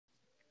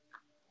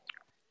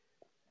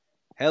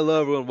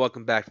Hello, everyone.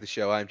 Welcome back to the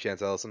show. I'm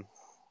Chance Ellison.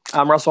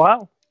 I'm Russell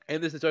Howe.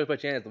 And this is Stories by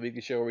Chance, the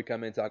weekly show where we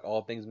come in and talk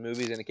all things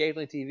movies and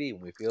occasionally TV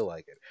when we feel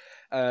like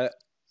it.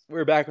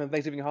 We're back on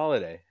Thanksgiving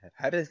holiday.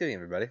 Happy Thanksgiving,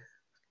 everybody.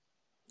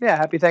 Yeah,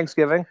 happy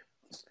Thanksgiving.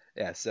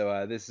 Yeah,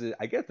 so this is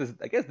I guess this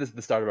is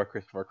the start of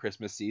our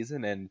Christmas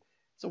season, and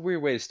it's a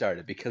weird way to start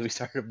it because we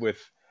started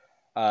with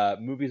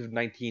movies of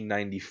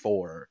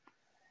 1994,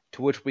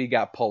 to which we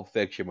got Pulp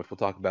Fiction, which we'll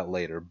talk about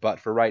later.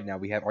 But for right now,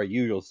 we have our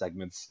usual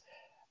segments.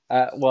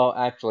 Well,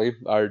 actually,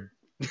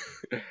 we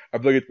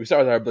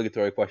start with our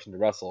obligatory question to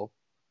Russell.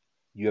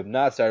 You have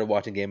not started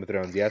watching Game of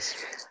Thrones, yes?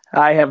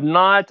 I have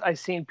not. I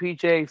seen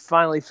PJ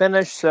finally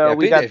finish, so Yeah,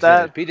 we PJ got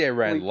that. finished. PJ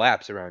ran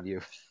laps around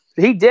you.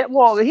 He did.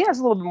 Well, he has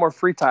a little bit more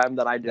free time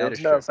than I do. That is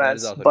No true. That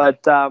is offense, also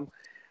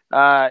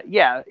but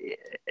yeah,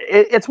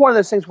 it's one of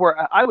those things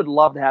where I would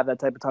love to have that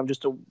type of time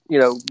just to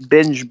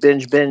binge.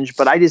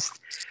 But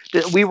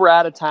we were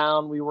out of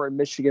town. We were in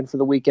Michigan for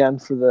the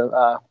weekend for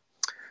the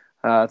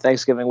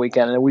Thanksgiving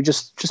weekend, and we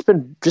just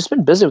been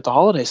busy with the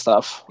holiday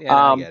stuff. Yeah,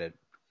 I get it.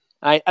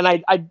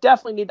 I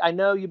definitely need. I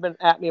know you've been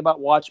at me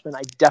about Watchmen.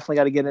 I definitely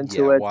got to get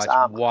into it.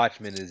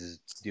 Watchmen is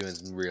doing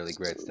some really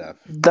great stuff.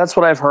 That's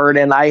what I've heard,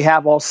 and I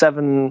have all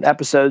 7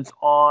 episodes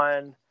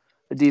on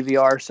the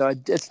DVR, so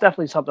it's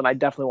definitely something I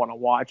definitely want to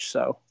watch.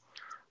 So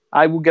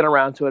I will get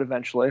around to it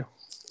eventually.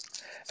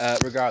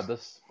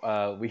 Regardless,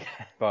 we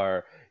have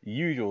our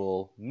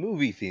usual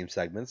movie-themed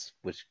segments,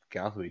 which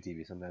can also be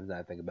TV sometimes, now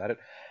I think about it.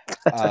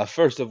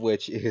 First of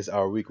which is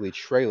our weekly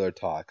trailer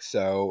talk.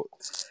 So,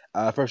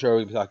 first trailer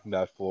we'll be talking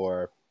about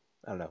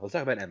let's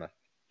talk about Emma.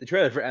 The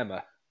trailer for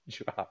Emma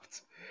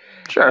dropped.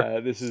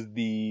 Sure. This is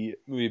the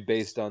movie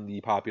based on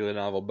the popular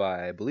novel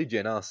by, I believe,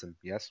 Jane Austen,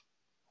 yes?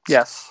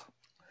 Yes.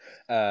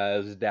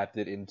 It was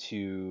adapted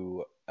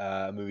into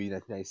a movie in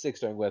 1996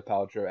 starring Gwyneth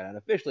Paltrow and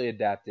officially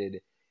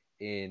adapted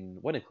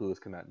when did Clueless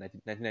come out?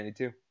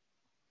 1992?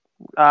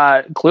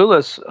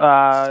 Clueless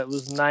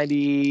was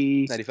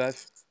 90...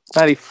 95?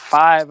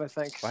 95, I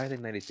think. Why I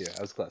think 92?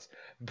 I was close.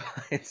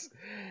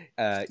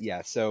 But,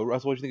 yeah, so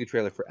Russell, what do you think of the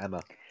trailer for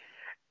Emma?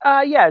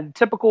 Yeah,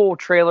 typical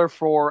trailer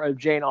for a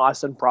Jane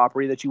Austen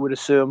property that you would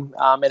assume.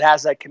 It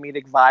has that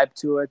comedic vibe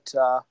to it.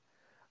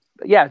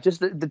 Yeah, just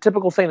the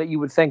typical thing that you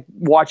would think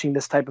watching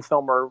this type of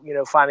film or,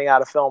 finding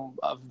out a film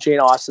of Jane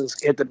Austen's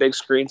hit the big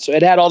screen. So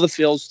it had all the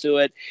feels to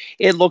it.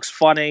 It looks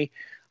funny.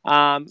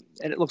 And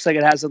it looks like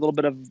it has a little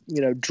bit of,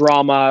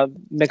 drama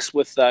mixed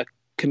with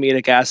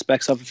comedic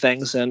aspects of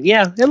things. And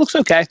yeah, it looks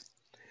okay.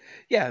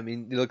 Yeah, I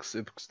mean, it looks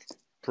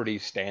pretty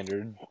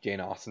standard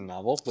Jane Austen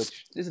novel,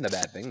 which isn't a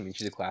bad thing. I mean,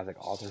 she's a classic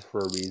author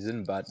for a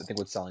reason, but I think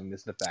what's selling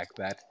this is the fact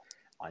that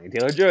Anya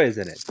Taylor-Joy is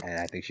in it, and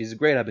I think she's a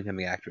great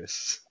up-and-coming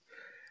actress.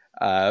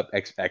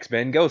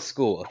 X-Men Ghost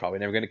School is probably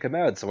never going to come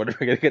out, so we're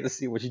never going to get to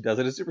see what she does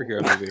in a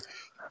superhero movie.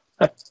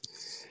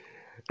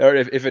 Or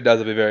if it does,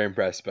 I'll be very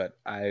impressed, but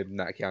I'm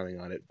not counting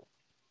on it.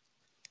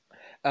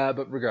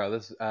 But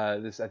regardless, I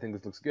think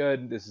this looks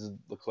good.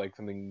 Looks like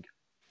something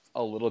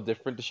a little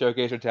different to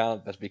showcase her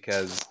talent. That's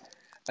because,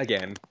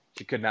 again,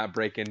 she could not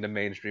break into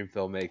mainstream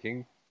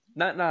filmmaking.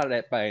 Not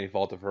by any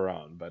fault of her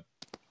own, but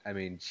I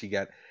mean, she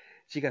got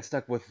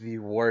stuck with the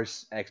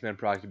worst X-Men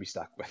product to be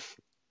stuck with.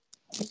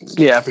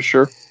 Yeah, for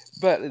sure.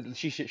 But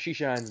she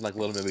shines in like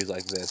little movies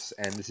like this,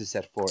 and this is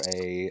set for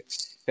a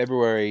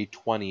February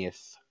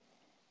 20th,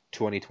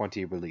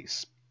 2020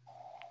 release.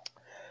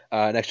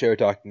 Next show we're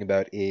talking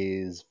about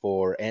is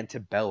for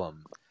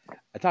Antebellum.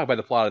 I talk about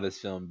the plot of this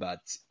film, but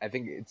I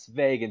think it's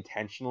vague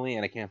intentionally,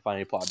 and I can't find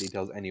any plot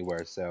details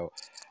anywhere. So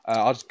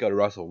I'll just go to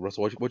Russell.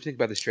 Russell, what do you think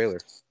about this trailer?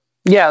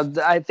 Yeah,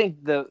 I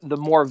think the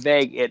more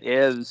vague it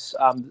is,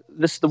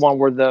 this is the one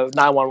where the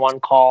 911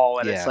 call,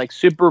 and it's like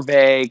super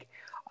vague.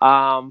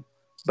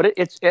 But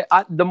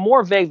the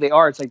more vague they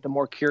are, it's like the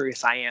more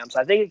curious I am. So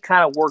I think it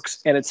kind of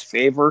works in its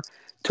favor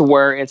to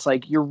where it's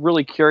like you're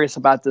really curious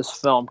about this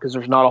film because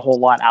there's not a whole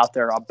lot out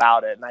there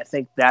about it, and I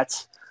think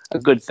that's a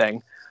good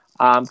thing.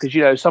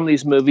 Because some of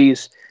these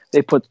movies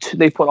they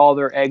put all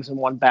their eggs in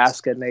one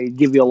basket and they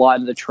give you a lot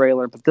in the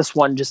trailer, but this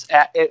one just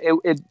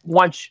it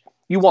wants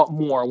you want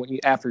more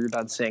after you're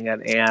done seeing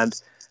it,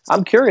 and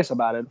I'm curious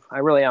about it. I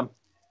really am.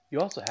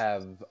 You also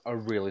have a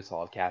really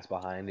solid cast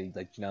behind it,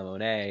 like Janelle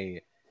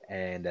Monáe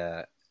and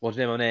Janelle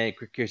Monáe,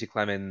 Kiersey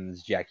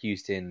Clemons, Jack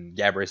Houston,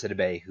 Gabrielle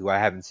Sidibe, who I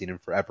haven't seen in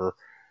forever.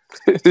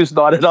 Who's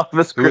not at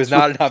Elvis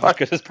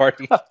Christmas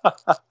party.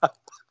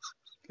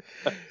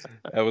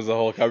 That was the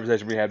whole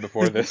conversation we had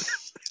before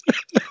this.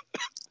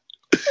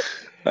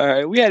 All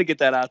right, we had to get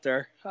that out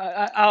there.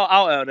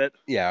 I'll own it.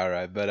 Yeah, all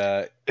right,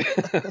 but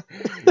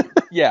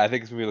yeah, I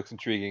think this movie looks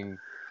intriguing.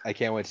 I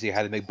can't wait to see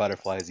how they make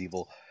butterflies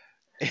evil.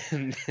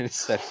 And it's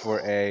set for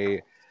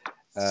a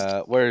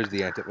where's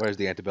the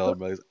Antebellum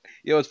release?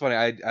 You know, it's funny.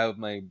 I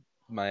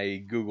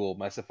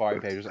my Safari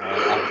page was on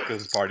Elvis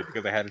Christmas Party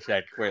because I had to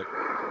check. Wait,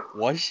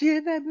 was she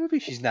in that movie?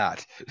 She's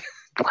not.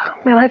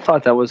 Man, I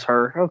thought that was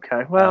her.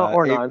 Okay, well,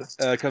 or not.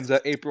 Comes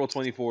out April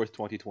 24th,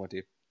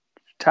 2020.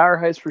 Tower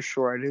Heights for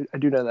sure. I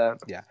do know that.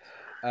 Yeah.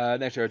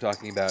 Next we're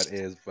talking about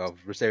is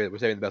we're saving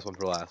the best one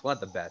for last. Well,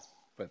 not the best,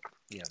 but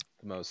the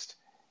most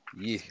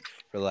Yeah,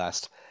 for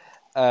last.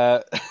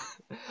 Uh,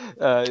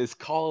 is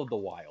Call of the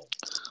Wild.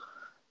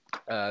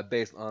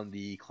 Based on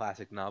the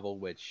classic novel,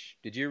 which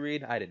did you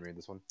read? I didn't read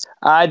this one.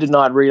 I did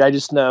not read. I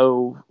just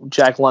know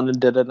Jack London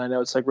did it, and I know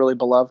it's like really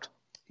beloved.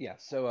 Yeah.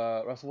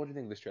 So, Russell, what do you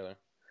think of this trailer?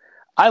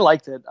 I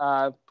liked it.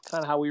 Kind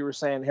of how we were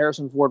saying,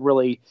 Harrison Ford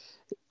really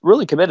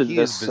committed to He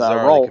is this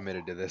bizarrely role.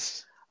 committed to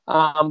this.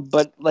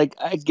 But like,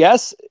 I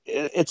guess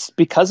it's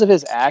because of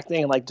his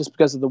acting and like just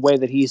because of the way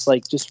that he's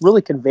like just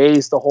really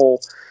conveys the whole,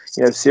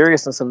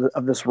 seriousness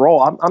of this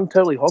role. I'm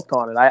totally hooked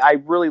on it.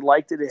 I really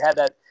liked it. It had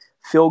that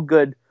feel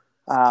good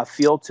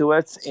feel to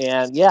it,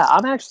 and yeah,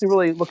 I'm actually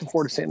really looking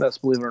forward to seeing this.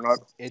 Believe it or not,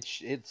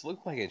 It's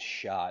looked like it's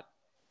shot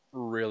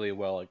really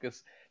well. Like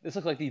this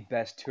looks like the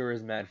best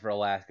tourism ad for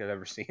Alaska I've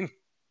ever seen.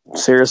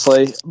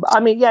 seriously. I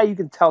mean, yeah, you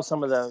can tell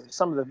some of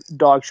the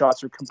dog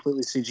shots are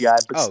completely CGI,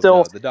 but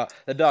still, no,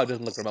 the dog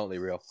doesn't look remotely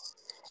real.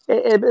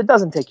 it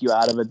doesn't take you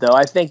out of it though.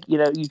 I think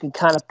you can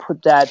kind of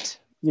put that,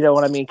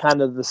 what I mean,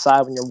 kind of the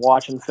side when you're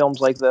watching films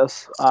like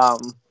this.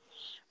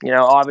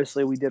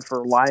 Obviously we did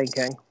for Lion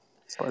King,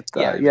 but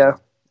yeah.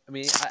 I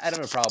mean, I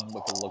don't have a problem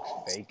if it looks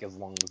fake as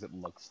long as it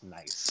looks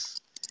nice.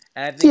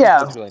 And I think it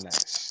looks really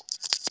nice.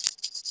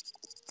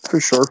 For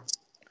sure.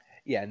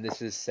 Yeah, and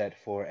this is set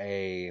for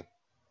a.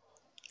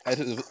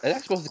 It's actually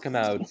supposed to come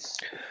out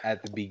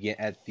at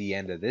the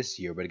end of this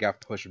year, but it got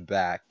pushed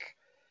back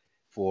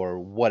for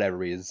whatever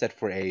reason. It's set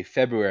for a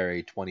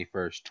February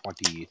 21st,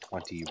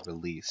 2020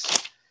 release.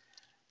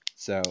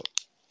 So,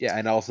 yeah,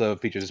 and also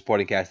features a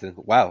supporting cast. And,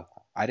 wow,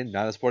 I didn't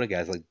know the supporting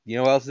cast. Like, you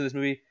know what else is in this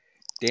movie?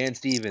 Dan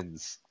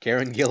Stevens,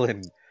 Karen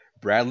Gillan,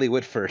 Bradley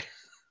Whitford.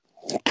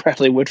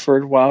 Bradley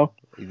Whitford, wow.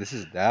 This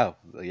is now,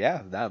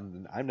 yeah. Now,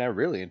 I'm now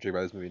really intrigued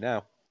by this movie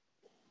now.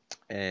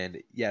 And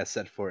yeah,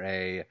 set for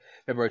a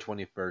February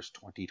 21st,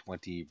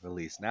 2020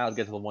 release. Now let's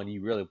get to the one we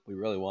really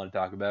want to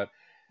talk about.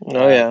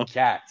 Oh yeah,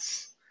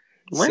 Cats.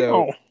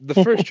 So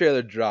the first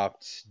trailer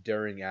dropped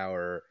during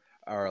our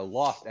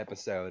Lost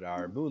episode,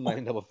 our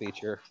Moonlight double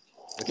feature,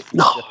 which we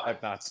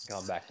have not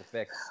gone back to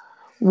fix.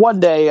 One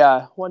day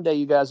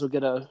you guys will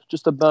get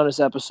just a bonus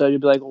episode. You'll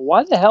be like,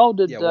 why the hell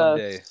did?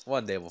 Yeah,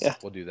 one day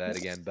we'll do that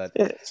again. But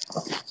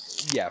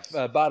yeah,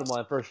 bottom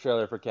line, first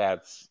trailer for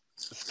Cats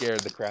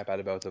scared the crap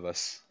out of both of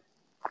us.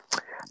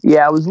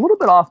 Yeah, it was a little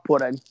bit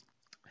off-putting.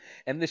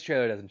 And this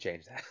trailer doesn't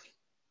change that.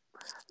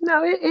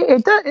 No,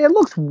 it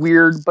looks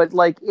weird, but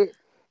like it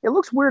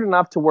looks weird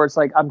enough to where it's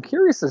like I'm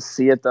curious to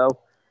see it though.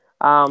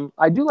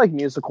 I do like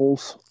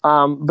musicals,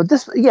 but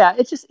this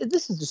is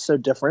just so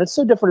different. It's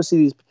so different to see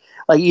these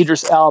like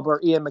Idris Elba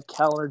or Ian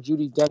McKellen or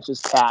Judi Dench's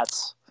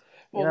Cats.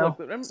 Well,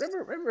 look,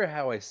 remember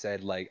how I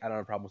said like I don't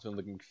have a problem with it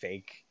looking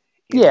fake.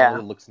 Yeah,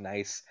 it looks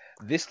nice.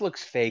 This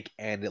looks fake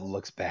and it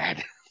looks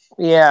bad.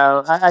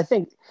 Yeah, I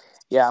think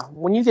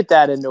when you get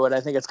that into it, I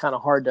think it's kind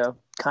of hard to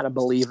kind of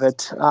believe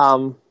it.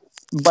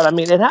 But I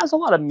mean, it has a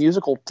lot of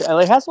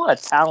it has a lot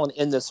of talent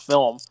in this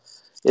film.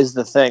 Is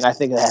the thing I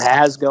think it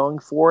has going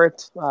for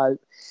it.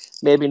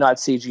 Maybe not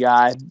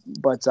CGI,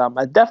 but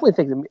I definitely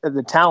think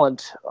the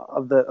talent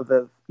of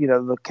the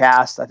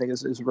cast I think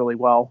is really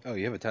well. Oh,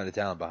 you have a ton of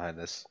talent behind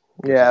this.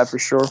 Yeah, for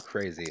sure.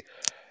 Crazy.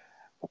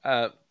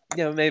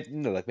 Maybe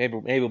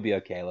we'll be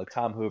okay. Like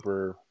Tom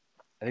Hooper,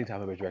 I think Tom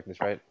Hooper's directing this,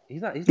 right?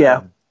 He's not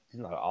an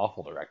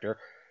awful director.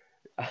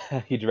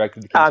 He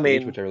directed The King's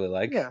Speech, which I really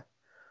like. Yeah.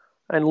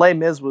 And Les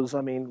Mis was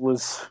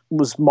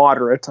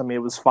moderate. I mean,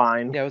 it was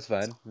fine. Yeah, it was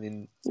fine. I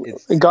mean,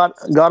 it got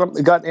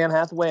Anne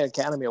Hathaway an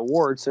Academy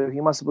Award, so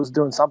he was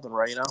doing something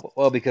right,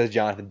 Well, because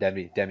Jonathan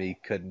Demme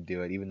couldn't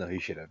do it, even though he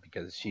should have,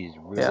 because she's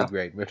really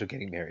great. We're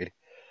getting married.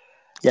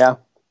 Yeah.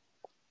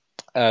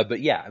 But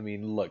yeah, I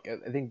mean, look,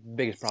 I think the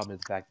biggest problem is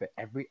the fact that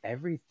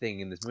everything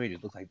in this movie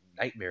just looks like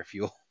nightmare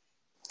fuel.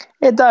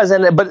 It does,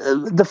 but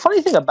the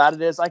funny thing about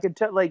it is, I could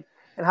tell, like,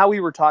 and how we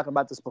were talking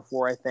about this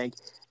before. I think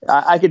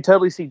I could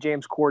totally see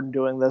James Corden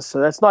doing this.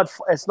 So it's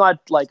not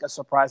like a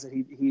surprise that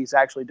he's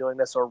actually doing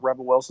this or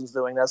Rebel Wilson's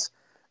doing this,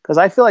 because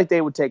I feel like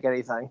they would take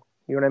anything.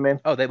 You know what I mean?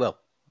 Oh, they will.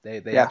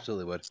 They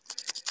absolutely would.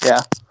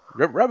 Yeah.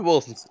 Rebel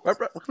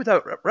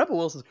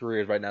Wilson's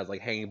career right now is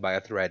like hanging by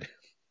a thread.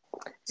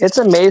 It's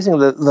amazing.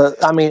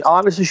 I mean,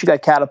 obviously she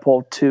got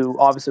catapulted to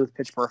obviously with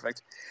Pitch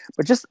Perfect,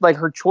 but just like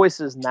her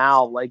choices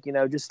now, like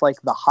just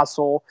like The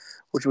Hustle,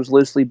 which was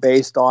loosely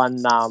based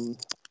on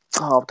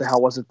what the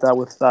hell was it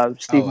with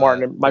Steve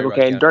Martin and Michael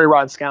Caine, Dirty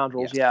Rotten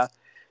Scoundrels. Yeah.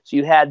 So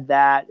you had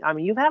that. I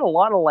mean, you've had a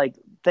lot of like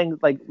things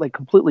like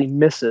completely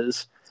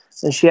misses,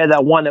 and she had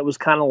that one that was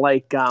kind of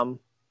like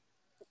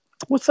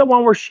what's that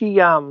one where she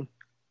Isn't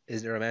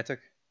it romantic?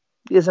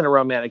 Isn't a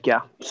romantic,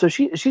 yeah. So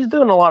she's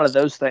doing a lot of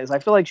those things. I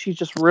feel like she's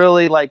just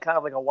really like kind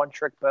of like a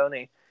one-trick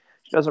pony.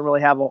 She doesn't really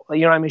have what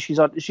I mean. She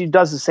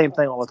does the same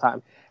thing all the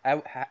time.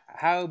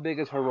 How big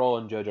is her role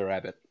in Jojo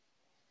Rabbit?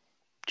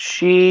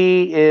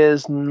 She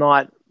is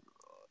not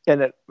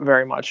in it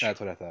very much. That's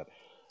what I thought.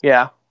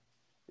 Yeah.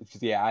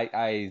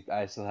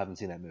 I still haven't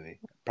seen that movie.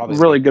 Probably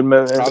really good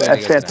movie.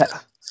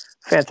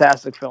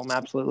 Fantastic film,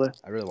 absolutely.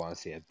 I really want to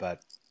see it,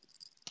 but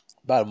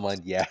bottom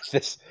line, yeah,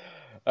 this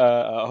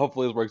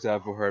hopefully it works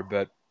out for her.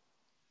 But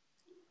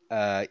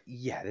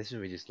Yeah, this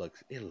movie just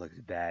looks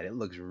bad. It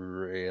looks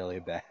really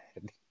bad.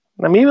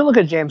 I mean, even look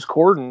at James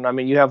Corden. I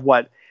mean, you have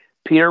what?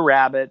 Peter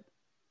Rabbit.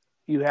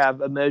 You have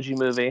Emoji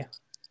Movie.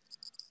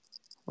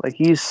 Like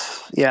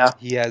yeah.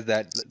 He has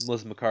that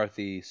Melissa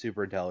McCarthy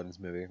super intelligence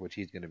movie, which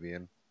he's going to be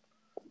in.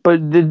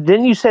 But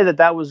didn't you say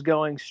that was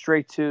going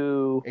straight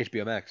to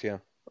HBO Max? Yeah.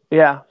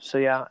 Yeah. So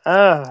yeah.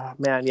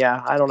 Man.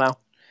 Yeah. I don't know.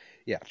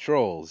 Yeah.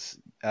 Trolls.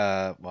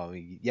 Well, I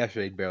mean,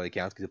 yesterday barely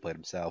counts because he played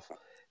himself.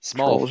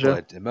 Trolls, yeah.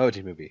 Smallfoot,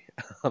 Emoji Movie.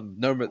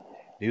 Norma.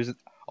 He was.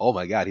 Oh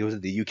my God, he was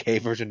in the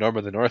UK version,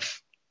 Norma the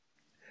North.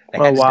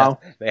 Wow.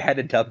 They had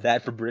to dub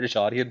that for British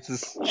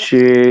audiences.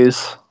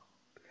 Jeez.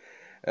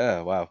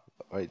 Oh wow.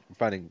 I'm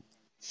finding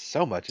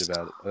so much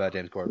about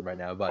James Corden right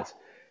now, but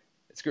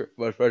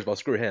first of all,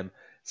 screw him.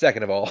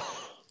 Second of all,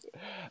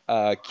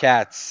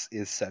 Cats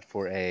is set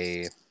for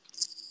when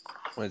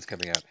it's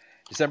coming out,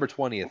 December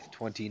 20th,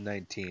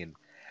 2019.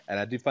 And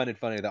I do find it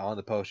funny that on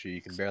the poster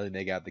you can barely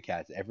make out the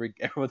cats.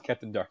 Everyone's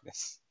kept in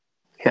darkness.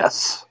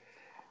 Yes.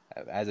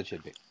 As it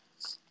should be.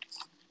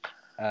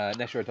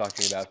 Next we're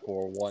talking about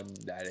for one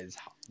that is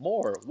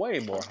way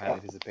more highly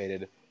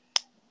anticipated.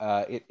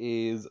 It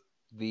is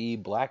the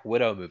Black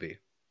Widow movie.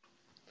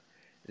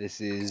 This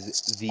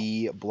is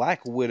the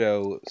Black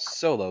Widow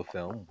solo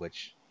film,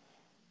 which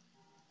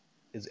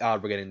is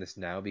odd we're getting this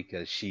now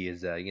because she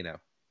is,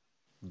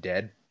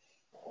 dead.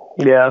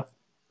 Yeah.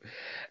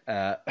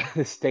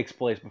 This takes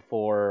place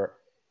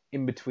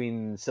in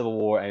between Civil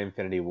War and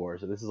Infinity War,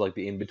 so this is like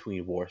the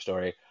in-between war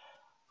story.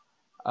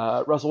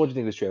 Russell, what do you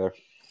think of this trailer?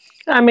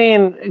 I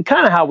mean,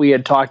 kind of how we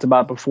had talked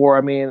about before.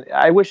 I mean,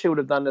 I wish they would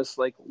have done this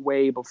like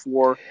way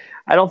before.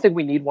 I don't think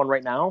we need one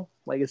right now.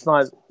 Like, it's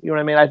not, you know what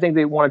I mean? I think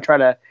they want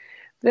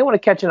to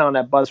catch in on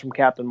that buzz from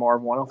Captain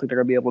Marvel. I don't think they're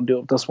going to be able to do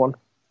it with this one.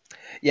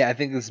 Yeah, I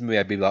think this movie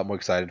I'd be a lot more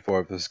excited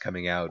for if this was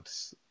coming out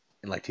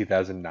in like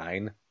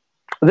 2009.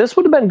 This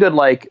would have been good,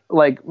 like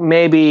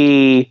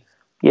maybe,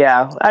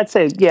 yeah, I'd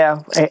say,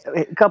 yeah,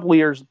 a couple of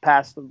years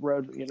past the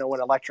road,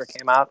 when Elektra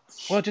came out.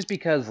 Well, just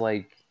because,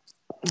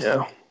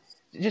 yeah.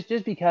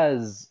 Just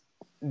because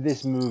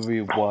this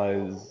movie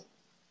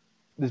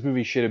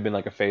should have been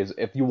like a phase.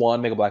 If you want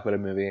to make a Black Widow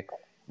movie,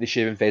 this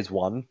should have been phase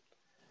 1.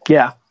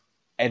 Yeah.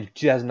 And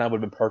 2009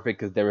 would have been perfect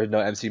because there was no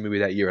MCU movie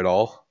that year at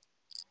all.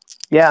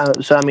 Yeah,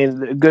 so I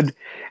mean, and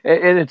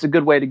it's a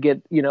good way to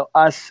get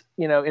us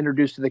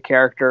introduced to the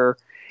character,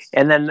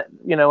 and then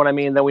what I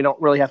mean. Then we don't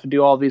really have to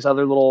do all these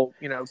other little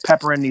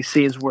pepper in these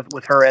scenes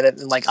with her in it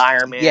and like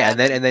Iron Man. Yeah,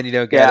 and then you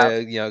don't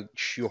gotta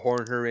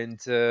shoehorn her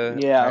into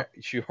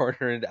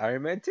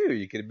Iron Man 2.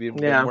 You could be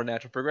a more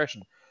natural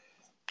progression.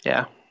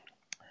 Yeah.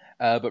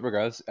 But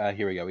regardless,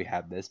 here we go. We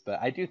have this, but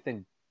I do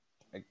think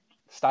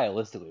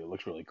stylistically it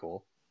looks really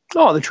cool.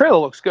 Oh, the trailer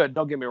looks good.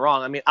 Don't get me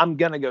wrong. I mean, I'm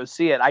gonna go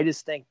see it. I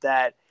just think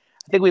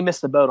we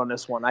missed the boat on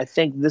this one. I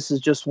think this is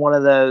just one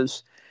of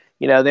those,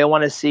 they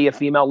want to see a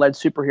female-led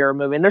superhero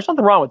movie, and there's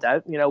nothing wrong with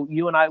that.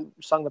 You and I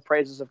sung the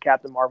praises of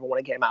Captain Marvel when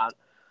it came out.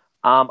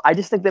 I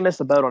just think they missed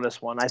the boat on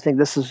this one. I don't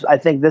think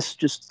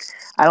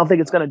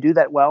it's going to do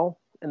that well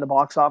in the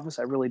box office.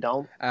 I really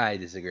don't. I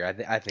disagree. I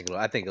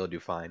think it'll do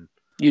fine.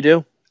 You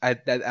do? I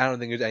don't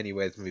think there's any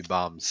way it's going to be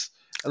bombs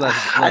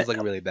unless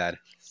like really bad.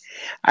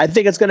 I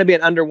think it's going to be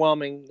an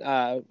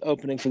underwhelming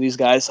opening for these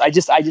guys. I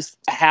just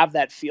have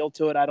that feel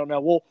to it. I don't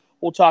know.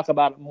 We'll talk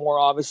about it more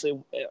obviously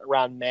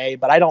around May,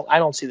 but I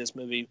don't see this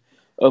movie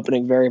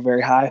opening very,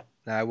 very high.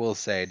 I will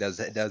say it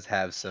does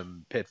have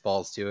some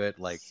pitfalls to it,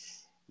 like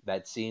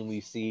that scene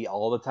we see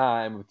all the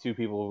time of two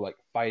people like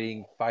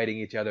fighting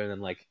each other, and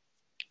then like,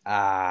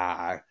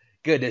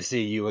 good to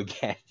see you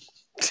again.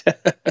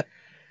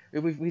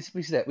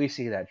 we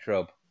see that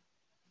trope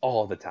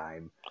all the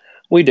time.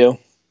 We do.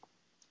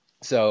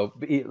 So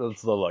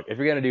let's look. If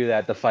you're gonna do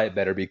that, the fight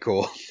better be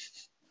cool.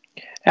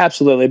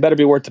 Absolutely, it better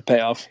be worth the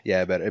payoff.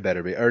 Yeah, it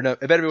better be, or no,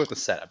 it better be worth the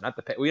setup, not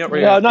the pay.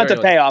 Not the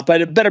payoff, but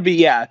it better be.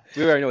 Yeah,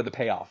 we already know what the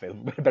payoff is.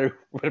 It better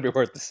be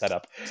worth the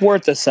setup.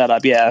 Worth the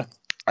setup, yeah.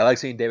 I like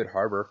seeing David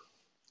Harbour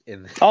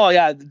in. Oh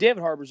yeah, David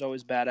Harbour's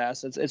always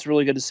badass. It's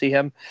really good to see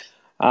him.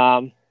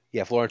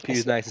 Yeah, Florence Pugh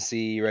is nice to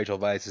see. Rachel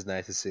Weisz is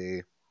nice to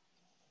see.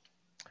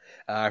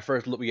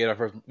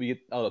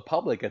 The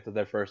public gets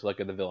their first look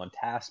at the villain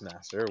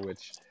Taskmaster,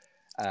 which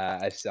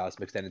I saw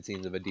some extended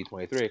scenes of a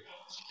D23.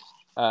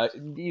 I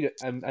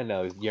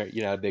know you're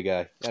not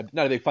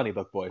a big funny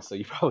book boy, so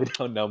you probably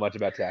don't know much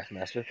about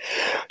Taskmaster.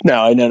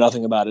 No, I know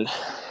nothing about it.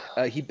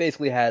 He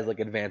basically has like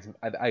advanced.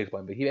 I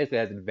explained, but he basically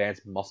has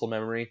advanced muscle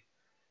memory.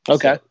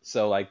 Okay.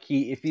 So like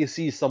if you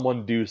see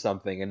someone do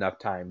something enough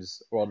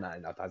times, well, not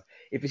enough times.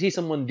 If you see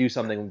someone do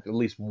something at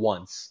least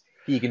once,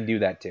 he can do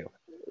that too.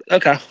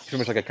 Okay. Pretty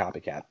much like a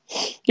copycat.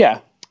 Yeah.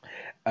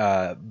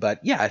 But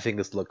yeah, I think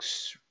this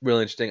looks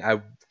really interesting.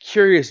 I'm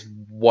curious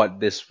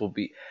what this will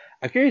be.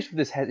 I'm curious if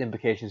this has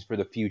implications for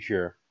the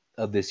future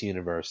of this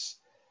universe,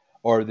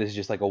 or if this is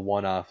just like a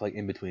one-off, like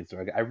in-between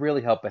story. I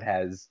really hope it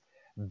has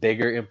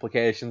bigger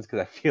implications, because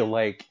I feel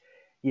like,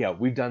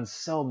 we've done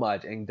so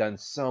much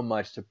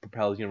to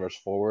propel the universe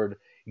forward.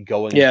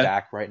 Going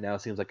back right now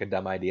seems like a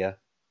dumb idea.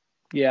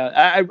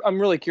 Yeah, I'm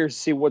really curious to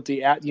see what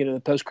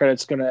the post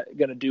credits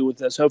gonna do with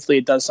this. Hopefully,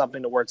 it does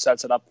something to where it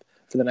sets it up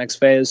for the next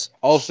phase.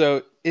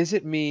 Also, is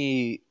it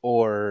me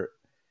or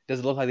does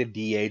it look like they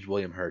de-aged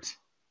William Hurt?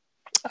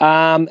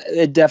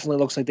 It definitely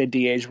looks like they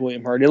de-aged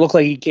William Hurt. It looked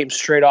like he came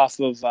straight off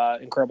of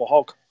Incredible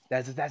Hulk.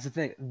 That's the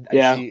thing.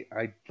 Yeah. See,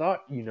 I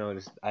thought you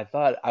noticed. I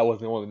thought I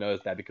wasn't the one to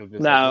notice that because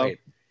it's No. like, wait,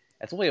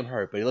 that's William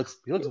Hurt, but he looks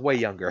way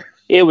younger.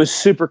 It was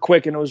super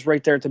quick, and it was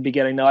right there at the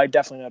beginning. No, I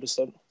definitely noticed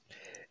it.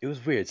 It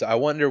was weird. So I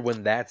wonder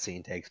when that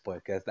scene takes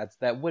place, because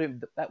that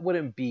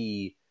wouldn't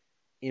be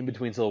in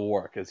between Civil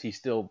War, because he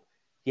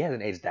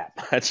hasn't aged that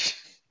much.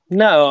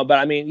 No, but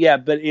I mean, yeah,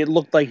 but it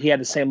looked like he had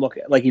the same look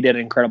like he did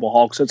in Incredible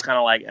Hulk, so it's kind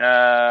of like,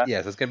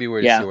 yeah, so it's gonna be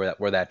weird to see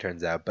where that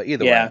turns out. But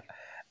either way,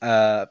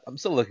 I'm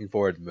still looking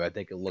forward to it. I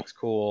think it looks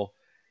cool.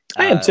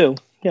 I am too.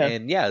 Yeah,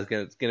 and yeah,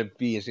 it's gonna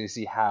be interesting to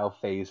see how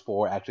Phase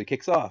 4 actually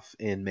kicks off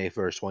in May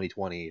 1st,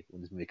 2020,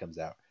 when this movie comes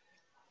out.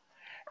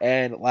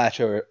 And last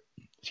show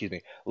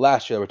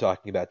we're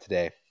talking about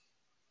today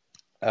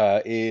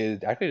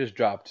is actually just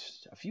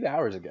dropped a few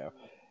hours ago.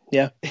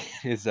 Yeah,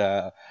 is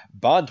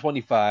Bond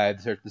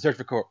 25, the search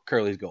for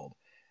Curly's Gold,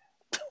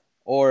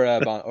 or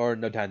Bond, or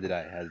No Time to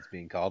Die as it's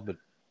being called, but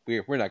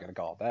we're not going to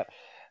call it that.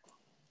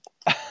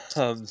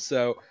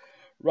 So,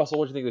 Russell,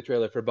 what did you think of the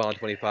trailer for Bond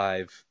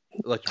 25?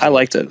 I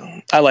liked it.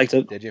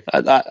 Did you?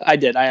 I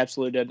did. I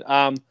absolutely did.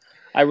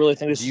 I really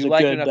think this is a good. Do you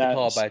like it enough to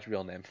call it by its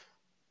real name?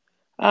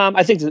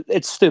 I think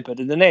it's stupid.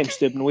 The name's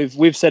stupid.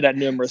 We've said that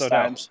numerous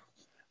times.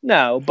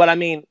 No, but I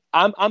mean,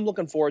 I'm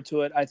looking forward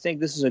to it. I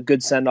think this is a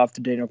good send off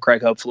to Daniel Craig.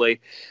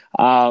 Hopefully,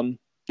 the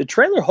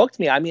trailer hooked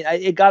me. I mean,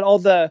 it got all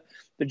the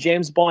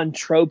James Bond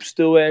tropes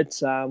to it.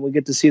 We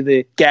get to see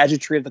the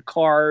gadgetry of the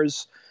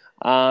cars.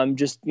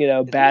 Just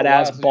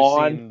badass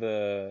Bond.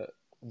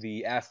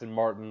 The Aston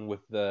Martin with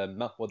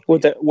the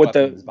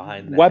weapons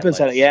behind weapons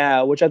on it,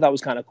 yeah, which I thought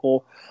was kind of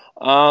cool.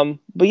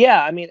 But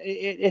yeah, I mean,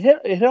 it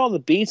hit all the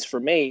beats for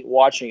me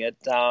watching it.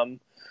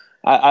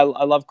 I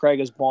love Craig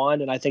as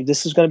Bond, and I think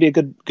this is going to be a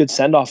good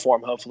send off for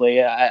him.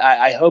 Hopefully,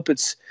 I hope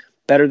it's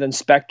better than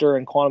Spectre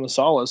and Quantum of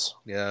Solace.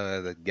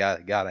 Yeah,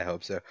 God, I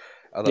hope so.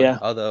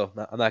 Although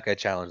I'm not going to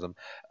challenge them.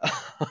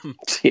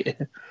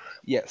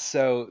 Yeah.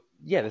 So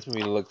yeah, this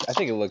movie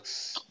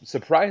looks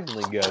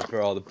surprisingly good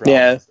for all the problems.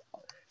 Yeah.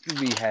 This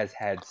movie has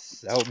had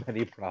so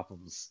many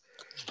problems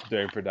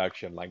during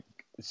production. Like,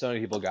 so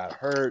many people got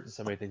hurt,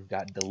 so many things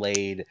got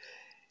delayed.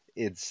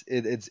 It's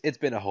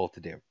been a whole to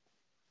do.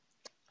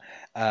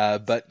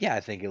 But yeah, I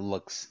think it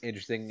looks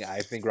interesting. I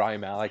think Rami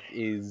Malek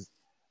is,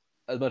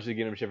 as much as we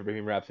give him shit for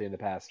Bohemian Rhapsody in the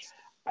past,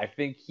 I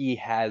think he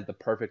has the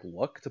perfect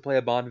look to play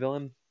a Bond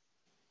villain.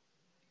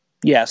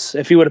 Yes,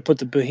 if he would have put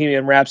the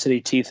Bohemian Rhapsody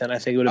teeth in, I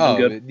think it would have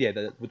been good. Yeah,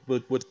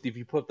 if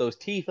you put those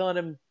teeth on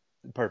him,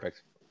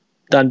 perfect.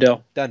 Done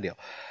deal.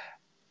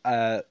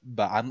 But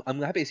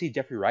I'm happy to see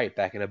Jeffrey Wright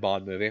back in a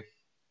Bond movie.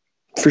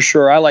 For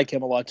sure, I like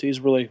him a lot too. He's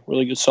really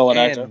good, solid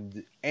actor.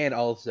 And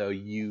also,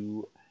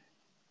 there's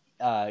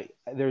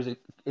an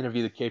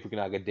interview that Cate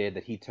Fukunaga did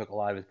that he took a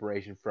lot of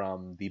inspiration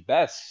from the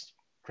best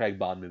Craig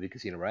Bond movie,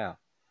 Casino Royale.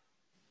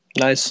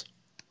 Nice.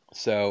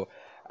 So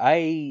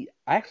I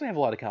actually have a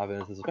lot of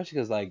confidence in this, especially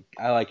because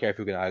I like Cate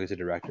Fukunaga as a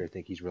director. I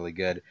think he's really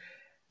good.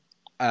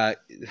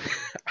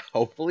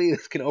 Hopefully,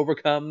 this can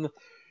overcome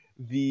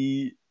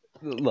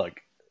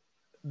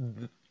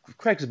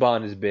Craig's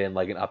Bond has been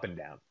like an up and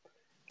down.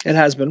 It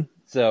has been.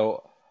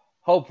 So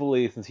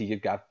hopefully, since he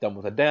got done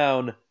with a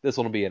down, this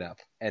one will be an up,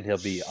 and he'll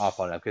be off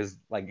on it because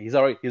he's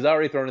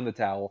already thrown in the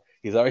towel.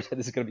 He's already said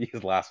this is going to be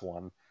his last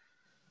one.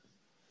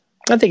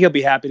 I think he'll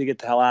be happy to get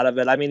the hell out of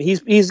it. I mean,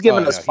 he's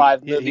given us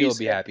 5 movies. He'll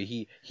be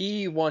happy.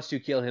 He wants to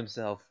kill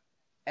himself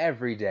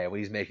every day when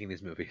he's making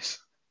these movies.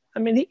 I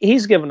mean,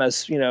 he's given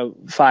us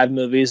 5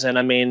 movies, and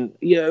I mean,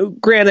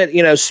 granted,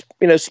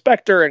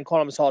 Spectre and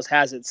Quantum of Solace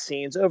has its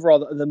scenes.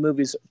 Overall, the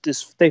movies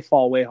they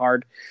fall way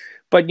hard,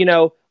 but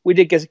we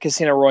did get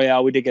Casino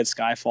Royale, we did get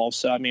Skyfall,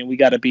 so I mean, we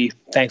got to be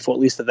thankful at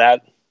least to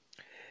that.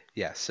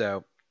 Yeah.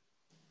 So,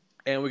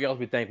 and we can also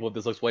be thankful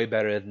this looks way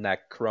better than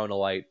that Corona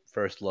Light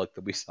first look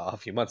that we saw a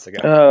few months ago.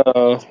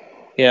 Oh,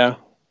 yeah.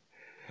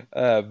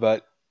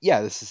 But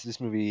yeah,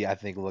 this movie I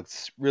think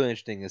looks really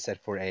interesting. It's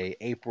set for a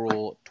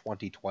April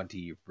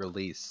 2020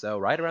 release, so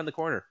right around the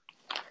corner.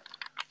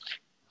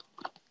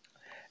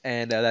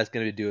 And that's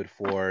going to do it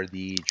for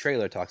the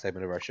trailer talk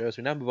segment of our show.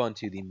 So we now move on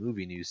to the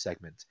movie news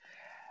segment.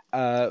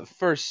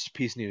 First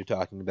piece of news we're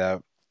talking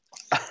about,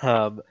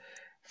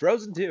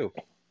 Frozen 2.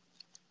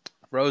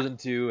 Frozen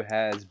 2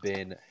 has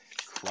been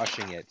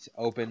crushing it.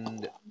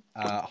 Opened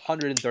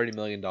 $130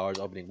 million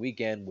opening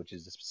weekend, which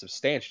is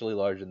substantially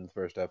larger than the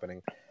first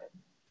opening,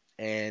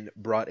 and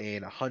brought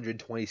in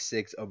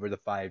 126 over the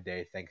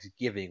 5-day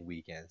Thanksgiving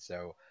weekend.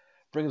 So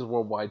brings the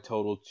worldwide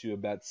total to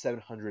about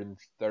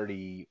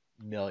 730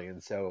 million.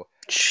 So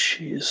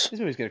jeez, this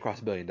movie's gonna cross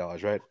 $1 billion,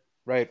 right?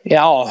 Right?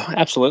 Yeah,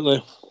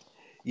 absolutely.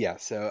 Yeah.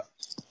 So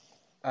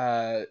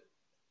I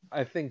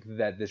think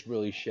that this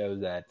really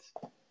shows that,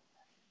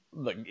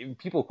 look, if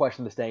people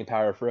question the staying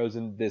power of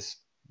Frozen, this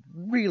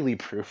really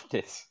proved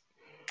it.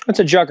 It's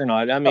a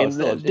juggernaut. I mean,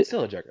 it's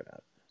still a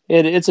juggernaut.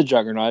 It's a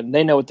juggernaut.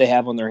 They know what they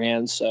have on their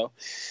hands, so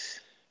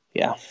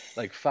yeah.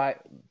 Like 5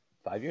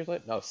 years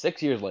later? No,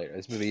 6 years later,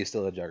 this movie is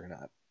still a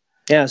juggernaut.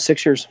 Yeah,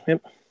 6 years.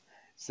 Yep.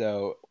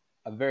 So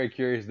I'm very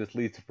curious if this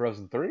leads to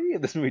Frozen 3,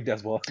 if this movie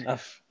does well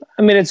enough.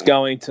 I mean, it's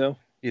going to.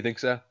 You think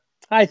so?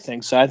 I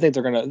think so. I think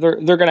they're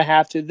gonna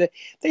have to.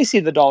 They see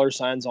the dollar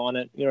signs on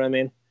it. You know what I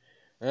mean?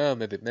 Oh,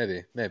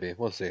 maybe.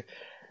 We'll see.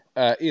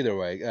 Either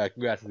way,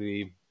 congrats to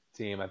the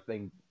team. I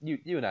think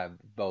you and I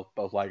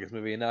both like this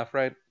movie enough,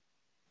 right?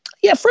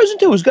 Yeah, Frozen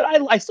 2 was good.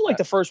 I still like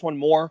the first one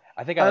more.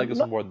 I think I like this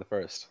one more than the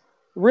first.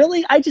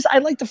 Really? I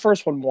like the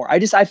first one more. I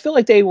feel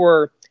like they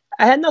were.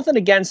 I had nothing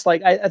against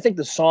I think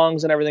the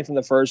songs and everything from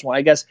the first one.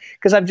 I guess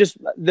because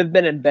they've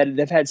been embedded.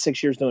 They've had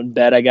 6 years to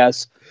embed. I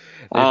guess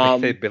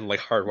they've been like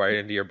hardwired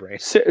into your brain.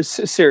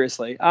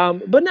 Seriously,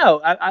 but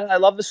no, I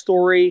love the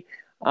story.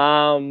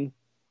 I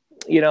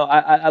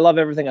love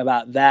everything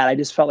about that. I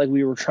just felt like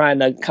we were trying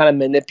to kind of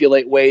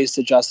manipulate ways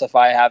to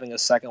justify having a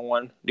second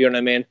one. Do you know what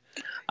I mean?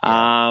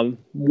 Yeah.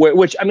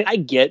 Which I mean, I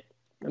get.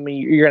 I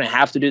mean, you're going to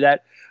have to do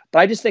that, but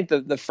I just think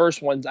the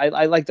first one.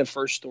 I like the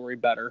first story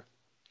better.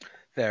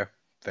 Fair.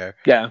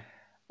 Yeah.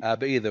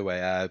 But either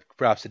way,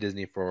 props to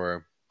Disney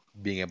for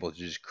being able to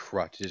just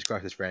crush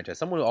this franchise.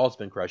 Someone who also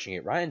been crushing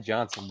it, Rian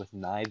Johnson with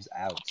Knives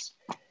Out.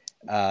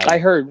 I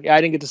heard.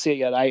 I didn't get to see it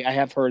yet. I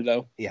have heard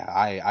though. Yeah,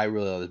 I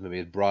really love this movie.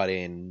 It's brought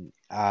in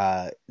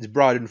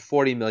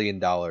 $40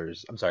 million.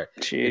 I'm sorry.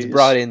 Jeez. It's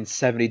brought in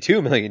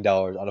 $72 million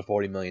on a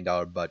 $40 million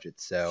budget.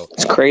 So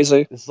it's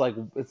crazy. It's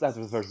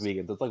after the first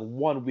weekend. So it's like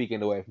 1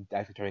 weekend away from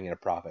actually turning in a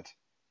profit.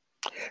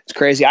 It's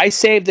crazy. I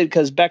saved it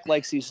because Beck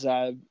likes these,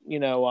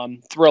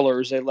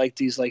 thrillers. They like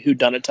these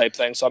whodunit type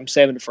things. So I'm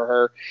saving it for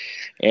her,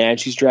 and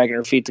she's dragging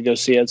her feet to go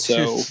see it.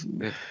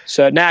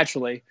 So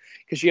naturally,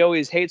 because she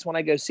always hates when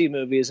I go see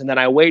movies, and then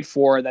I wait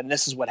for her. Then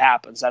this is what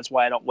happens. That's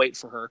why I don't wait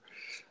for her.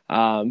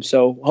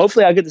 So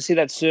hopefully I'll get to see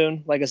that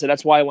soon. Like I said,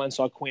 that's why I went and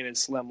saw Queen and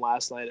Slim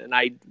last night, and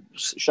I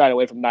shied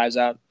away from Knives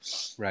Out.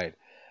 Right.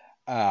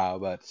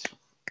 But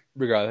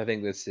regardless, I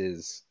think this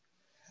is.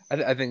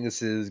 I think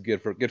this is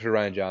good for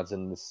Rian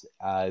Johnson.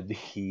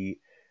 He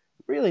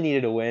really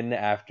needed a win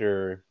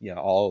after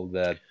all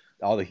the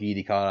heat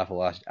he caught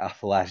off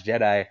the Last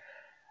Jedi.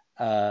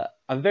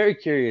 I'm very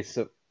curious.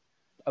 So,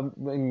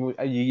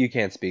 you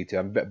can't speak to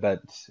him,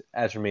 but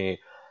as for me,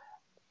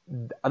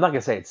 I'm not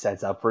gonna say it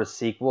sets up for a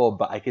sequel,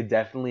 but I could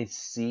definitely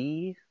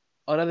see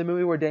another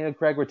movie where Daniel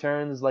Craig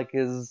returns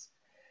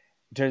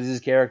his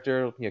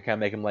character. Kind of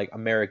make him like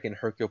American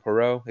Hercule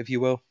Poirot, if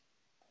you will.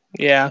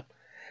 Yeah.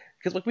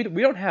 Because we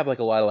don't have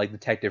a lot of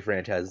detective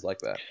franchises like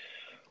that.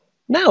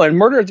 No, and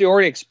Murder at the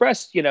Orient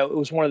Express, it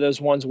was one of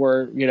those ones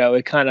where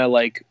it kind of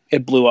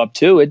it blew up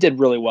too. It did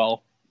really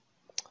well.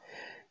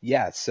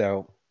 Yeah,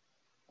 so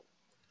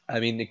I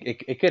mean,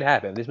 it could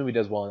happen. If this movie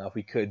does well enough,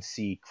 we could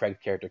see Craig's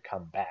character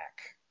come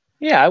back.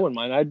 Yeah, I wouldn't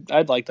mind.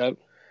 I'd like that.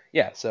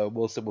 Yeah, so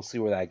we'll see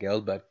where that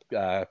goes. But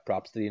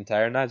props to the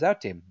entire Knives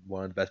Out team.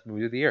 One of the best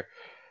movies of the year.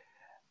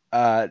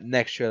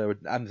 Next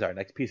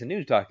piece of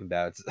news talking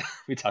about.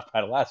 We talked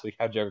about it last week.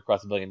 How Joker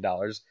crossed $1 billion.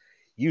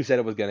 You said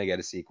it was going to get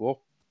a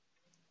sequel.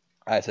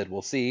 I said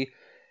we'll see.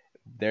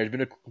 There's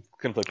been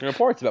conflicting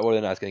reports about whether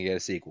or not it's going to get a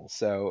sequel.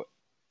 So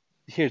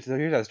here's how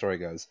the story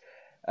goes.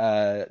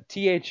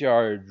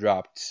 THR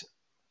dropped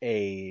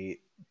a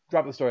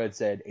story that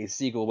said a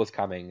sequel was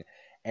coming,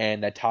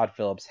 and that Todd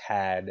Phillips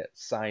had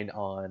signed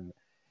on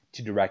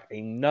to direct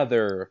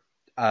another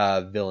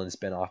villain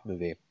spin-off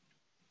movie.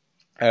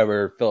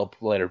 However, Philip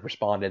later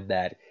responded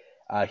that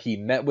he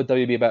met with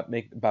WB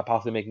about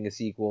possibly making a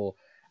sequel,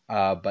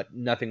 but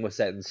nothing was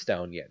set in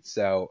stone yet.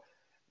 So,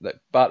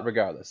 but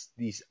regardless,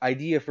 the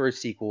idea for a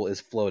sequel is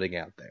floating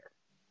out there.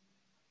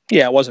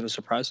 Yeah, it wasn't a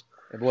surprise.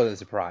 It wasn't a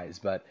surprise,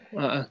 but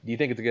do you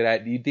think it's a good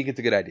idea? Do you think it's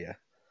a good idea?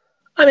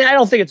 I mean, I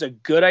don't think it's a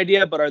good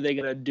idea, but are they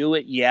going to do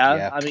it?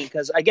 Yeah. I mean,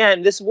 because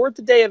again, we're at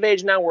the day of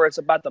age now where it's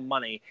about the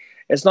money.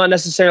 It's not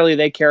necessarily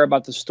they care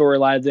about the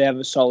storyline. They have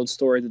a solid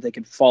story that they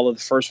can follow the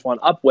first one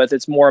up with.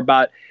 It's more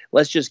about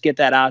let's just get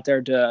that out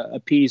there to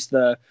appease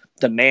the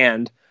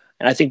demand.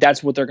 And I think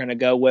that's what they're going to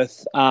go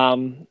with.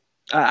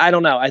 I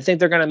don't know. I think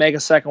they're going to make a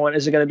second one.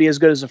 Is it going to be as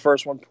good as the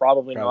first one?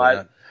 Probably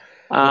not.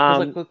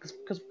 Because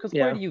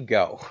where do you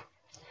go?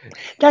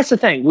 That's the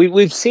thing.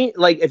 We've seen,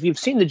 if you've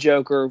seen the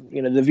Joker,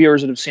 the viewers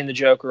that have seen the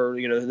Joker,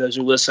 those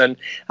who listen.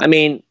 I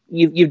mean,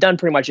 you've done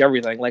pretty much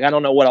everything. I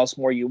don't know what else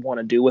more you want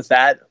to do with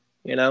that.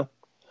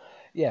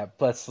 Yeah.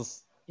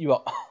 Plus, you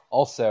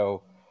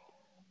also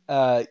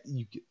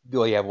you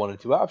have one of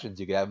two options.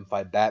 You could have him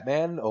fight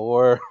Batman,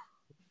 or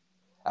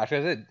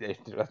actually,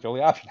 that's the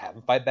only option. Have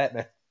him fight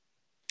Batman.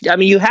 I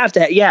mean, you have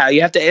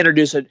to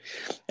introduce it.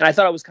 And I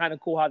thought it was kind of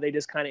cool how they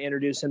just kind of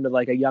introduced him to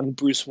a young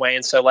Bruce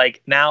Wayne. So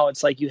now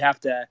it's you have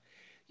to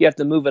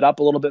move it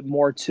up a little bit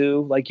more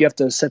too. You have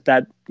to set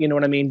that,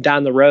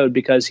 down the road,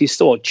 because he's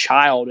still a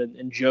child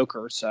in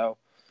Joker. So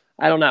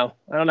I don't know.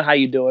 I don't know how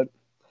you do it.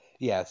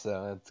 Yeah.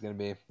 So it's going to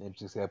be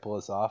interesting to pull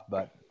this off,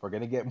 but we're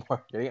going to get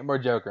more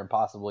Joker, and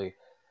possibly.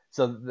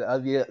 So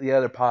the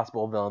other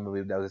possible villain that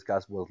we've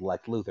discussed was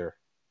Lex Luthor.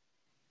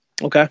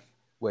 Okay.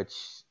 Which,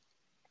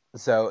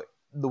 so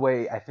the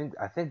way I think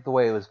the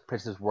way it was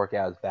pitched to work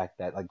out is the fact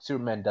that like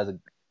Superman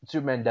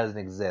doesn't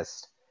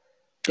exist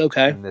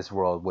Okay. in this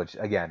world, which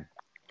again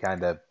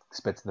kind of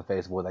spits in the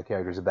face of what that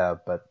character's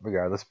about. But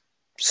regardless,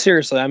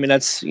 Seriously, I mean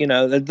that's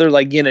they're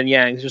like yin and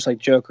yang, it's just like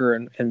Joker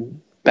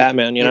and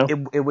Batman.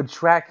 it would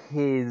track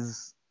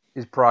his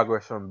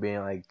progress from being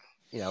like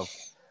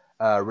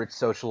a rich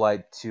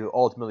socialite to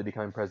ultimately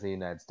becoming president of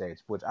the United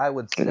States. Which I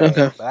would say,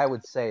 Okay. but I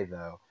would say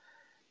though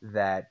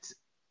that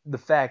the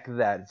fact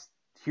that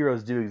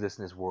heroes do exist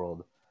in this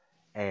world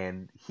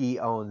and he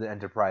owns an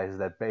enterprise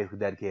that's basically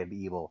dedicated to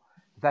evil.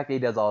 The fact that he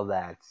does all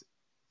that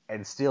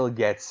and still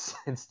gets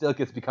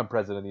become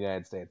president of the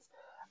United States,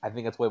 I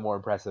think that's way more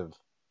impressive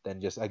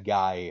than just a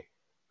guy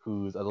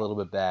who's a little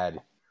bit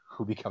bad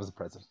who becomes the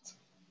president.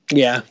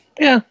 Yeah.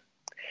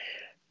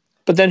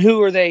 But then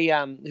who are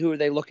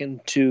they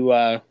looking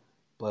to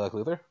Blake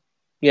Luther?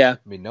 Yeah.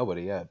 I mean,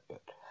 nobody yet,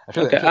 but I'm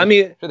sure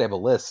they have a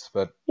list,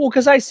 but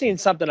because I seen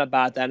something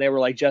about that, and they were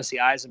like Jesse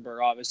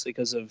Eisenberg, obviously,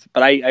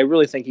 but I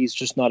really think he's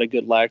just not a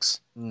good Lex.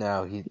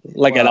 No,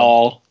 at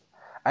all.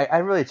 I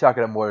really chalk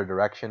it up more to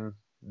direction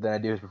than I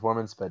do his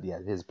performance, but yeah,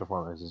 his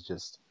performance is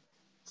just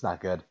it's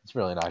not good. It's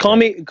really not. Call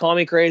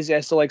me crazy.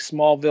 I still like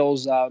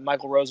Smallville's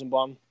Michael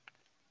Rosenbaum.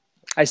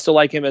 I still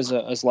like him as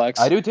Lex.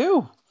 I do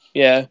too.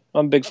 Yeah,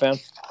 I'm a big fan.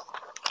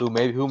 Who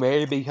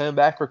may be coming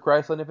back for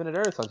Crisis on Infinite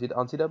Earths on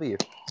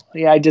CW.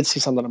 Yeah, I did see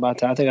something about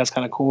that. I think that's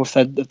kind of cool if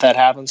that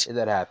happens. If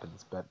that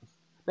happens, but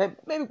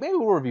maybe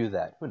we'll review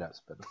that. Who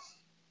knows? But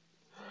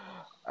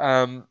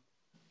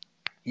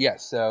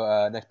yes.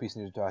 So next piece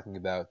of news we're talking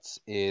about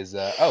is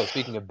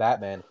speaking of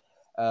Batman,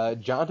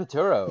 John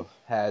Turturro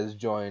has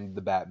joined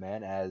the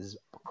Batman as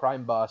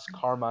crime boss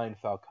Carmine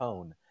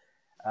Falcone.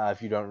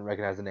 If you don't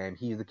recognize the name,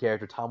 he's the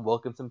character Tom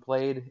Wilkinson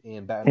played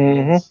in Batman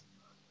Begins.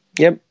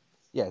 Yep.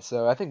 Yeah,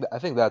 so I think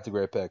that's a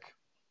great pick.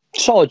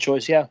 Solid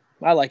choice, yeah.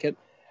 I like it.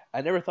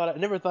 I never thought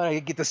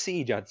I'd get to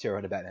see John Turturro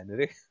in a Batman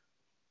movie.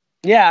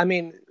 Yeah, I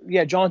mean,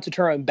 John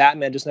Turturro and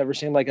Batman just never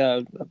seemed like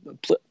a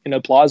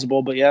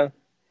plausible, but yeah.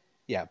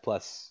 Yeah,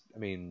 plus, I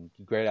mean,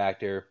 great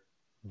actor,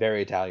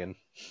 very Italian.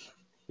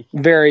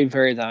 Very,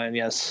 very Italian,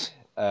 yes.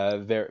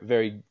 Very,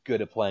 very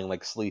good at playing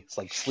like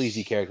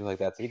sleazy characters like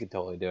that, so he could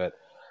totally do it.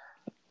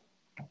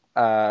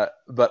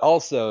 But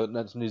also,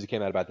 some news that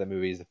came out about that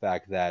movie is the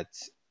fact that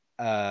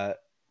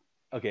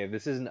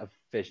this isn't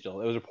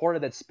official. It was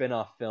reported that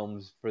spin-off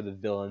films for the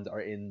villains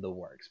are in the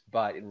works,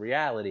 but in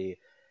reality,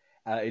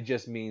 it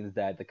just means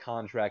that the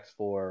contracts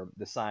for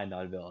the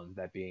signed-on villains,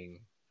 that being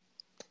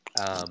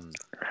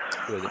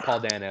Paul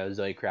Dano,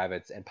 Zoe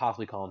Kravitz, and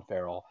possibly Colin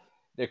Farrell,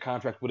 their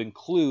contract would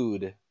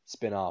include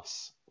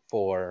spin-offs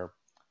for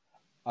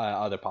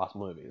other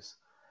possible movies.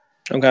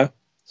 Okay.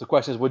 So the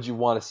question is, would you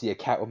want to see a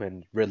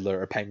Catwoman,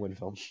 Riddler, or Penguin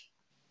film?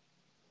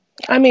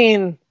 I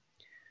mean,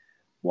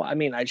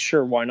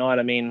 sure, why not?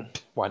 I mean,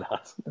 why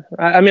not?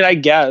 I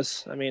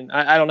guess. I mean,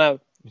 I don't know.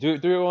 Do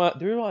we want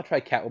to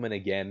try Catwoman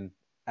again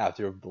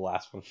after the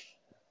last one?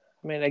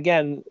 I mean,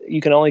 again,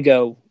 you can only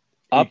go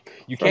up.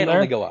 You can't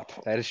only go up.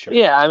 That is true.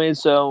 Yeah, I mean,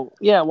 so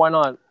yeah, why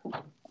not?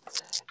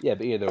 Yeah,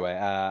 but either way,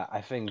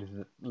 I think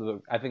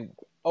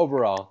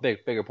overall,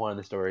 bigger point of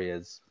the story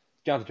is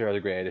John Turturro is a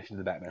great addition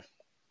to the Batman.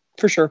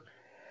 For sure.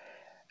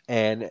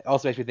 And it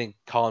also makes me think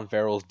Colin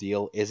Farrell's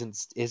deal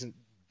isn't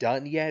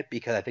done yet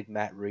because I think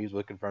Matt Reeves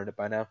would have confirmed it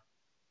by now.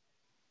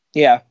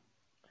 Yeah.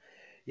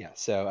 Yeah.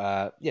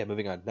 So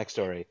moving on. Next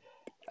story.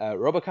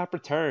 RoboCop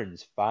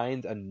Returns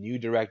finds a new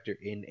director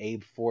in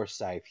Abe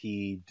Forsyth.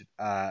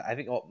 I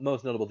think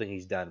most notable thing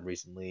he's done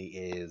recently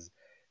is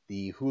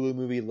the Hulu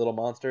movie Little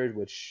Monsters,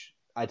 which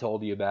I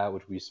told you about,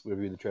 which we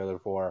reviewed the trailer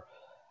for.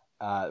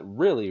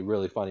 Really,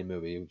 really funny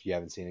movie. If you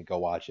haven't seen it, go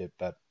watch it.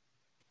 But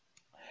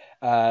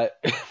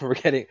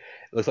it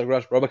looks like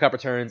RoboCop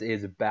Returns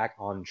is back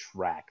on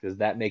track. Does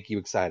that make you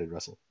excited,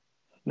 Russell?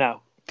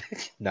 No.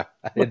 No,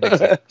 I didn't think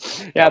so.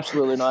 Yeah,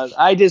 absolutely not.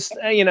 I just,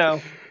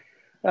 man,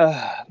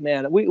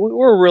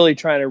 we're really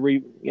trying to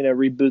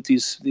reboot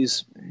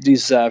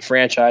these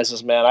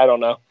franchises, man. I don't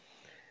know.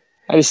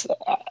 I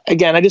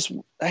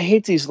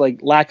hate these like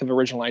lack of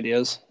original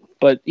ideas.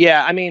 But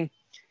yeah, I mean,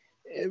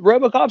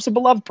 RoboCop's a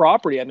beloved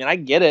property. I mean, I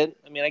get it.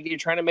 I mean, you're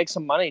trying to make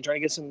some money, trying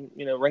to get some,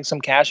 wring some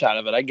cash out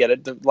of it. I get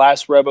it. The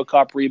last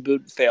RoboCop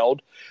reboot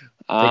failed.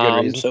 For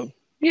good reason. So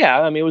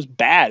yeah, I mean, it was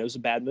bad. It was a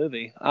bad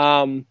movie.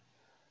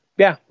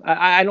 Yeah,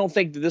 I don't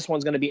think that this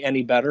one's going to be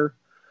any better.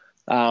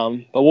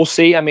 But we'll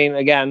see. I mean,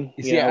 again,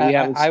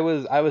 I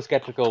was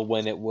skeptical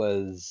when it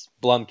was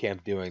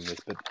Blumkamp doing this,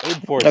 but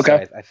Abe Forsyth,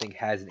 I think,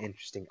 has an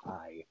interesting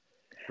eye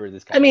for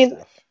this kind of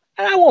stuff.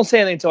 I won't say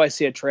anything until I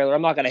see a trailer.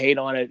 I'm not going to hate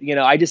on it.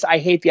 I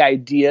hate the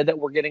idea that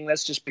we're getting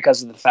this just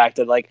because of the fact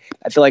that, like,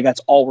 I feel like that's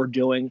all we're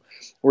doing.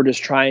 We're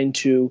just trying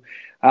to,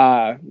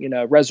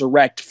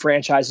 resurrect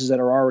franchises that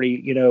are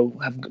already,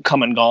 have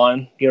come and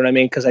gone. You know what I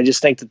mean? Because I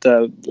just think that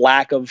the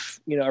lack of,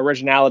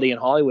 originality in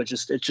Hollywood,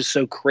 it's just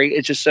so great.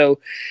 It's just so,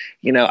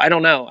 I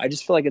don't know. I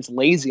just feel like it's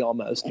lazy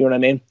almost. You know what I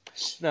mean?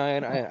 No,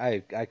 and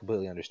I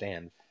completely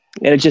understand.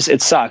 And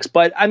it sucks.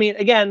 But I mean,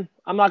 again,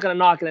 I'm not going to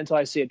knock it until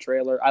I see a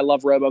trailer. I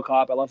love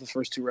RoboCop. I love the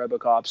first two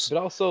RoboCops. But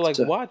also, like,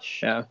 So,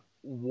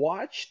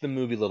 watch the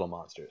movie Little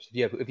Monsters.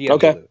 If you have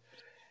okay. Hulu.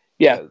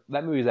 Yeah.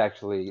 That movie is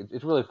actually,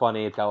 it's really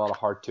funny. It's got a lot of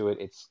heart to it.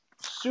 It's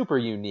super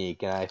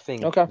unique, and I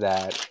think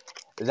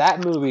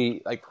that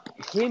movie, like,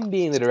 him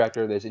being the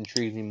director of this,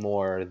 intrigues me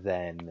more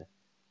than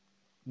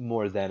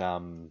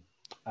Blomkamp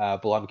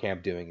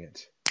doing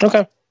it.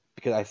 Okay.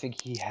 Because I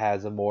think he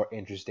has a more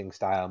interesting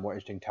style, more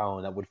interesting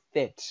tone that would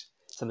fit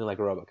something like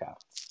a RoboCop.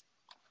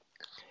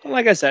 Well,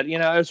 like I said,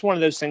 it's one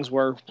of those things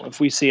where if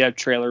we see a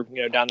trailer,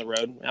 down the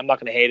road, I'm not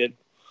going to hate it.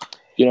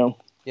 Yeah.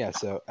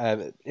 So,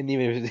 and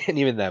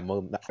even then,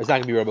 it's not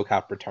going to be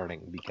RoboCop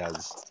returning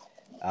because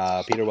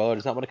Peter Weller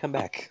does not want to come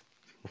back.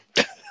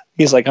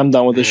 He's like, I'm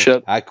done with this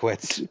shit. I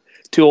quit.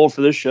 Too old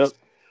for this shit.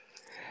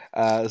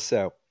 Anyways,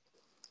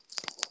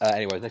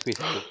 next week.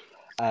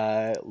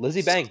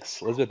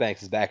 Elizabeth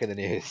Banks is back in the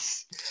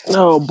news.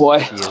 Oh boy.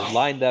 She has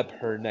lined up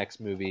her next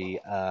movie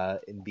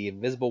in The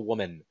Invisible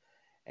Woman.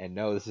 And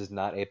no, this is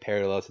not a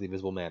parallel to The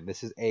Invisible Man.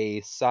 This is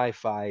a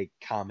sci-fi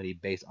comedy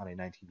based on a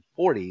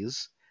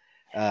 1940s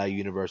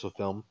Universal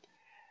film.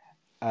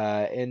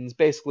 And it's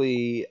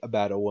basically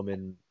about a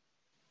woman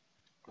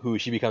who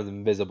she becomes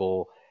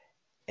invisible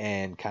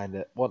and kind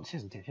of, well, she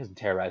doesn't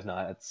terrorize. No,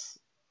 that's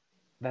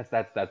the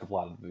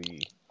plot of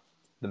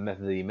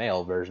the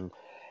male version.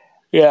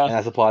 Yeah, and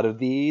that's the plot of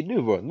the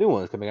new one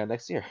that's coming out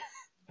next year.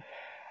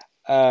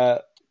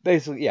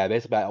 Basically a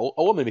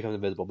woman becomes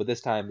invisible, but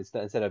this time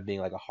instead of being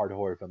like a hard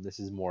horror film, this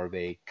is more of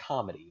a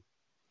comedy.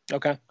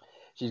 Okay.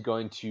 She's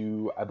going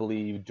to, I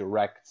believe,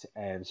 direct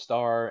and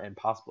star and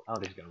possibly, I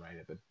don't think she's going to write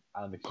it, but I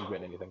don't think she's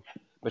written anything.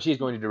 But she's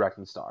going to direct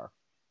and star.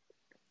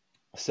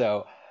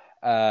 So,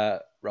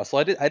 Russell,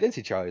 I did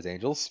see Charlie's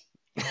Angels.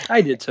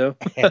 I did too.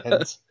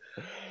 And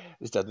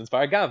this doesn't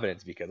inspire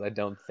confidence because I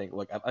don't think.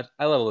 Look,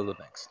 I love Elizabeth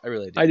Banks. I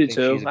really do. I do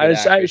too.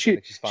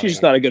 She's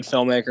just not a good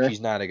filmmaker. She's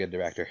not a good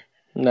director.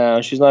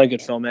 No, she's not a good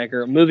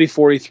filmmaker. Movie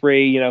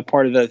 43,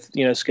 part of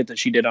the skit that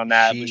she did on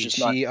that was just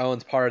not. She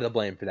owns part of the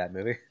blame for that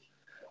movie.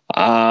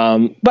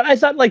 But I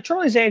thought like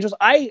Charlie's Angels,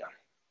 I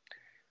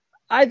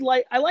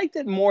liked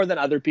it more than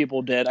other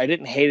people did. I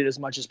didn't hate it as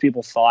much as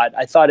people thought.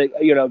 I thought it,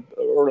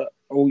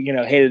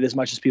 hated it as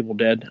much as people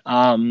did.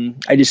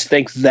 I just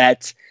think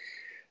that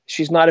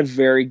she's not a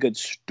very good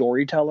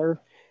storyteller.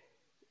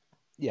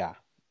 Yeah.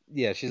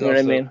 She's also.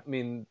 I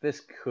mean,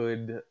 this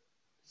could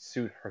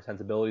suit her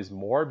sensibilities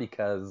more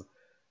because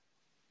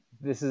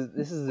this is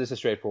just a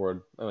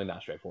straightforward, I mean,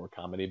 not straightforward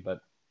comedy,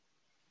 but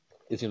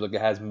it seems like it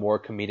has more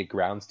comedic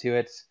grounds to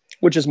it,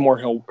 which is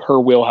more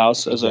her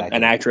wheelhouse as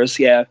an actress.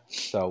 Yeah.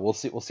 So we'll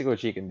see what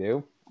she can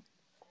do.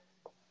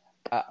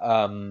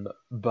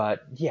 But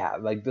yeah,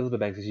 like Elizabeth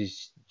Banks,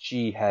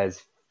 she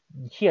has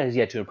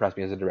yet to impress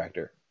me as a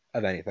director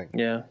of anything.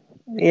 Yeah.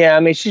 I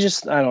mean, she's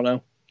just, I don't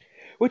know.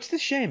 Which is a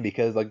shame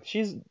because like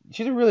she's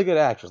a really good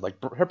actress. Like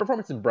her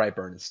performance in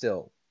Brightburn is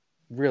still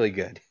really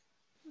good.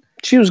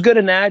 She was good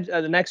in that.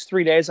 The Next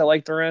 3 Days, I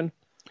liked her in.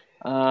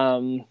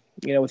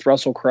 With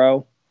Russell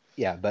Crowe.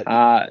 Yeah, but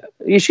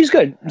she's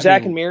good.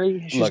 Zack and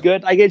Miri, she's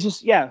good. I get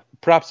just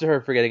Props to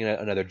her for getting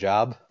another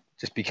job,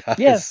 just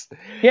because.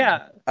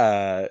 Yeah.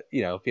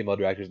 Female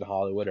directors in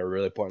Hollywood are a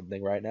really important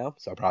thing right now.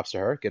 So props to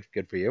her.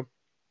 Good for you.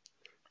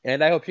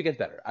 And I hope she gets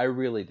better. I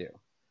really do.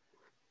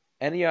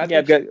 And I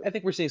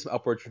think we're seeing some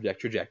upward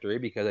trajectory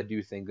because I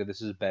do think that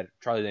this is better.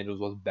 Charlie's Angels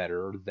was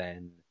better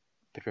than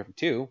Pitch Perfect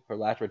 2, her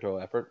last directorial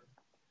effort.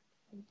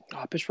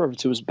 Oh, Pitch Perfect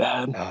 2 was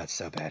bad. Oh, it's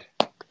so bad.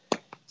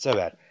 So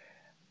bad.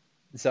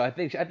 So I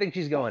think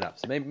she's going up.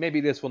 So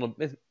maybe this one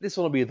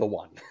will be the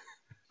one.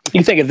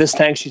 You think at this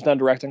tank she's done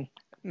directing?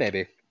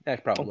 Maybe.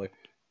 Probably.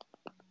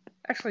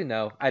 Actually,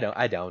 no. I don't.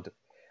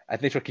 I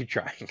think she'll keep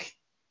trying.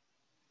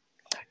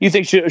 You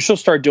think she'll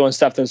start doing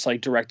stuff that's like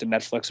direct to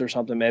Netflix or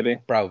something? Maybe.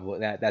 Probably.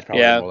 That's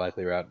probably the more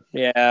likely route.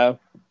 Yeah.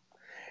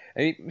 I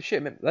mean,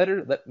 shit, man. Let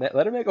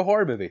her make a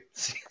horror movie.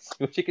 See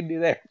what she can do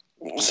there.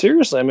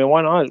 Seriously, I mean,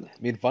 why not?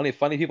 I mean,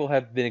 funny people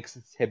have been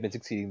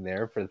succeeding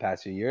there for the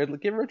past few years.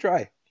 Give her a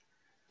try.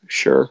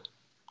 Sure.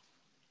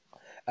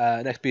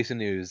 Next piece of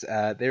news.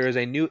 There is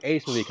a new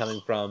Ace movie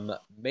coming from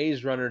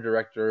Maze Runner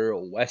director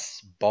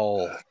Wes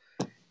Ball.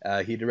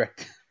 He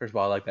directed. First of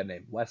all, I like that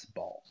name, Wes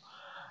Ball.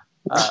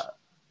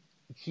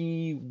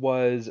 He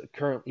was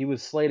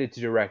slated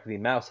to direct the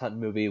Mouse Hunt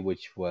movie,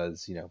 which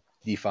was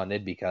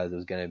defunded because it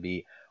was going to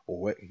be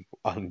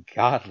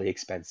ungodly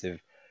expensive.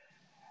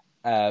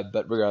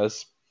 But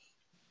regardless,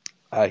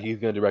 he's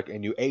going to direct a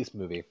new Ace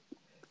movie.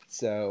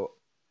 So.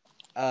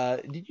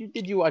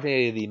 Did you watch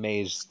any of the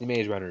Maze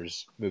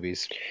Runners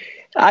movies?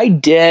 I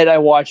did. I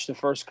watched the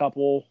first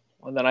couple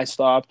and then I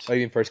stopped. Oh,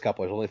 you mean first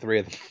couple? There's only 3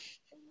 of them.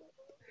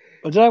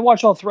 Oh, did I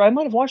watch all 3? I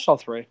might have watched all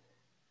 3.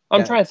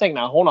 I'm trying to think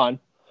now. Hold on.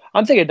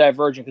 I'm thinking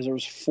Divergent because there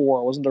was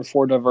 4. Wasn't there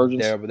 4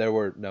 Divergents? There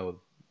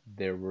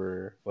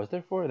were. Was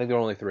there 4? I think there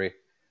were only 3.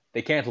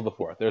 They canceled the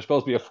 4th. There was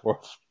supposed to be a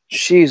 4th.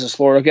 Jesus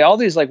Lord. Okay, all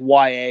these like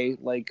YA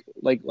like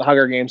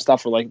Hunger Games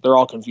stuff are like they're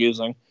all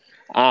confusing.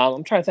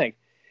 I'm trying to think.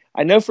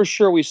 I know for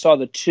sure we saw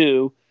the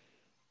 2.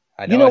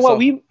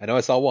 I know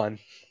I saw one.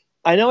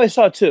 I know I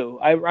saw two.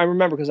 I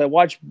remember because I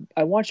watched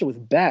it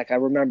with Beck. I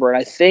remember, and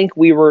I think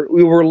we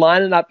were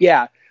lining up.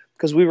 Yeah,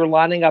 because we were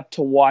lining up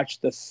to watch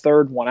the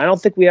third one. I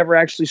don't think we ever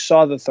actually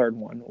saw the third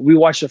one. We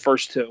watched the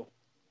first two,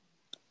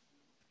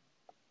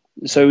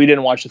 so we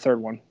didn't watch the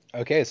third one.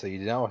 Okay, so you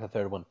did not watch the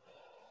third one.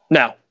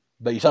 No,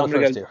 but you saw the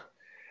first two.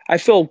 I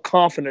feel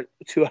confident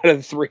 2 out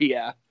of 3.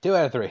 Yeah, 2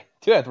 out of 3.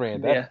 2 out of 3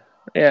 ain't bad.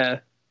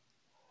 Yeah.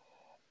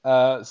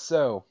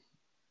 So,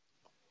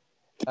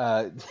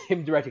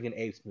 him directing an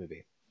Apes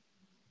movie.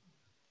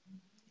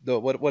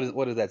 What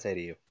does that say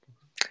to you?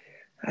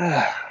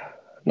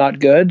 Not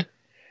good.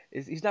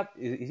 Is he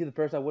the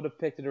person I would have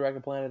picked to direct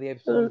a Planet of the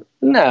Apes film?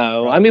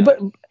 No, I mean,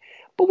 but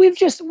we're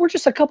just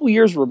a couple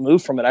years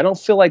removed from it. I don't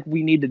feel like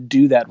we need to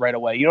do that right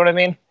away. You know what I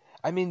mean?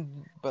 I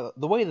mean, but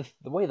the way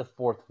the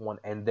fourth one,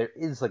 and there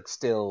is like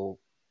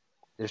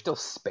there's still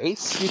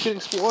space you can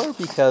explore,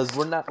 because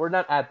we're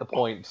not at the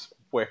point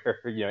where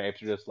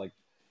apes are just like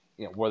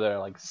where they're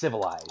like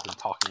civilized and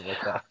talking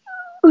like that.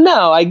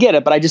 No, I get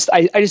it, but I just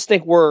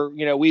think we're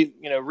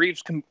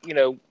Reeves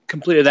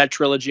completed that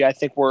trilogy. I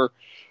think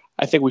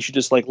we should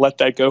just like let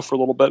that go for a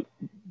little bit.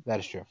 That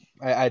is true.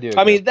 I do.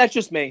 I mean, that's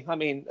just me. I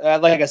mean,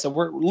 like I said,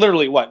 we're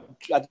literally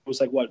it was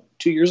like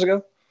 2 years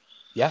ago.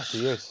 Yeah, 2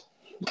 years.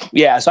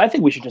 Yeah, so I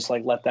think we should just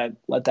like let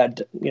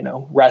that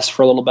rest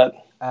for a little bit.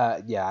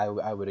 Yeah,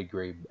 I would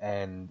agree.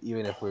 And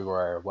even if we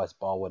were, Wes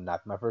Ball would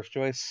not be my first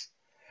choice.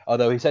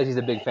 Although he says he's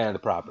a big fan of the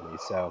property,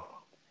 so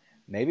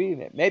maybe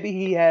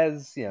he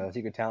has a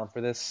secret talent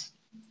for this.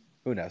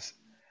 Who knows?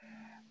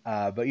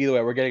 But either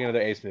way, we're getting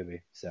another Ace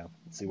movie, so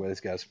let's see where this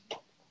goes.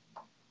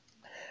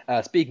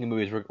 Speaking of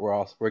movies,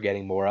 we're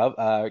getting more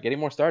of getting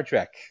more Star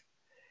Trek.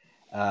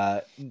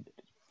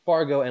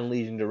 Fargo and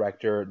Legion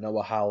director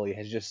Noah Hawley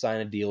has just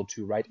signed a deal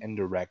to write and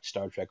direct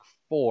Star Trek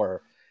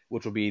 4,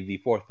 which will be the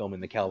fourth film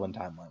in the Kelvin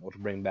timeline, which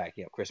will bring back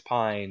Chris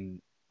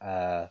Pine.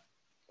 Why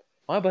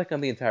am I blanking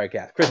on the entire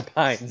cast? Chris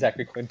Pine,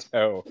 Zachary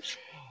Quinto,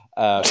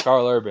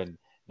 Karl Urban,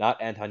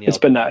 not Anton Yelchin.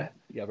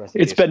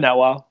 It's been that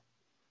while.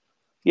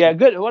 Yeah,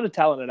 good. What a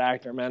talented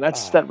actor, man.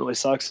 That really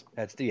sucks.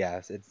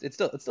 It's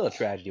still a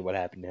tragedy what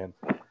happened to him.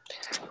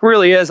 It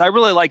really is. I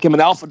really like him in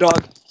Alpha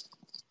Dog.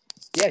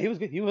 Yeah, he was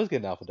good. He was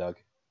good in Alpha Dog.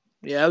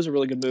 Yeah, it was a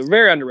really good movie.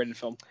 Very underrated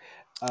film.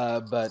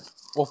 But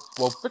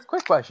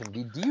quick question: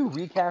 Do you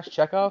recast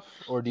Chekhov,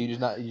 or do you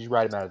just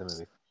write him out of the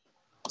movie?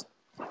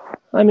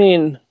 I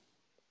mean,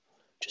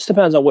 just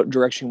depends on what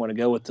direction you want to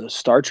go with the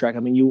Star Trek. I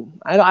mean,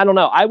 I don't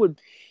know. I would,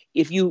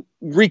 if you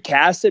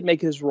recast it, make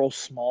his role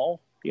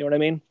small. You know what I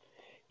mean?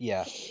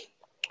 Yeah.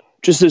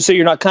 Just so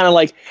you're not kind of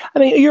like. I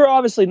mean, you're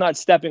obviously not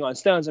stepping on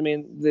stones. I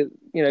mean,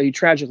 he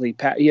tragically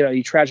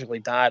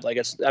died. Like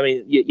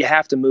you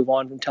have to move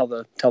on and tell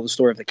the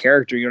story of the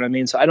character. You know what I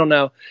mean? So I don't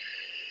know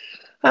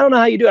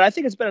how you do it. I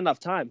think it's been enough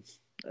time.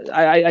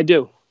 I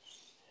do.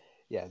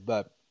 Yeah,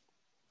 but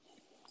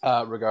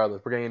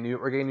regardless, we're getting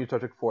a new Star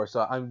Trek 4.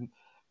 So I'm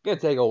gonna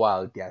take a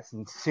wild guess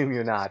and assume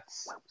you're not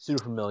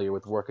super familiar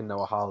with work in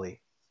Noah Hawley.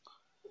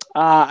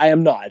 I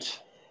am not.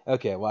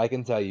 Okay, well, I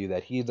can tell you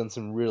that he's done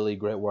some really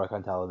great work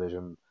on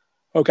television.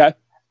 Okay.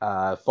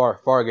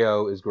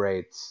 Fargo is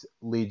great.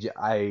 Legion,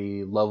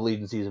 I love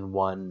Legion season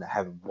 1.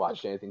 Haven't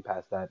watched anything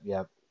past that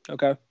yet.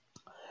 Okay.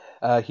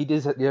 He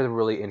has a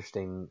really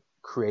interesting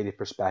creative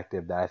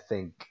perspective that I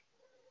think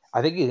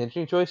he's an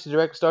interesting choice to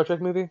direct a Star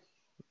Trek movie.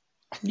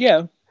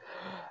 Yeah.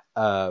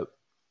 So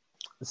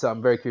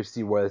I'm very curious to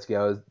see where this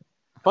goes.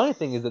 The funny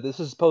thing is that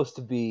this is supposed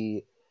to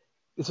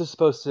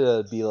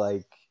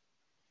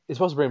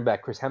bring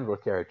back Chris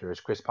Hemsworth's character as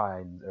Chris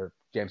Pine or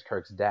James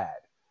Kirk's dad.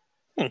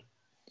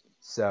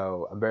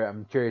 So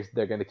I'm curious if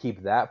they're going to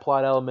keep that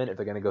plot element, if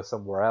they're going to go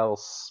somewhere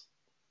else.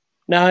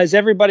 Now, has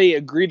everybody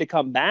agreed to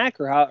come back,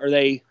 or how are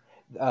they?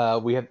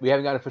 We haven't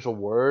got an official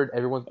word.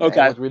 Everyone's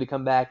agreed to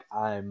come back.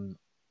 I'm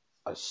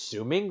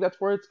assuming that's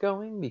where it's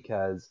going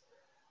because,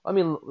 I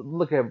mean,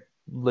 look at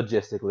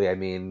logistically. I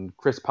mean,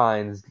 Chris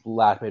Pine's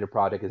last major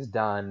project is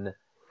done.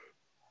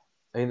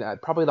 I mean,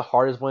 probably the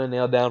hardest one to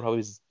nail down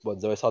probably is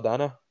Zoe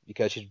Saldana,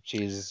 because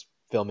she's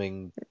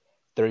filming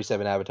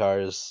 37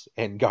 Avatars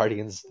and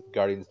Guardians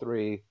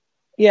 3.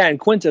 Yeah, and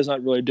Quinto's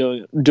not really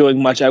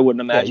doing much, I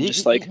wouldn't imagine.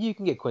 Yeah, you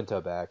can get Quinto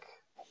back.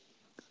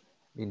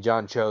 I mean,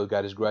 John Cho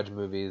got his Grudge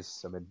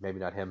movies. I mean, maybe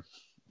not him.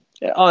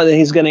 Yeah, oh,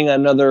 he's getting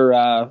another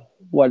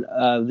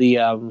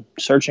the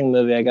Searching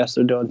movie, I guess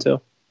they're doing too.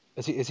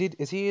 Is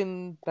he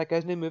in that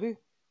guy's new movie?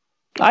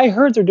 I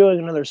heard they're doing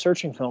another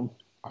Searching film.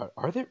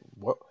 Are they?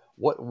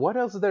 What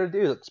else is there to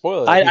do?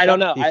 Spoiler. I don't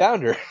know. He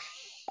found her.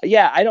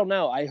 Yeah, I don't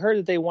know. I heard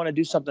that they want to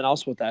do something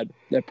else with that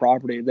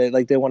property.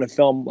 They want to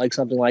film like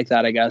something like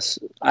that. I guess.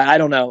 I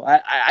don't know.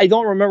 I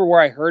don't remember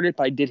where I heard it,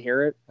 but I did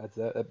hear it.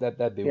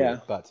 That'd be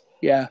weird. But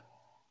yeah.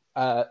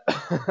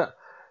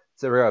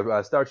 So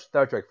we're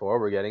Star Trek 4.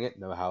 We're getting it.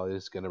 Noah Hawley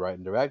is going to write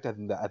and direct. I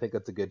think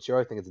that's a good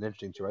choice. I think it's an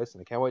interesting choice,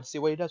 and I can't wait to see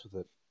what he does with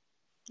it.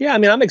 Yeah, I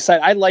mean, I'm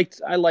excited. I liked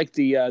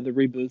the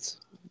reboots,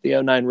 the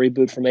 2009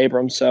 reboot from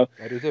Abrams. So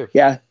I do too.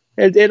 Yeah,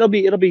 it'll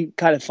be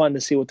kind of fun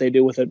to see what they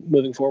do with it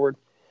moving forward.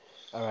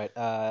 All right.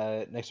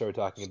 Next story we're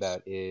talking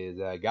about is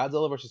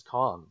Godzilla versus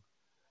Kong.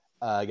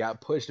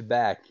 Got pushed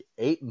back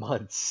 8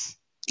 months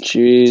to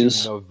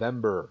Jeez.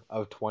 November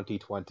of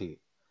 2020.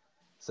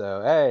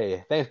 So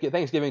hey,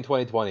 Thanksgiving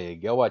 2020.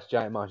 Go watch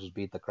giant monsters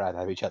beat the crap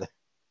out of each other.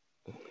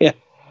 Yeah.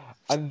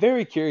 I'm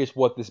very curious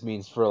what this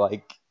means for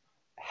like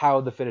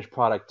how the finished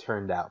product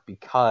turned out,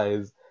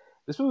 because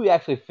this movie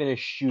actually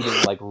finished shooting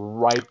like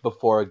right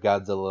before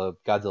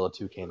Godzilla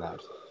 2 came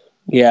out.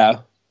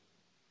 Yeah.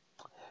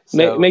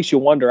 So Makes you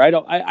wonder.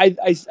 I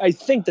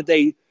think that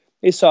they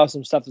saw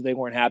some stuff that they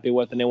weren't happy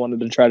with and they wanted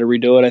to try to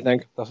redo it, I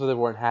think. that's what they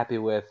weren't happy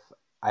with.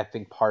 I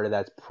think part of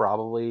that's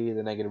probably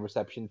the negative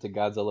reception to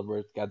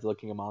Godzilla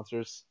King of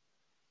Monsters.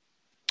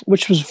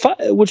 Which was fun,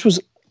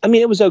 I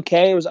mean, it was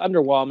okay. It was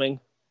underwhelming.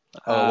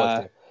 Oh, it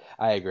was too.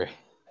 I agree.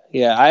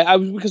 Yeah, I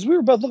was, because we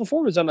were both looking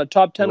forward to it on the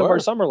top 10 We of our were.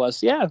 summer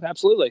list. Yeah,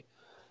 absolutely.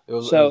 It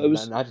was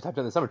not just top 10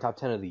 of the summer, top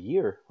 10 of the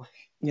year.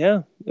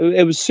 Yeah,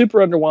 it was super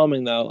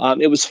underwhelming though.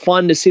 It was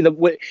fun to see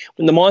when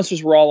the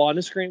monsters were all on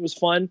the screen. It was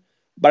fun,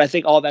 but I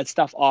think all that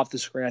stuff off the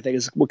screen, I think,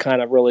 is what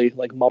kind of really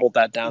like muddled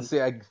that down.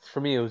 See,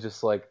 for me, it was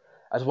just like,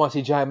 I just want to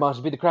see giant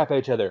monsters beat the crap out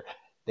of each other.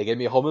 They gave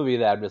me a whole movie of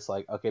that. I'm just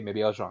like, okay,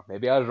 maybe I was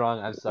wrong.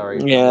 I'm sorry.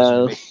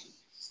 Yeah.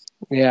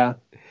 Yeah.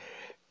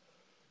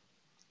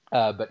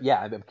 But yeah,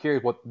 I'm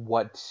curious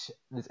what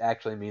this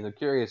actually means. I'm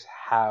curious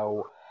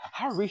how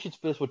reshoots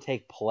for this would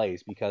take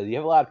place, because you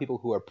have a lot of people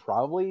who are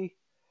probably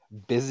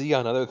busy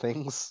on other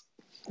things.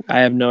 I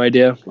have no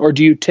idea. Or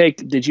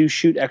did you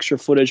shoot extra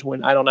footage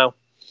when, I don't know.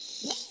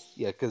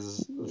 Yeah,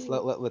 because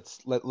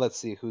let's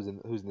see who's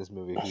in this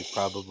movie who's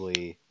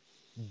probably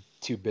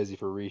too busy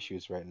for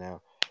reshoots right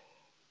now.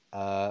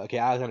 Okay,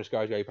 Alexander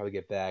Skarsgård, you probably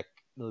get back.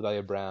 Millie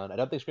Bobby Brown. I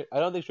don't think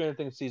Stranger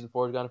Things season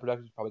 4 is gone in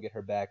production. You probably get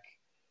her back.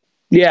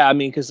 Yeah, I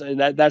mean, because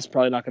that's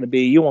probably not going to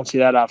be. You won't see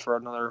that out for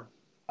another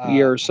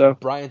year or so.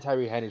 Brian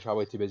Tyree Henry's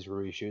probably too busy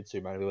for reshoots, so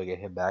you might be able to get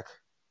him back,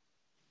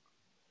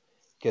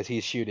 because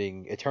he's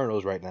shooting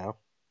Eternals right now.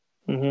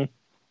 Mm-hmm.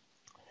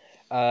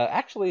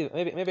 Actually,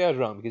 maybe I was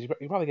wrong, because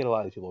you probably get a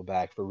lot of these people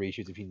back for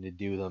reshoots if you need to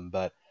do them.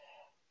 But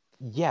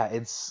yeah,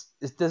 this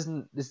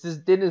didn't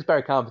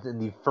inspire confidence in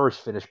the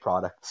first finished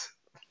product.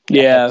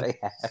 Yeah,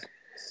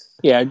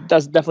 yeah, it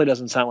definitely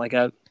doesn't sound like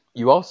that.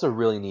 You also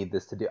really need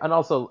this to do, and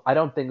also I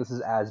don't think this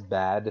is as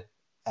bad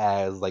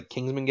as like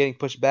Kingsman getting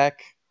pushed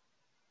back,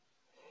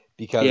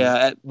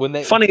 because when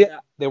they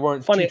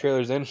weren't 2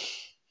 trailers in.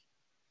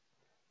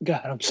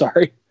 God, I'm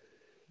sorry.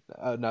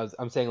 No,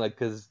 I'm saying, like,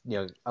 because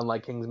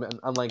unlike Kingsman,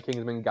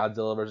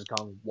 Godzilla versus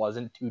Kong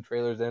wasn't 2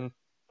 trailers in.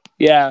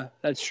 Yeah,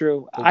 that's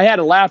true. I had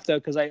to laugh though,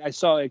 because I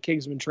saw another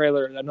Kingsman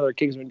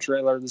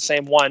trailer, the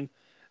same one,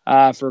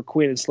 for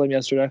Queen and Slim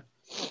yesterday.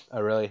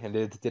 Oh, really? And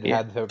did it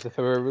have the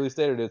February release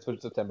date, or did it switch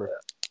to September?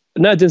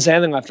 No, it didn't say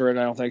anything after it,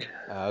 I don't think.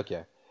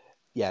 Okay.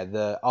 Yeah,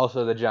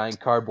 the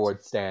giant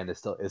cardboard stand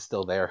is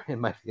still there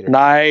in my theater.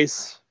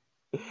 Nice.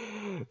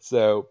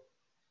 So,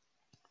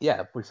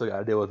 yeah, we still got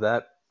to deal with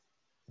that.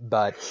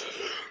 But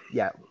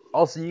yeah,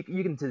 also you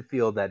can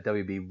feel that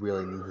WB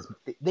really needs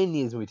this. They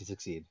need this movie to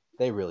succeed.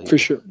 They really for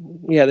sure.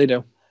 Yeah, they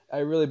do. I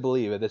really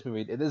believe if this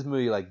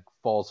movie like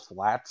falls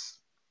flat,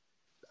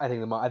 I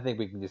think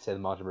we can just say the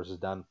MonsterVerse is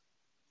done.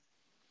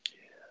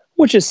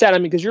 Which is sad. I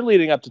mean, because you're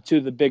leading up to 2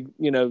 of the big,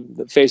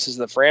 the faces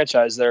of the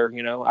franchise there.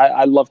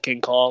 I love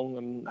King Kong,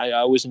 and I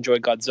always enjoy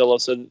Godzilla.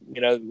 So,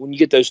 when you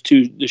get those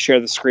 2 to share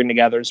the screen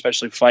together,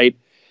 especially fight,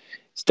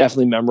 it's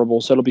definitely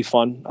memorable. So it'll be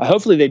fun.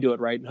 Hopefully they do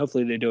it right, and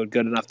hopefully they do it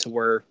good enough to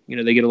where,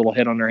 they get a little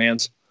hit on their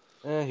hands.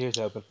 Here's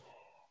hoping.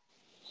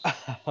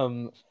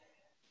 And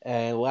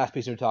the last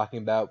piece we're talking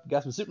about, we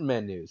got some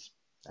Superman news.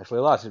 Actually,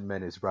 a lot of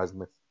Superman news,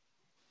 surprisingly.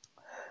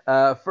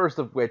 First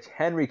of which,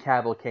 Henry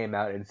Cavill came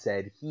out and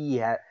said he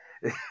had...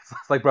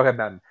 It's like Brokeback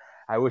Mountain.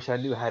 I wish I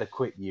knew how to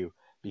quit you,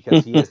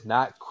 because he has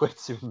not quit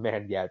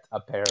Superman yet,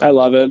 apparently. I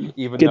love it.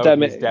 Even though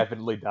he's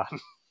definitely done.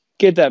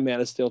 Get that Man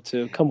of Steel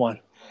too. Come on.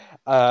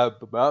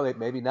 Well,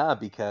 maybe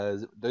not,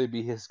 because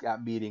WB has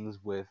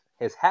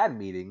had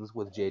meetings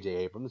with J.J.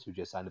 Abrams, who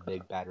just signed a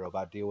big bad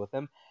robot deal with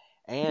him,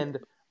 and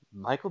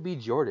Michael B.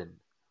 Jordan,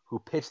 who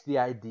pitched the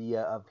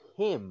idea of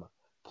him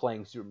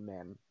playing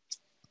Superman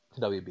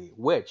to WB,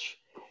 which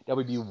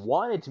WB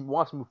wants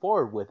to move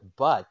forward with,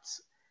 but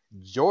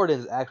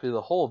Jordan's actually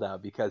the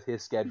holdout because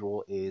his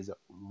schedule is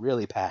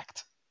really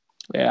packed.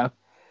 Yeah.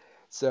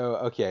 So,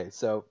 okay,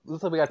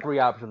 looks like we got 3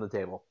 options on the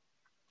table.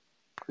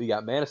 We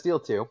got Man of Steel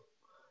 2.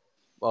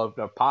 Well,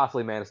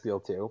 possibly Man of Steel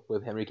 2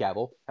 with Henry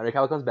Cavill. Henry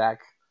Cavill comes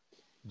back.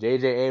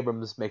 J.J.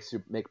 Abrams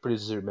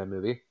produces a Superman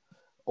movie.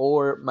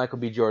 Or Michael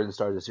B. Jordan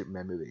stars a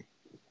Superman movie.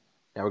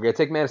 Now, we're going to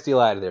take Man of Steel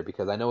out of there,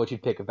 because I know what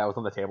you'd pick if that was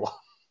on the table.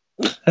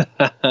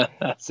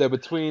 So,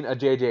 between a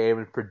J.J.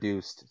 Abrams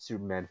produced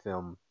Superman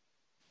film,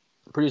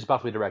 produced,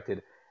 possibly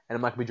directed, and a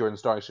Michael B. Jordan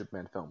starring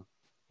Superman film,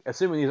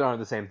 assuming these aren't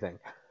the same thing,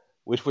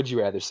 which would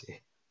you rather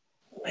see?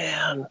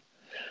 Man.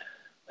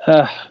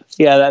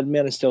 Yeah, that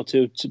Man of Steel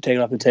 2 to take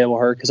it off the table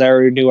hurt, because I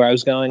already knew where I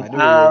was going. I knew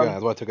where you were going.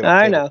 That's why I took it off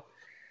the table. Know.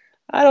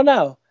 I don't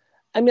know.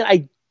 I mean,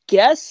 I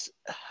guess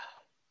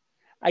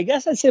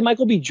I'd say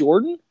Michael B.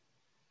 Jordan.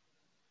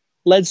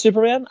 led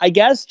Superman, I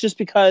guess, just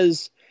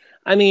because,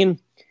 I mean,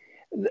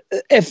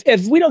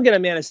 if we don't get a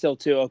Man of Steel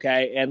 2,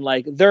 okay, and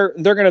like they're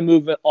going to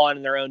move on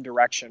in their own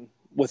direction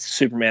with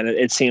Superman,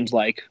 it seems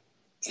like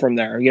from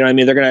there. You know what I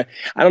mean?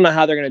 I don't know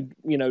how they're going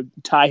to,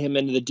 tie him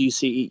into the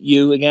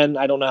DCU again.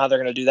 I don't know how they're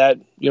going to do that.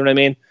 You know what I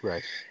mean?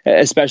 Right.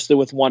 Especially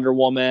with Wonder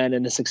Woman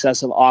and the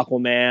success of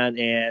Aquaman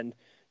and,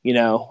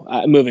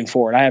 moving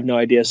forward. I have no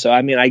idea. So,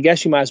 I mean, I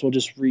guess you might as well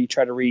just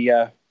try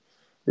to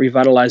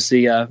revitalize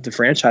the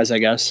franchise, I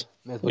guess.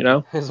 May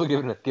as well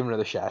give it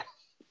another shot.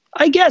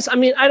 I guess. I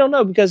mean, I don't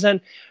know, because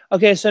then,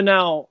 okay, so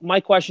now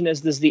my question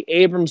is, does the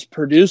Abrams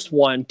produced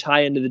one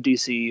tie into the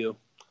DCU?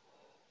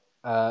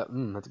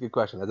 That's a good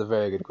question. That's a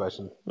very good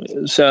question.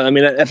 So, I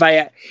mean,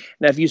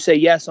 if you say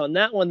yes on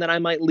that one, then I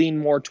might lean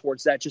more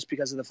towards that, just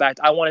because of the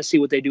fact I want to see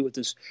what they do with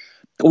this.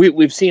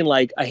 We've seen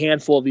like a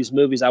handful of these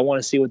movies. I want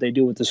to see what they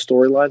do with the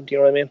storyline. Do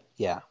you know what I mean?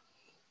 Yeah.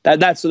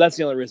 That's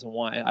the only reason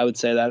why I would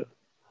say that.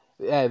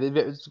 Yeah,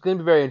 it's going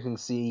to be very interesting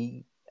to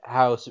see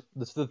how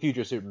the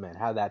future Superman,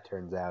 how that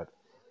turns out.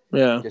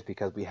 Yeah. Just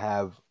because we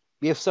have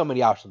so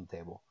many options on the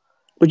table.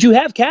 But you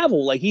have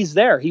Cavill, like he's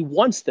there. He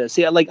wants this.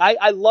 Yeah, like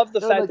I love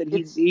the fact that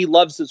he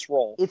loves this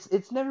role.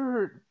 It's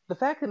never the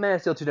fact that Man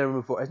of Steel 2 never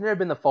moved forward. It's never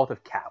been the fault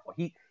of Cavill.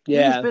 He's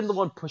been the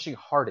one pushing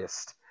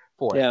hardest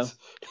for it.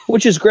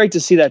 Which is great to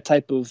see that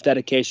type of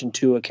dedication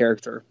to a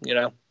character.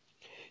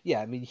 Yeah,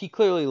 I mean, he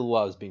clearly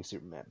loves being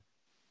Superman.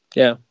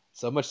 Yeah.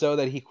 So much so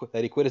that he quit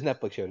his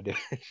Netflix show to do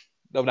it.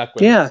 No, not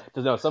quit. Yeah.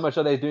 No, so much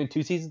so that he's doing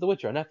 2 seasons of The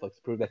Witcher on Netflix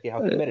to prove that how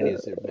committed he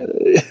is to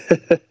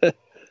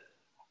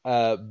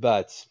Superman.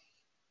 But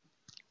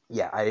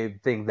yeah, I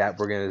think that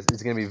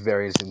it's gonna be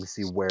very interesting to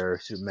see where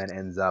Superman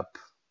ends up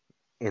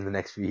in the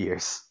next few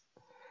years.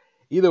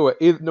 Either way,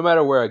 no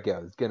matter where it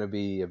goes, it's gonna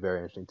be a very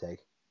interesting take.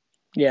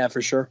 Yeah,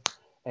 for sure.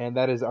 And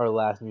that is our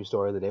last news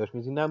story of the day, which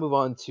means we now move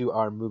on to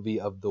our movie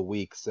of the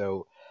week.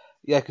 So,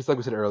 yeah, because like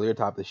we said earlier,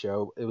 top of the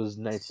show, it was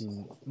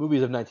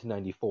movies of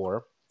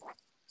 1994.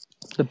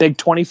 The Big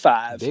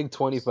 25. Big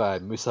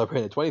 25. We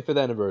celebrated the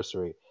 25th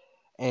anniversary.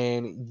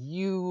 And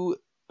you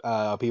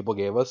people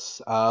gave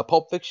us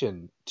Pulp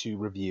Fiction to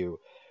review,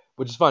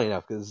 which is funny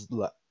enough because,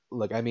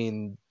 look, I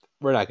mean,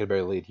 we're not going to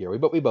bury the lead here,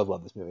 but we both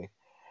love this movie.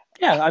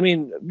 Yeah, I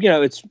mean,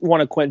 it's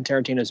one of Quentin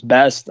Tarantino's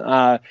best.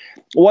 It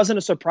wasn't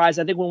a surprise.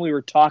 I think when we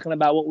were talking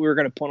about what we were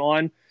going to put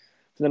on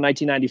for the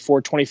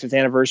 1994 25th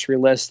anniversary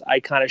list, I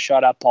kind of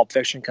shot up Pulp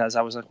Fiction because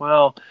I was like,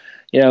 well,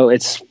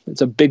 it's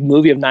a big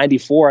movie of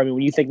 94. I mean,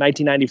 when you think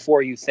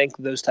 1994, you think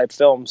those type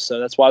films.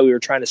 So that's why we were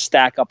trying to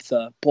stack up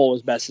the poll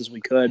as best as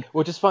we could.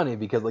 Which is funny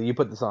because you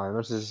put this on.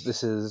 This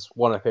is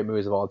one of my favorite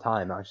movies of all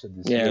time. Actually,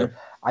 this year.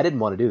 I didn't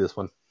want to do this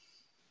one.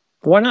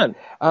 Why not?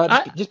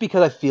 Just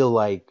because I feel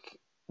like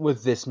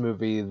with this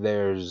movie,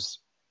 there's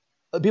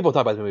people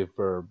talk about this movie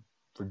for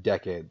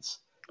decades.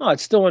 Oh,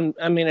 it's still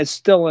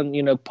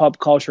in pop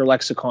culture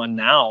lexicon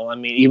now. I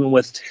mean, even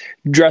with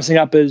dressing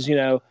up as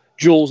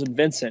Jules and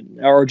Vincent,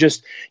 or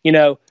just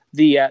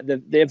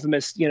the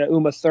infamous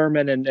Uma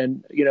Thurman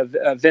and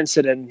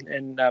Vincent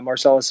and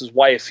Marcellus's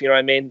wife. You know what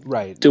I mean?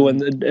 Right.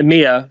 Doing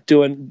Mia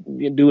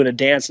doing a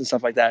dance and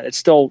stuff like that. It's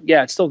still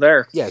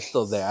there. Yeah, it's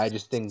still there. I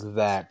just think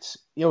that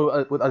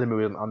with other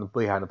movies on the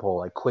behind the poll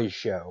like Quiz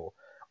Show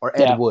or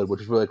Ed Wood,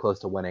 which is really close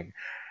to winning,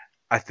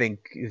 I think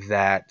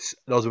that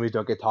those movies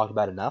don't get talked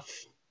about enough.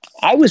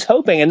 I was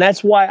hoping, and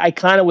that's why I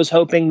kind of was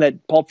hoping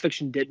that Pulp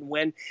Fiction didn't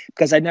win,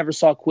 because I never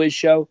saw Quiz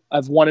Show.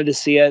 I've wanted to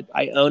see it.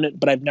 I own it,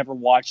 but I've never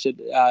watched it.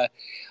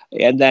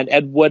 And then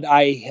Ed Wood,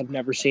 I have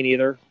never seen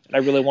either, and I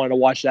really wanted to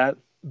watch that.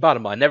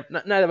 Bottom line, none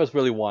of us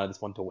really wanted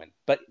this one to win,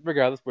 but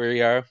regardless, we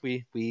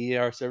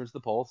are servants of the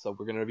poll, so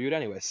we're going to review it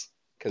anyways.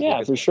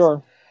 Yeah, for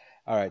sure.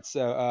 All right,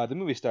 so the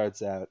movie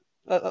starts out.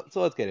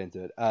 So let's get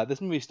into it. This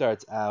movie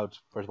starts out,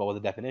 first of all, with a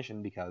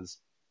definition, because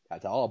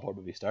that's how all horror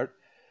movies start.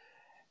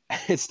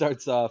 It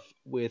starts off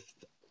with,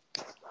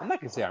 I'm not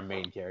going to say our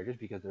main characters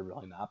because they're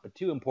really not, but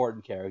two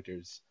important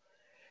characters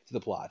to the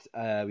plot.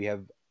 We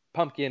have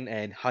Pumpkin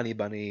and Honey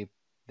Bunny.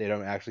 They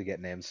don't actually get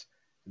names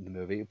in the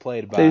movie.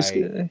 Played by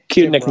cute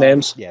Tim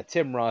nicknames. Roth,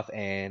 Tim Roth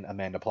and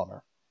Amanda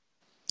Plummer.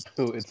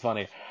 Who, it's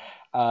funny.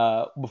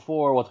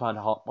 Before Once Upon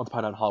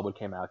a Hollywood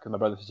came out, because my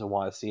brother and sister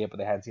wanted to see it, but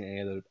they hadn't seen any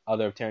of the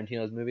other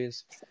Tarantino's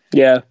movies.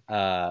 Yeah.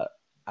 I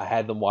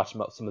had them watch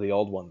some of the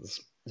old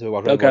ones. So we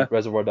watched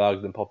Reservoir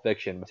Dogs and Pulp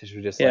Fiction. My sister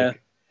was just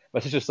my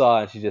sister saw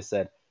it and she just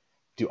said,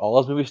 "Do all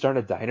those movies start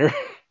in a diner?"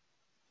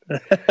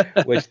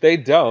 Which they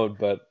don't,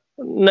 but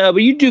no,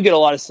 but you do get a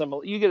lot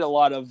of You get a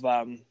lot of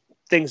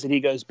things that he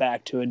goes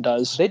back to and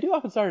does. They do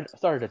often start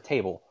at a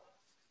table.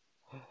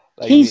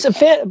 Like, he's a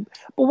fan,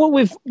 but what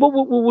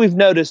we've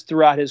noticed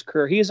throughout his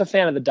career, he is a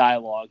fan of the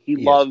dialogue. He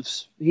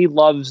loves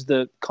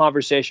the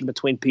conversation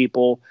between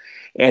people,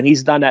 and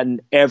he's done that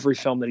in every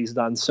film that he's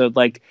done. So,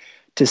 like,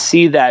 to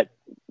see that,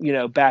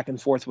 back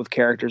and forth with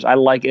characters, I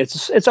like it.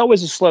 It's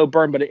always a slow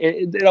burn, but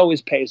it always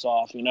pays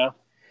off,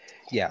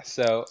 Yeah.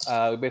 So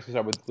we basically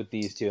start with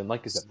these two, and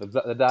like I said,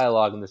 the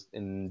dialogue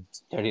in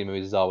Tarantino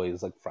movies is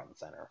always like front and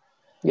center.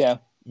 Yeah.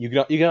 You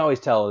can always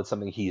tell it's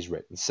something he's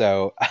written.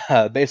 So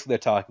basically, they're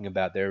talking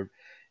about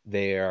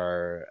they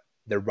are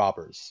they're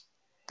robbers.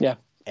 Yeah.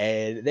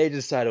 And they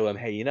decide to him,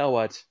 hey, you know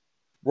what?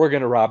 We're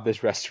going to rob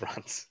this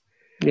restaurant.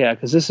 Yeah,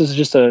 because this is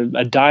just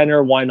a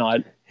diner. Why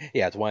not?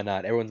 Yeah, it's why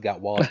not. Everyone's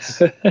got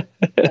wallets.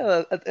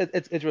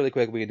 It's really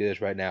quick. We can do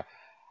this right now.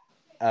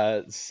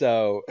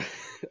 So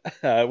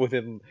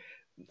within,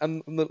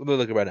 I'm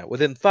looking right now.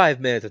 Within 5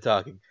 minutes of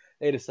talking,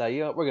 they decide,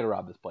 you know what, we're going to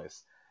rob this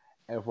place.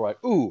 And we're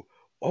like, ooh,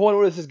 I wonder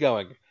where this is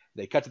going.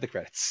 They cut to the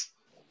credits.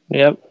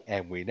 Yep.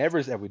 And we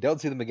don't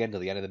see them again until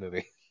the end of the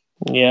movie.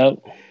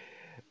 Yep.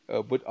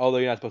 But although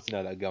you're not supposed to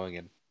know that going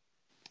in.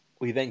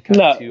 We then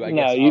cut to, I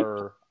guess,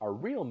 our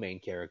real main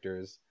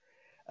characters.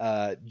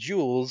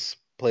 Jules,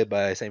 played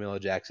by Samuel L.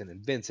 Jackson,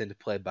 and Vincent,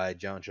 played by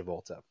John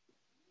Travolta.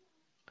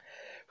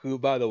 Who,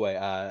 by the way,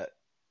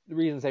 the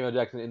reason Samuel L.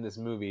 Jackson in this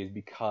movie is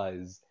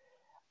because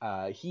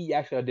he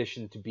actually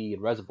auditioned to be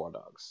in Reservoir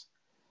Dogs.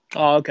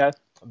 Oh, okay.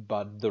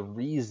 But the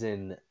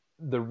reason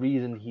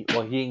he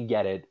didn't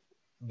get it,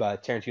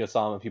 but Tarantino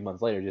saw him a few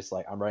months later, just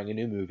like, I'm writing a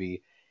new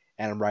movie,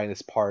 and I'm writing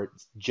this part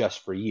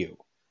just for you.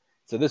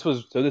 So this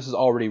was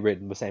already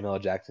written with Samuel L.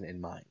 Jackson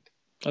in mind.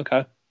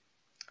 Okay.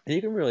 And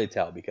you can really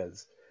tell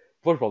because,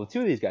 first of all, the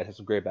two of these guys have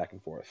some great back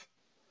and forth.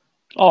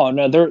 Oh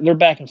no, they're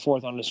back and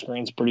forth on the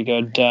screens pretty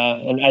good,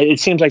 and it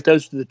seems like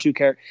those are the two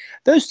characters.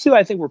 Those two,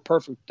 I think, were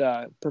perfect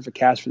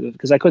cast for this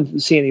because I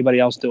couldn't see anybody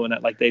else doing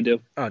that like they do.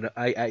 Oh no,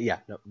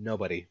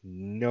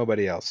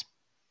 nobody else.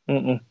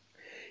 Mm-mm.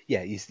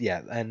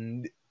 Yeah,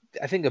 and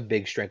I think a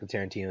big strength of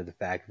Tarantino is the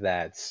fact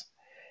that,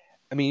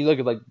 I mean, you look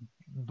at like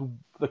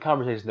the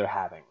conversations they're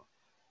having.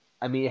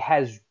 I mean,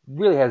 it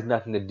really has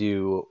nothing to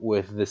do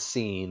with the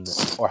scene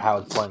or how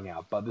it's playing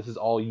out, but this is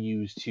all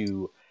used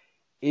to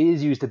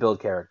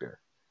build character,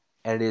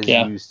 and it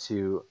is used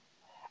to.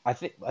 I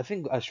think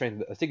a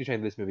strength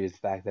of this movie is the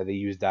fact that they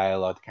use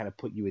dialogue to kind of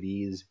put you at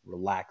ease,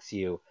 relax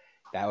you.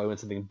 That way, when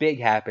something big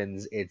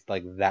happens, it's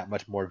like that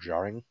much more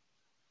jarring.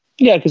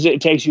 Yeah, because it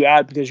takes you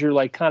out because you're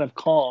like kind of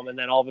calm, and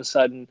then all of a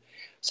sudden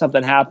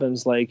something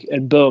happens, like,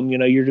 and boom, your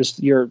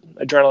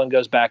adrenaline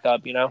goes back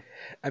up.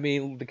 I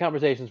mean, the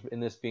conversations in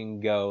this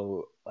thing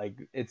go like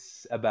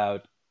it's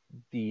about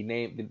the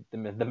name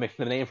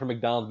for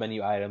McDonald's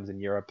menu items in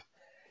Europe.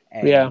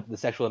 And the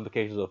sexual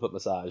implications of a foot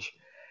massage.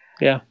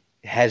 Yeah.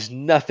 It has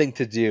nothing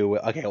to do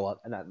with... Okay,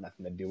 well, not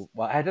nothing to do...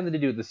 Well, it has nothing to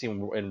do with the scene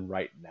we're in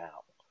right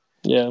now.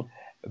 Yeah.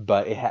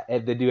 But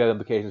they do have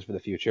implications for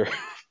the future.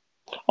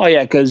 Oh,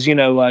 yeah, because,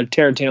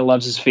 Tarantino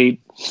loves his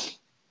feet.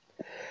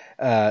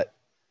 Pause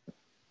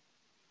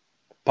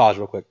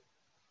real quick.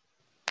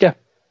 Yeah.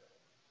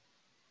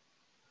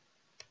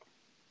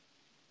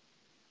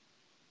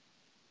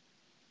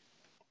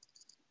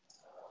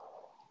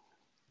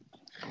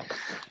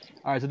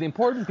 All right, so the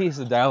important piece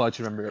of dialogue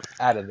to remember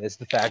out of this,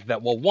 the fact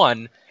that, well,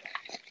 one,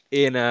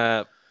 in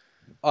I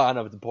don't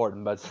know if it's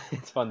important, but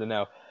it's fun to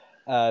know,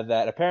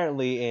 that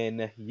apparently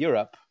in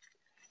Europe,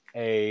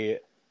 a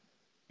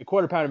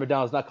quarter pounder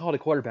McDonald's is not called a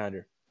quarter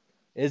pounder.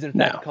 It is in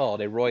fact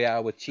called a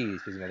Royale with cheese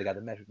because they got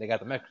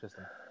the metric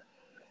system.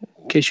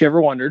 In case you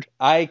ever wondered,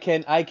 I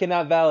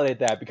cannot validate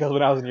that because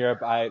when I was in Europe,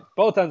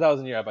 both times I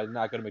was in Europe, I did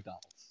not go to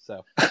McDonald's.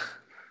 So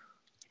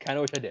kind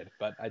of wish I did,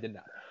 but I did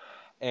not.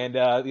 And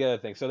the other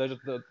thing, so there's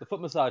the foot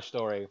massage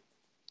story.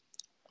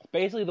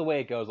 Basically, the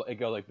way it goes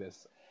like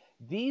this: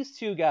 these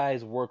two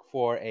guys work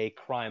for a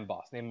crime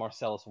boss named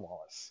Marcellus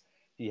Wallace.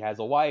 He has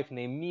a wife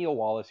named Mia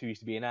Wallace, who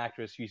used to be an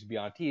actress, who used to be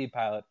on a TV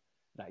pilot.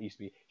 Not used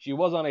to be. She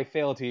was on a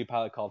failed TV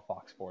pilot called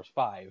Fox Force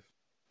 5,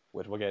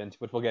 which we'll get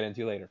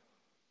into later.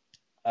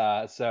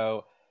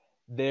 So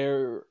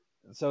there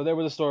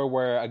was a story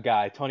where a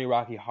guy, Tony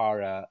Rocky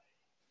Hara,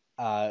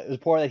 it was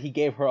reported that he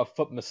gave her a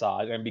foot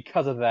massage, and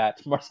because of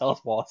that, Marcellus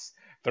Wallace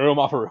threw him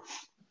off a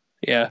roof.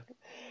 Yeah.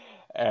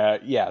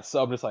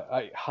 So I'm just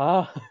like,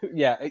 huh?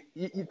 Yeah,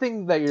 you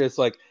think that you're just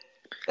like,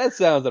 that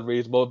sounds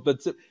unreasonable,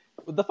 but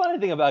the funny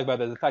thing about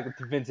that is the fact that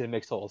to Vincent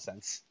makes total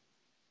sense.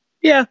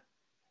 Yeah.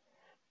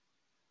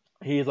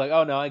 He's like,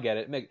 oh no, I get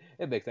it.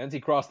 It makes sense. He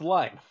crossed the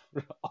line.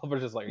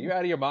 Oliver's just like, are you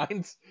out of your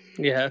minds?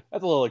 Yeah.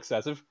 That's a little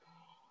excessive.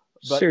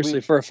 But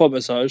seriously, for a foot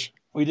massage.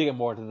 We do get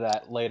more into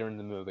that later in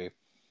the movie.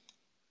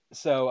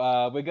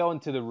 So we go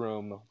into the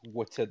room,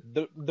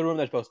 the room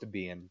they're supposed to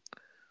be in.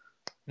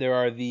 There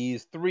are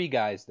these three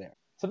guys there.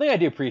 Something I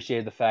do appreciate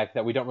is the fact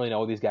that we don't really know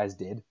what these guys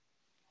did.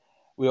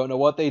 We don't know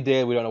what they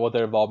did. We don't know what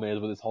their involvement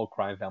is with this whole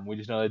crime family. We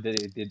just know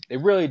they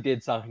really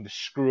did something to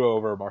screw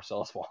over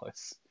Marcellus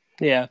Wallace.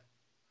 Yeah.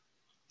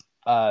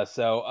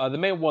 So the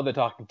main one they're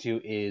talking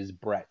to is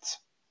Brett.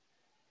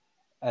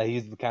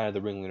 He's kind of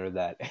the ringleader of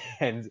that.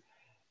 And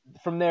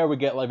from there we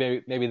get like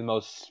maybe the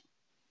most,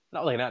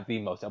 not the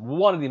most,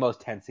 one of the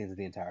most tense scenes of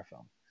the entire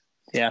film.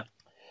 Yeah.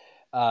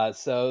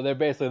 So they're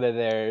basically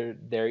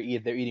they're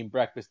eating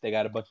breakfast. They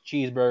got a bunch of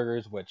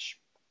cheeseburgers, which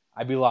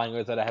I'd be lying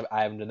if I said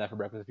I haven't done that for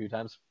breakfast a few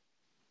times.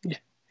 Yeah.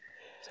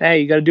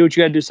 Hey, you got to do what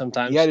you got to do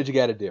sometimes. You got what you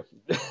got to do.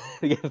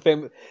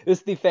 This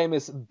is the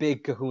famous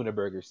Big Kahuna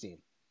Burger scene.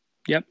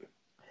 Yep.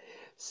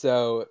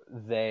 So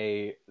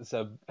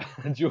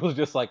Jules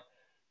just like,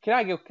 can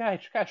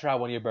I try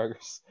one of your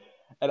burgers?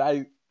 And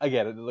I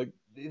get it. Like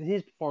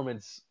his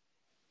performance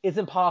it's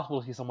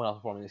impossible to see someone else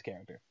performing this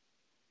character.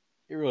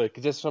 It really,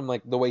 cause just from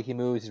like the way he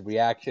moves, his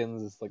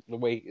reactions, it's like the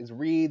way his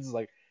reads,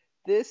 like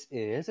this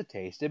is a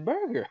tasted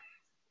burger.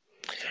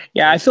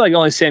 Yeah, I feel like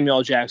only Samuel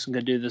L. Jackson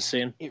could do this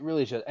scene. It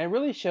really shows, and it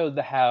really showed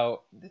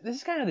how this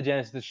is kind of the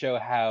genesis to show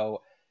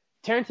how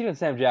Tarantino and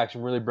Sam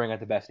Jackson really bring out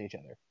the best in each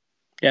other.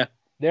 Yeah,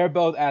 they're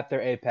both at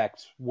their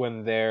apex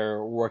when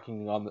they're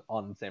working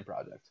on the same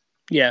project.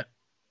 Yeah.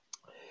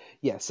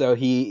 Yeah, so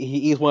he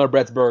eats one of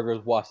Brett's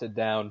burgers, washes it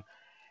down,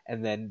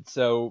 and then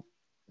so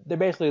they're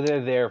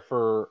there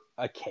for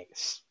a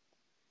case,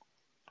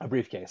 a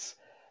briefcase.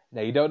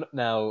 Now you don't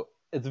now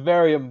it's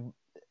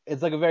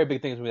like a very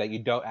big thing to me that you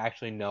don't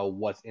actually know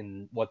what's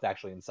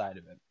actually inside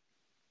of it.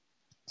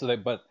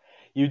 But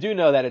you do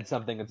know that it's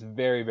something that's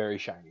very, very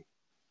shiny.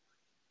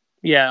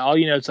 Yeah, all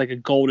you know, it's like a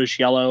goldish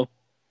yellow.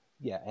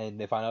 Yeah, and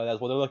they find out that's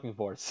what they're looking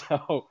for.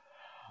 So,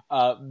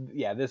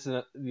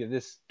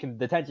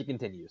 the tension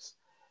continues.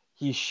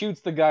 He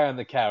shoots the guy on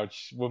the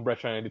couch when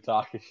Brett's trying to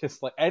talk. It's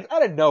just like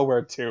out of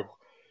nowhere too.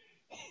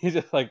 He's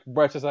just like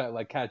Brett's just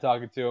like kind of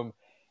talking to him,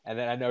 and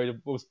then I know he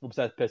whips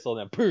that pistol,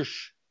 and then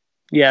poosh.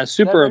 Yeah,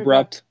 super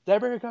abrupt. Did I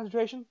bring your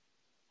concentration?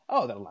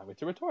 Oh, that'll allow me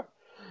to retort.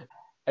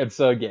 And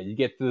so again, you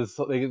get this.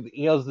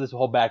 He has this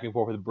whole back and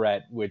forth with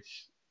Brett,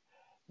 which,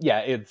 yeah,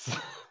 it's.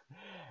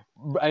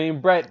 I mean,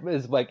 Brett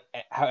is like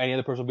how any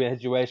other person would be in a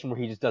situation where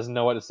he just doesn't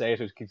know what to say,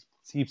 so he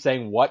keeps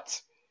saying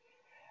what,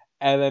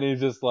 and then he's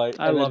just like,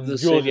 I love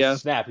this Jules scene, yeah.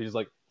 just snaps. He's just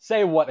like,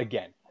 say what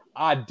again?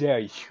 I dare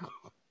you.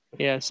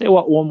 Yeah, say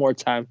what one more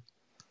time.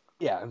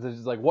 Yeah, and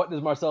it's like, what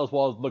does Marcellus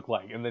Wallace look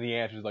like? And then he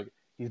answers like,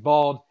 he's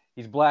bald,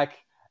 he's black.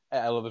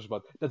 I love this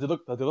response. Does it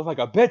look like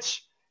a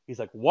bitch? He's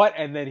like, what?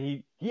 And then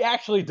he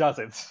actually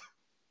doesn't.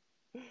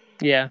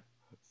 Yeah.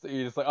 So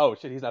you're just like, oh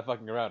shit, he's not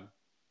fucking around.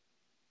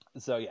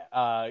 So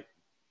yeah,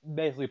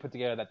 basically put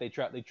together that they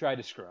tried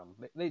to screw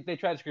him. They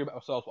tried to screw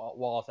Marcellus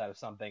Wallace out of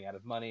something, out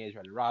of money. They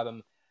tried to rob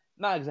him.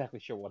 Not exactly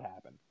sure what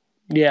happened.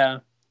 Yeah.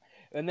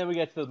 And then we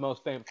get to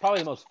probably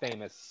the most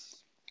famous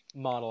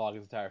monologue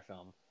of the entire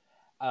film.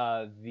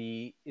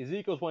 The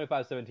Ezekiel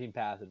 25:17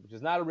 passage, which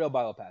is not a real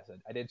Bible passage.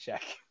 I did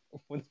check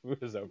when the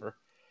movie was over.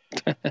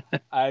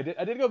 I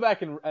did go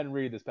back and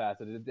read this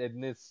passage.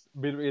 And it's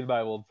read the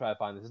Bible to try to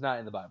find this. It's not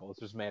in the Bible. It's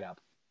just made up.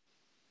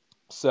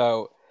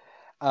 So,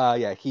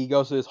 he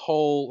goes through this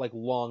whole like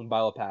long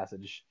Bible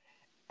passage,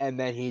 and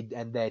then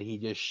he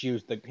just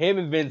shoots him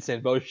and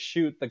Vincent both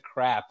shoot the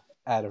crap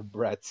out of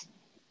Brett.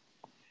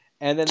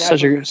 And then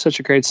such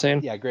a great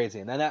scene. Yeah, great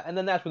scene. And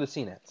then that's where the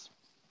scene ends.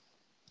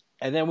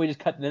 And then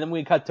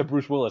we cut to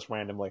Bruce Willis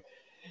randomly.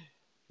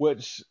 We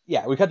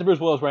cut to Bruce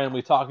Willis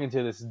randomly talking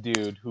to this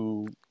dude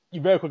who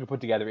you very quickly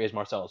put together is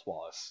Marcellus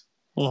Wallace.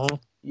 Mm-hmm.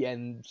 Yeah,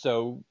 and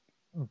so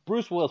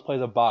Bruce Willis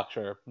plays a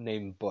boxer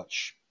named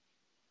Butch.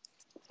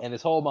 And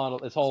this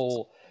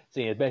whole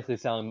scene is basically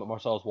telling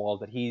Marcellus Wallace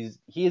that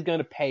he's going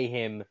to pay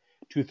him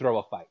to throw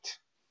a fight.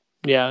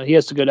 Yeah, he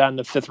has to go down in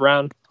the 5th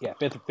round. Yeah,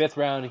 fifth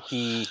round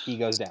he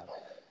goes down.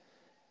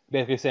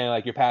 Basically saying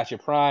like you're past your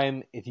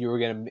prime. If you were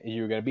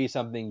gonna be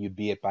something, you'd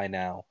be it by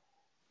now.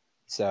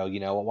 So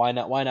why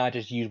not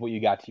just use what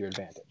you got to your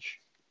advantage?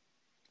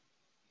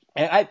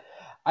 And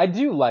I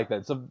do like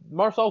that. So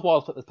Marcellus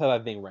Wallace is played by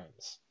Ving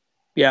Rhames.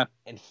 Yeah,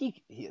 and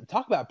he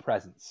talk about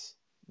presence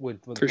when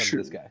it comes to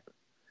this guy.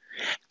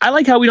 I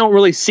like how we don't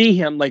really see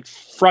him like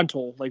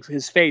frontal, like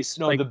his face,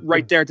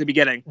 right there at the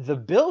beginning. The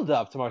build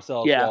up to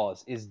Marcellus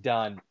Wallace is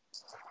done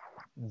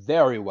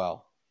very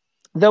well.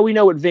 Though we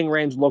know what Ving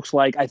Rhames looks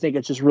like, I think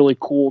it's just really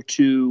cool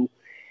to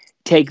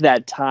take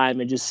that time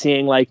and just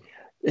seeing like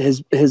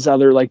his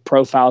other like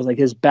profiles, like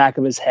his back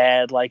of his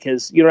head, like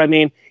his, you know what I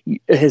mean,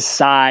 his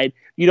side.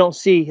 You don't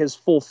see his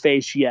full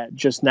face yet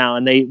just now,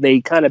 and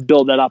they kind of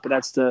build that up, and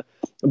that's the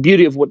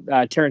beauty of what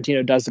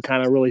Tarantino does to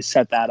kind of really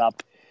set that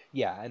up.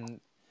 Yeah,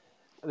 and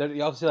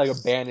you also see like a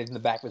bandage in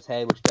the back of his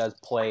head, which does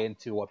play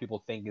into what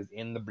people think is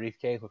in the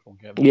briefcase, which we'll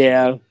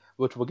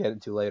get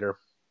into later.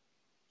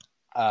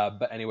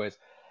 But anyways.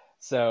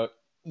 So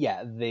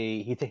yeah,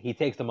 he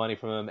takes the money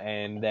from him,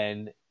 and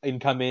then in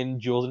come in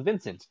Jules and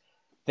Vincent.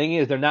 Thing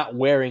is, they're not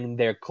wearing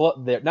they're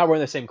not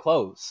wearing the same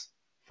clothes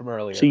from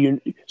earlier. So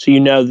you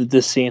know that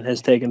this scene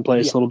has taken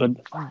place a little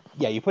bit.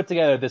 Yeah, you put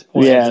together at this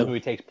point that this movie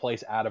takes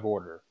place out of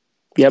order.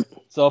 Yep.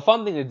 So a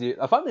fun thing to do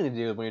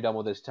when you're done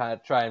with this, try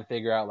and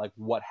figure out like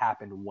what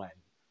happened when.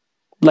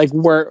 Like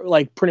where,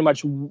 like pretty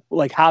much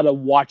like how to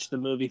watch the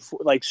movie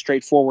like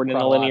straightforward in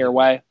a linear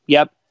way.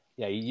 Yep.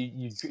 Yeah,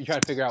 you try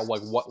to figure out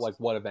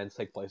what events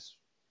take place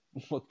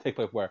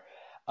where.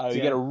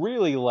 You get a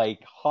really like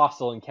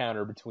hostile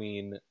encounter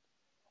between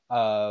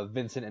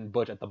Vincent and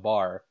Butch at the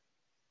bar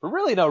for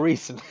really no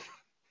reason.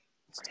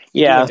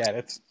 Yeah. Look at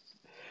it.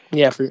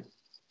 Yeah.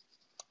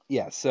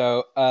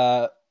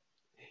 So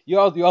you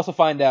also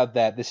find out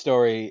that the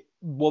story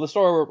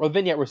or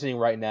vignette we're seeing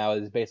right now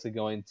is basically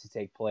going to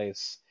take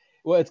place.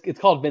 Well, it's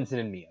called Vincent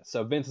and Mia.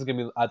 So Vincent's going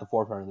to be at the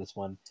forefront of this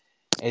one,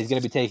 and he's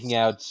going to be taking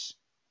out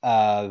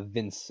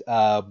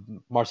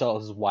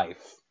Marcellus'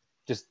 wife,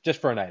 just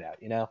for a night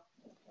out,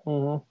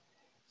 Mm-hmm.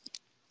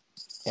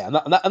 Yeah,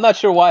 I'm not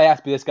sure why it has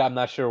to be this guy. I'm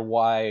not sure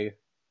why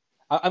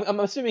I'm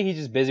assuming he's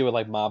just busy with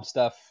like mob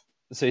stuff,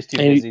 so he's too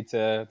busy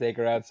to take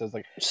her out. So it's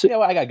like, you know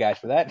what, I got guys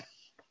for that.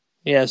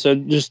 Yeah, so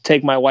just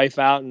take my wife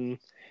out and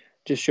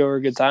just show her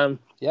a good time.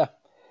 Yeah,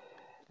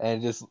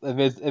 and just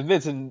if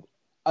Vincent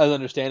is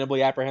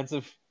understandably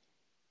apprehensive,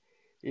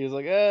 he's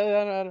like,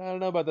 I don't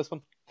know about this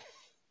one.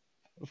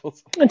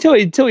 Until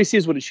he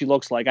sees what she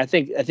looks like. I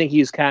think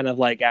he's kind of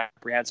like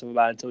apprehensive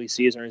about it until he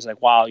sees her. He's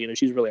like, wow,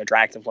 she's really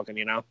attractive looking,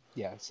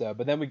 Yeah. So,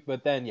 but then we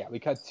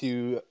cut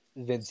to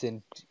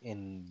Vincent,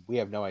 and we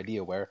have no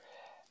idea where.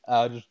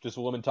 Just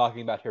a woman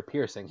talking about her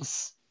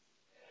piercings.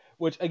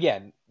 Which,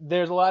 again,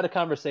 there's a lot of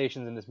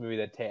conversations in this movie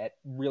that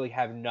really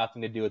have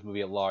nothing to do with the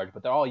movie at large,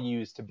 but they're all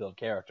used to build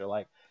character.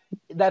 Like,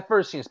 that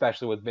first scene,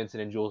 especially with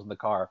Vincent and Jules in the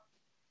car,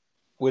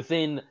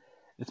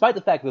 despite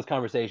the fact that those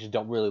conversations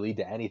don't really lead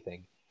to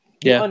anything,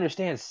 you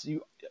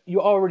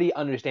already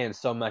understand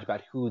so much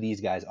about who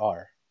these guys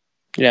are.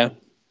 Yeah.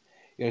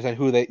 You understand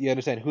who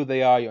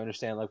they are, you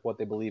understand, like, what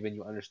they believe in,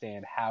 you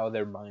understand how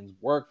their minds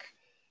work,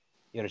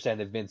 you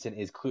understand that Vincent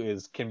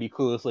can be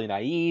cluelessly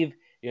naive.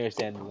 You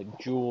understand, like,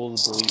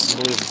 Jules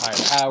believes in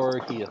higher power.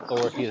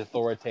 He's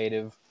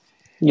authoritative.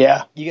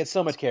 Yeah. You get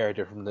so much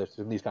character from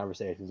these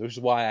conversations, which is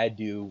why I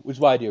do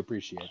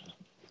appreciate them.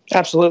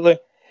 Absolutely.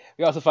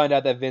 We also find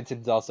out that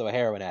Vincent's also a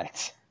heroin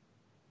addict.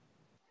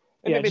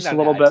 And maybe just a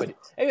little bit.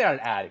 Maybe not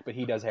an addict, but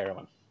he does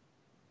heroin.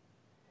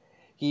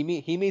 He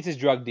meets his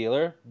drug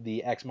dealer,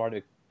 the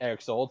ex-Martin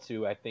Eric Stoltz,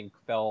 who I think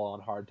fell on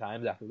hard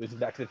times after losing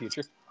Back to the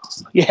Future.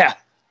 Yeah.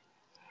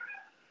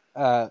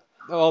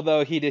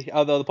 Although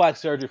the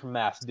plastic surgery from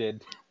Mask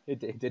did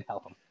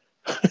help him.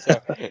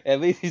 So at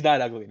least he's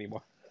not ugly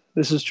anymore.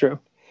 This is true.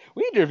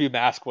 We need to review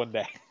Mask one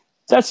day.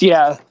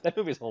 That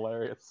movie's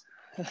hilarious.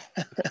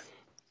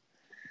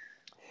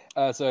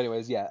 So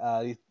anyways, he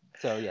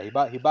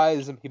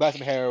buys some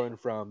heroin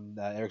from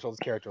Eric Stoltz's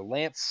character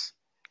Lance,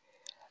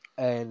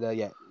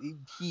 and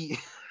he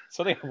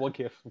something I will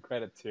give him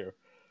credit to.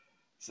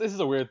 So this is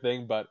a weird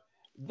thing, but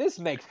this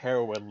makes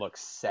heroin look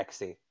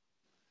sexy.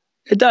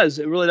 It does.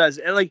 It really does.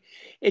 And like,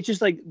 it's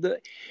just like the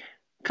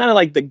kind of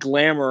like the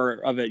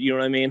glamour of it. You know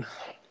what I mean?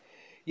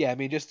 Yeah, I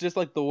mean just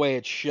like the way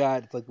it's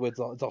shot. It's like it's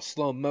all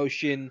slow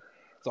motion.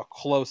 It's all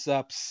close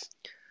ups.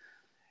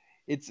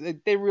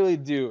 They really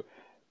do.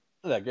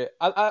 Look,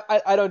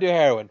 I don't do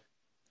heroin,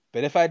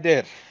 but if I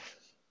did,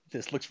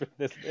 this looks for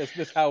this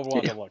how I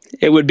want to look.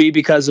 It would be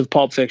because of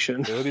Pulp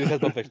Fiction. It would be because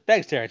of Pulp Fiction.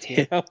 Thanks,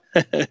 Tarantino.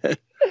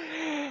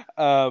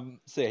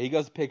 So yeah, he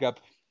goes to pick up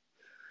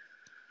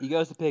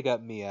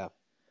Mia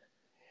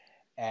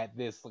at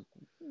this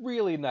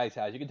really nice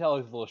house. You can tell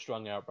he's a little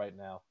strung out right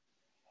now.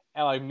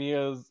 And like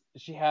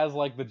she has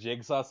like the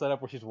jigsaw set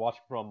up where she's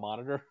watching from a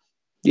monitor.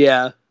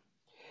 Yeah.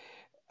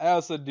 I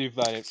also do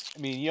find it.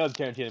 I mean, the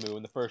Tarantino movie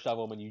when the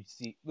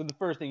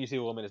first thing you see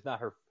a woman is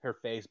not her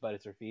face, but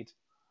it's her feet.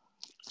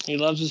 He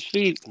loves his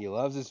feet. He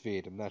loves his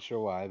feet. I'm not sure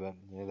why, but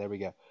there we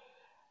go.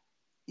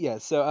 Yeah.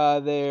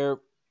 So they're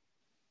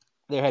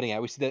heading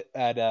out. We see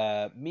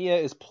that Mia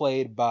is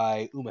played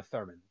by Uma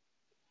Thurman,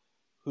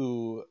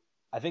 who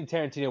I think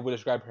Tarantino would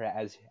describe her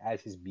as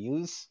his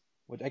muse,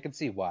 which I can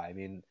see why. I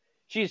mean,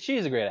 she's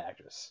a great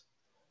actress.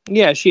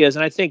 Yeah, she is,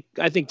 and I think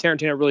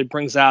Tarantino really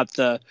brings out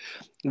the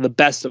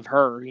best of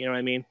her. You know what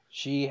I mean?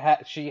 She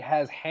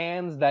has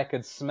hands that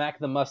could smack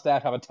the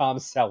mustache out of Tom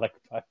Selleck,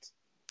 but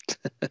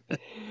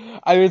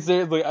I mean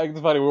seriously, it's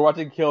funny. We're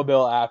watching Kill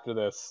Bill after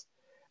this,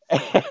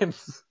 and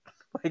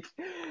like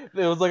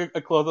there was like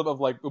a close up of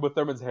like Uma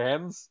Thurman's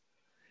hands,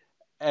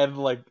 and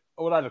like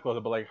not a close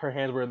up, but like her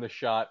hands were in the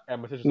shot,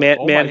 and was just like,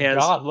 oh my hands.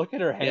 God, look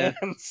at her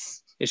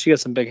hands. Yeah, she got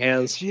some big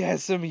hands. She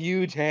has some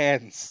huge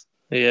hands.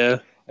 Yeah.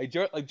 Like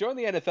join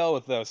the NFL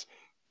with those.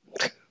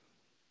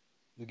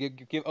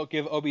 Give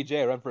OBJ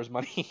a run for his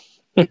money.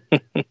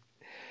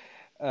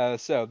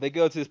 So they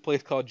go to this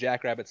place called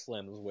Jackrabbit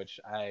Slim's, which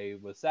I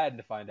was saddened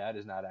to find out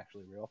is not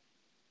actually real.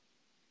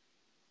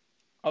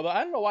 Although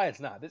I don't know why it's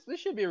not. This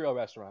should be a real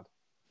restaurant.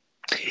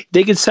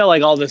 They could sell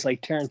like all this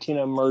like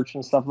Tarantino merch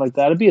and stuff like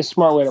that. It'd be a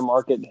smart way to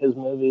market his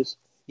movies.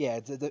 Yeah,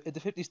 it's a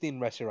 50s themed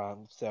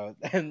restaurant. So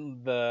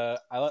and I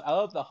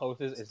love the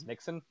hostess is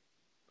Nixon.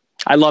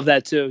 I love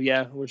that too.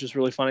 Yeah, which is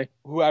really funny.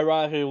 Who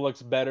ironically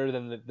looks better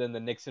than the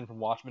Nixon from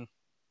Watchmen.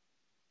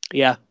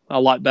 Yeah, a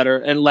lot better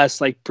and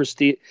less like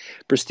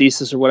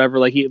prosthesis or whatever.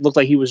 Like he looked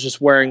like he was just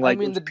wearing like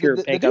pure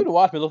makeup. The dude in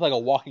Watchmen looked like a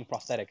walking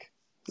prosthetic.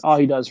 Oh,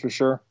 he does for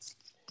sure.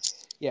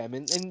 Yeah, I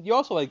mean, and you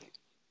also like,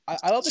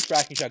 I love the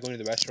tracking shot going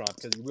to the restaurant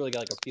because you really get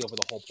like a feel for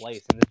the whole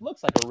place, and it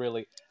looks like a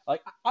really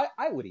like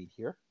I would eat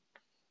here.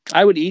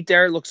 I would eat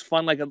there. It looks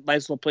fun, like a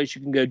nice little place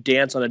you can go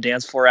dance on a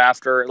dance floor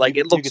after. Like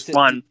it looks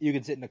fun. You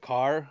can sit in a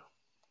car.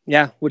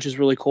 Yeah, which is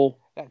really cool.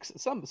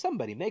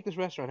 Somebody make this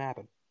restaurant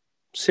happen.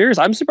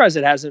 Seriously, I'm surprised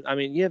it hasn't. I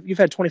mean, you've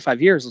had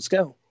 25 years. Let's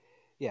go.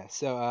 Yeah,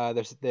 so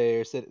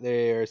they're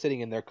sitting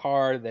in their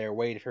car. Their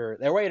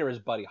waiter is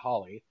Buddy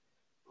Holly,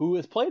 who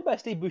is played by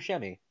Steve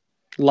Buscemi.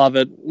 Love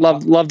it.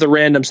 Love the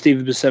random Steve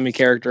Buscemi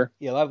character.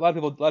 Yeah, a lot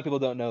of people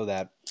don't know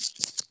that.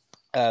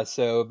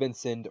 So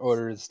Vincent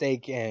orders a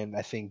steak, and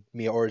I think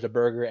Mia orders a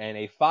burger and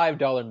a $5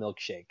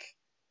 milkshake.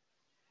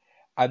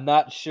 I'm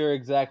not sure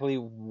exactly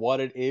what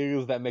it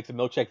is that makes a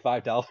milkshake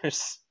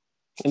 $5.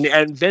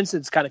 And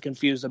Vincent's kind of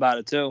confused about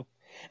it too.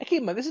 And keep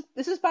in mind, this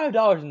is $5 in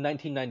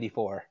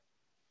 1994.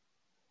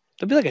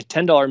 It'd be like a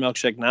 $10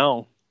 milkshake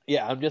now.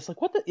 Yeah, I'm just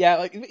like, what the? Yeah,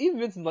 like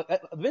even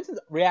Vincent's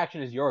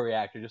reaction is your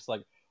reaction, just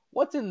like,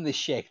 what's in the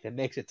shake that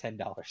makes it $10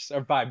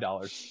 or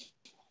 $5?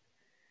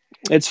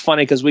 It's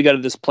funny because we go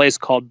to this place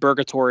called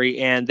Burgatory,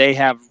 and they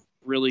have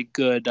really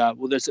good.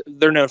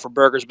 They're known for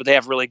burgers, but they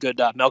have really good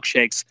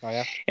milkshakes. Oh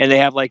yeah, and they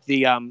have like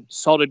the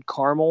salted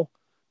caramel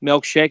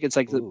milkshake. It's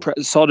like the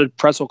salted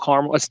pretzel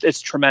caramel.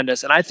 It's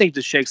tremendous, and I think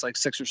the shake's like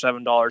 $6 or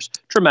 $7.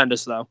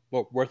 Tremendous though.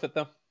 Well, worth it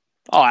though.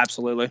 Oh,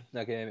 absolutely.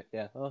 Okay,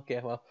 yeah.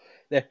 Okay, well,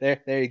 there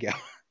you go.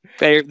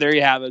 There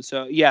you have it.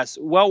 So yes,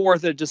 well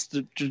worth it. Just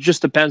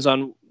depends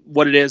on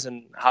what it is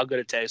and how good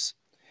it tastes.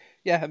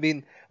 Yeah, I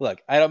mean, look,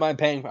 I don't mind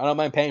paying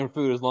for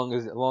food as long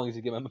as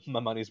you get my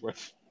money's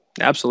worth.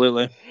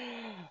 Absolutely.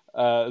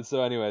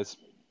 So, anyways,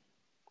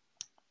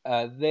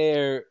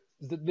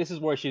 this is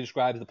where she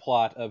describes the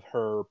plot of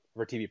her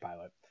TV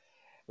pilot,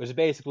 which is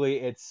basically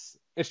it's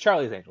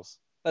Charlie's Angels.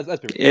 That's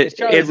pretty. It's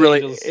Charlie's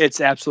Angels.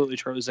 It's absolutely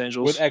Charlie's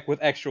Angels with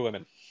extra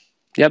women.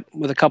 Yep,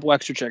 with a couple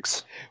extra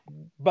chicks.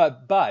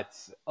 But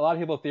a lot of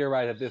people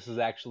theorize that this is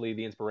actually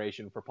the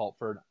inspiration for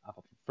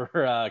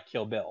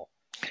Kill Bill.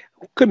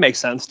 Could make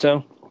sense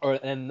too.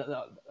 And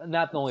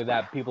not only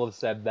that, people have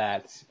said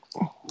that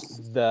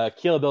the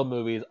Kill Bill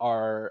movies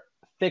are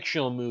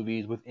fictional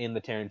movies within the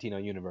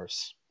Tarantino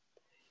universe,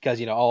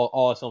 because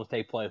all his films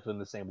take place within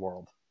the same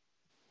world.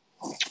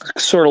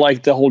 Sort of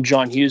like the whole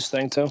John Hughes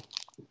thing too.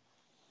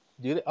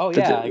 Do they? Oh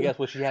yeah, I guess.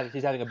 Well, she's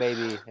having a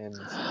baby, and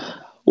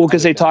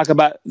because they talk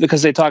about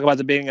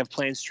the beginning of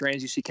Planes,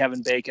 Trains. You see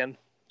Kevin Bacon.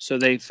 So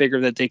they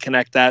figure that they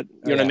connect that.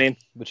 You know what I mean?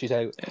 But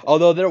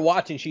although they're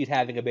watching, she's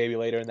having a baby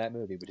later in that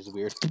movie, which is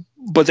weird.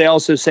 But they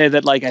also say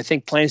that, like, I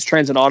think Planes,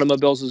 Trains, and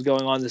Automobiles is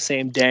going on the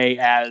same day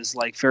as,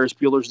 like, Ferris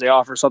Bueller's Day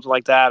Off or something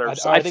like that. I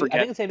forget. I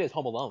think the same day as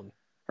Home Alone.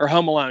 Or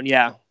Home Alone,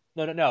 yeah.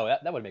 No.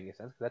 That wouldn't make any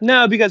sense.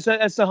 No, because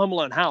that's the Home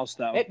Alone house,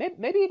 though.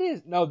 Maybe it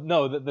is.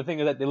 No. The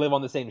thing is that they live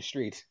on the same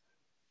street.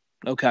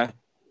 Okay,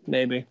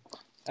 maybe.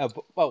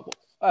 What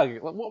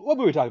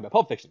were we talking about?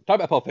 Pulp Fiction. Talk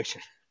about Pulp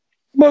Fiction.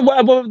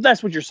 Well,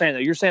 that's what you're saying,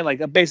 though. You're saying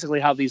like basically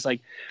how these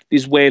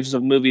waves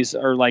of movies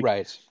are like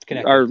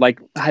are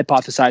like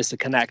hypothesized to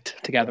connect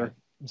together.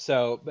 Right.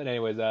 So, but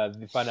anyways,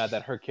 we find out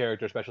that her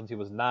character specialty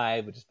was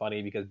knife, which is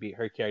funny because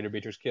her character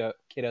Beatrice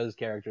Kiddo's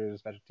character's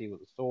specialty was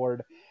a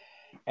sword,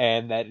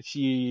 and that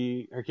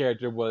her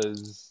character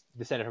was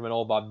descended from an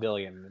old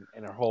vaudevillian,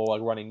 and her whole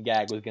running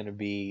gag was going to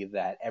be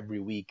that every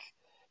week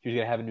she was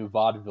going to have a new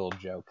vaudeville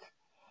joke.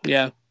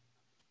 Yeah.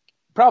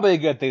 Probably a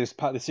good thing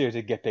the series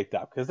did get picked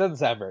up, because it doesn't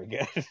sound very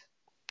good.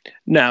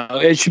 No,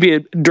 it should be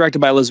directed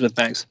by Elizabeth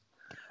Banks.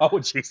 Oh,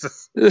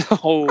 Jesus.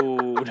 Oh,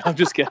 no, I'm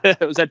just kidding.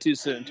 Was that too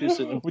soon? Too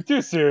soon.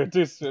 Too soon.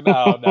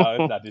 No,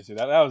 it's not too soon.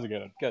 That was a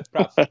good one. Good.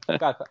 Props.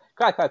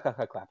 Clap.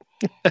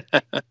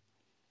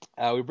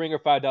 We bring her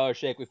 $5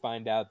 shake. We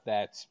find out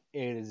that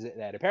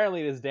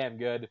apparently it is damn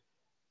good.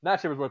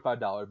 Not sure if it's worth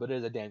 $5, but it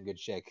is a damn good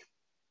shake.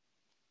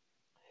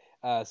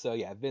 So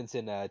yeah,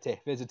 Vincent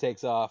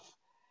takes off.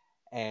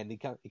 And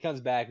he comes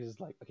back and is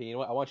like, okay, you know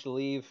what? I want you to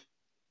leave.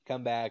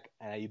 Come back,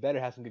 and you better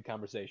have some good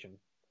conversation.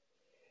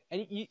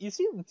 And you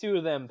see the two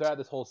of them throughout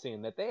this whole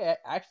scene that they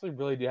actually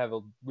really do have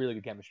a really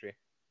good chemistry.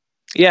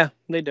 Yeah,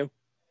 they do.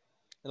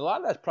 And a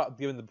lot of that's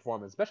given the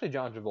performance, especially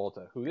John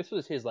Travolta, who this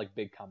was his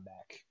big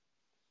comeback.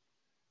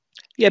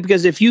 Yeah,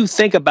 because if you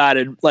think about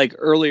it,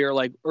 earlier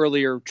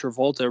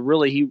Travolta,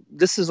 really,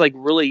 this is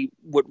really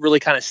what really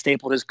kind of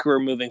stapled his career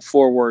moving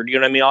forward. You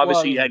know what I mean?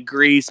 Obviously, you had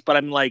Grease, but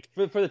I'm like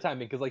for the time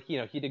being, because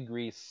he did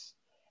Grease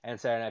and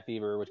Saturday Night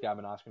Fever, which got him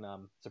an Oscar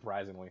nom,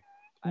 surprisingly.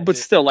 But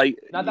still,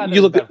 not that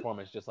you look at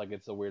performance, just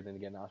it's a weird thing to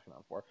get an Oscar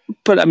nom for.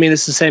 But I mean,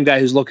 it's the same guy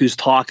who's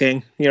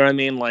talking. You know what I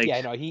mean?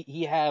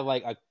 He had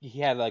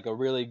a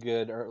really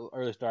good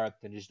early start,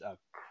 then just a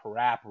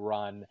crap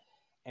run,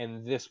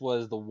 and this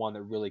was the one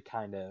that really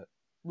kind of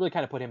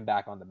put him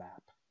back on the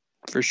map.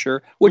 For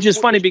sure. Which is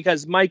funny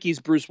because Mikey's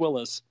Bruce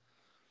Willis.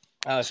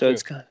 So true.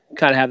 It's kind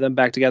of have them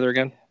back together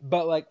again.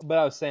 But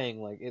I was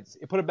saying,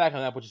 it put him back on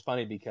the map, which is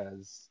funny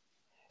because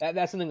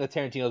that's something that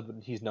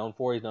he's known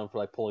for. He's known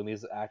for pulling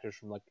these actors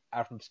from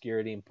out from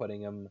obscurity and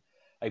putting them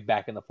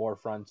back in the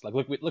forefront.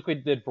 Look what he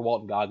did for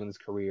Walton Goggins'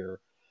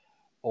 career,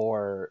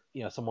 or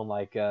someone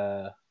like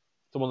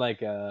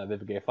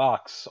Vivica A.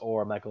 Fox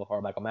or Michael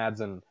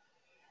Madsen.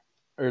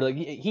 Or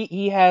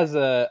he has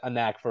a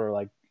knack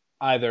for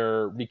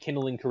either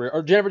rekindling career,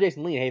 or Jennifer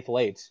Jason Leigh in Hateful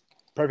Eight,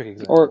 perfect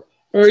example.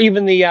 Or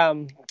even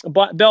the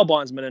bail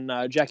bondsman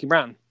and Jackie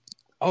Brown.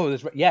 Oh,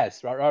 that's right.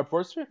 Yes, Robert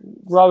Forster.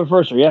 Robert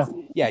Forster, yeah.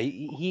 Yeah,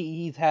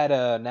 he's had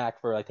a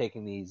knack for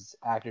taking these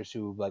actors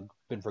who've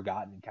been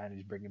forgotten and kind of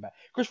just bringing them back.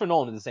 Christopher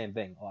Nolan did the same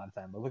thing a lot of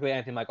time. Look at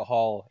Anthony Michael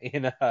Hall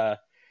in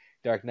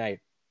Dark Knight.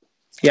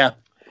 Yeah.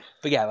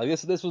 But yeah,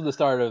 this was the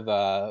start of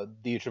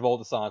the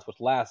Travolta songs, which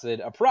lasted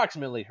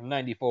approximately from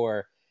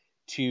 94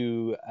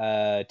 to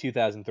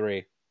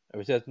 2003.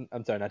 I'm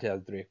sorry, not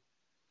 2003.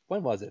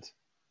 When was it?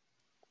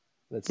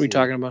 What are you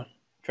talking about?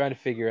 trying to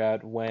figure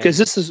out when. Because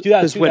this is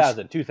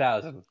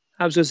 2000.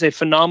 I was going to say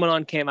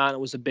Phenomenon came out and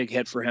it was a big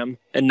hit for him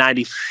in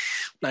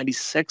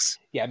 96.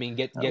 Yeah, I mean,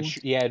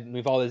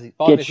 we've all this.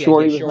 Get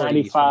Shorty was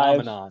 95.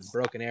 Phenomenon,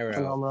 Broken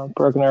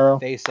Arrow,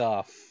 Face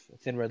Off,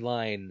 Thin Red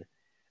Line,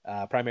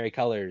 Primary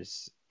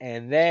Colors,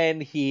 and then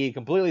he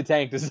completely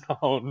tanked his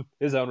own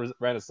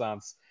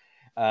renaissance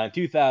in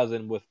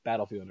 2000 with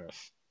Battlefield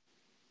Earth.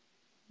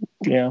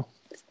 Yeah.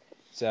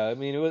 So I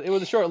mean, it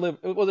was a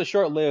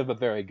short-lived but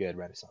very good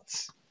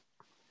renaissance.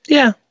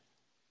 Yeah.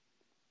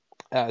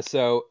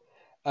 So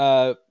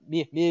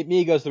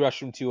Mia goes to the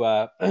restroom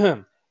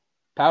to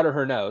powder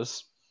her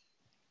nose.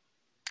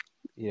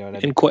 You know what I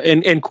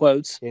mean? In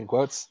quotes. In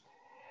quotes.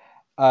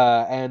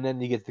 And then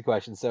he gets the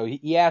question. So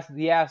he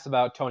asks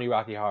about Tony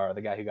Rakihara,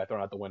 the guy who got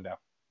thrown out the window.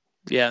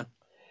 Yeah.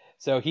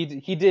 So he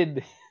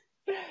did.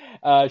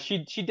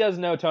 She does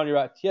know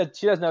Tony.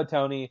 She does know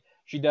Tony.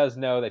 She does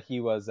know that he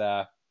was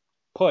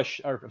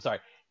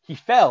he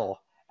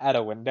fell out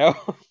a window.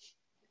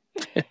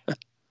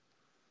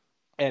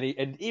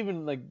 and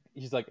even like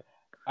he's like,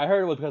 I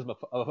heard it was because of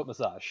a foot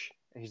massage.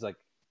 And he's like,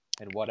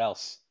 and what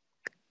else?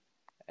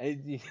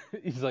 And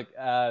he's like,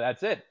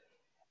 that's it.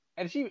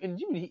 And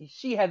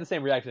she had the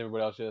same reaction to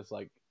everybody else. Just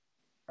like,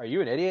 are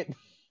you an idiot?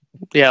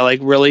 Yeah,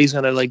 like really, he's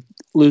gonna like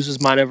lose his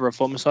mind over a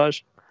foot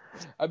massage.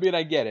 I mean,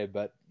 I get it,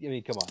 but I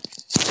mean, come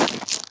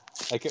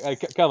on,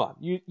 come on,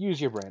 use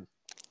your brain.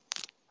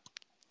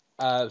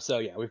 So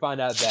yeah, we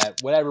find out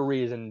that whatever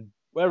reason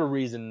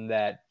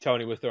that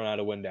Tony was thrown out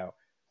a window,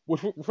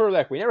 which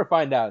for we never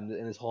find out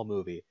in this whole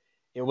movie,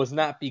 it was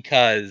not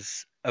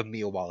because of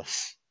Mia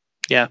Wallace.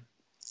 Yeah.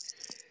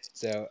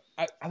 So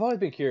I've always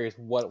been curious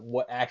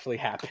what actually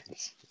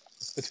happens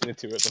between the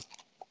two of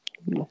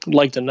them. I'd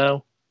like to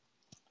know.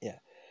 Yeah.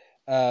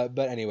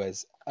 But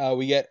anyways,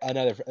 we get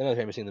another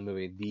famous scene in the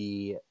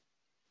movie,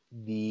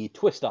 the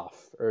twist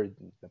off or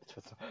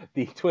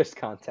the twist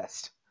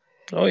contest.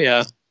 Oh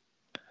yeah.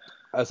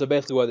 So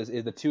basically, what this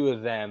is, the two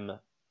of them.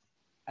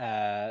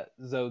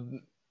 So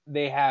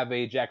they have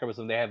a Jack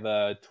Robinson. They have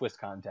a twist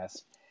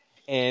contest,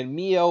 and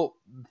Mia,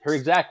 her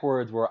exact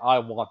words were, "I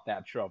want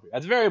that trophy."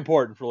 That's very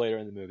important for later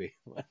in the movie.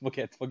 We'll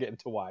get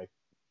into why.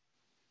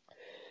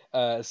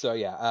 So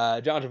yeah,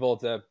 John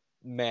Travolta,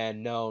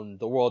 man known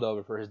the world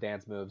over for his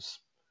dance moves.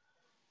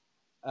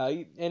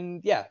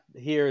 And yeah,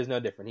 here is no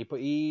different.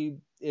 He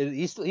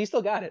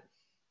still got it.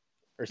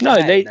 Or still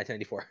had it in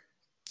 1994.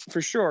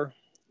 For sure.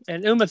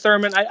 And Uma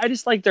Thurman, I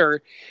just like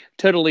their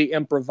totally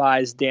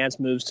improvised dance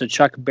moves to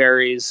Chuck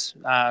Berry's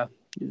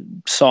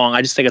song.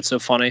 I just think it's so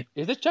funny.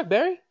 Is this Chuck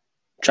Berry?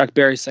 Chuck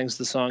Berry sings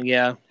the song.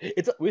 Yeah.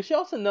 We should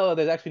also know that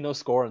there's actually no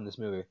score in this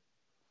movie.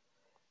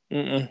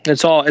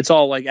 It's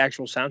all like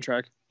actual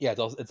soundtrack. Yeah, it's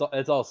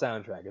all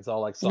soundtrack. It's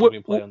all like songs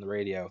being played on the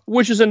radio.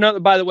 Which is another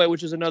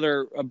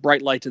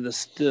bright light to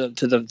this to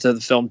the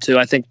film too.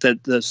 I think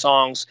that the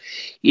songs,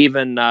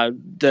 even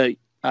the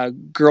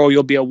 "Girl,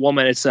 You'll Be a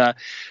Woman," it's a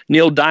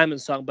Neil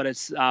Diamond song, but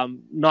it's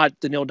not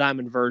the Neil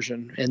Diamond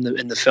version in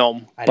the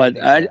film.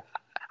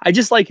 I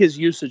just like his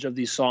usage of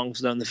these songs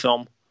though in the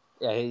film.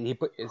 Yeah, he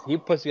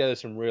puts together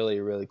some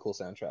really, really cool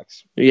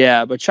soundtracks.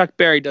 Yeah, but Chuck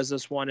Berry does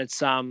this one.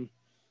 It's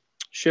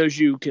shows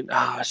you can.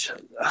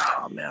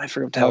 Oh man, I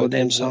forgot to tell the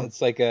name song. It's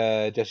like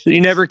just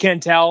you never can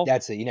tell.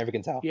 That's it. You never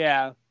can tell.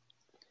 Yeah.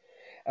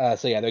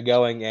 So yeah, they're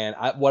going, and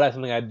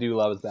something I do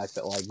love is the fact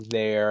that like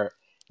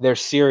they're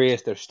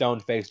serious, they're stone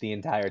faced the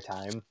entire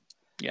time.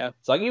 Yeah.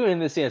 So like even in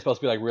this scene, it's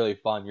supposed to be like really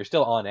fun. You're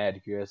still on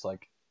edge. You're just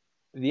like,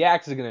 the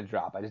axe is gonna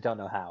drop. I just don't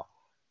know how.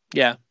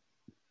 Yeah.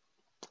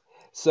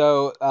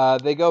 So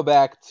they go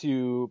back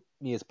to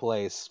Mia's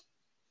place,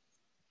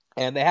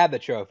 and they have the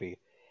trophy.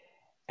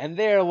 And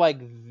they're like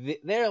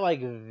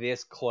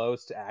this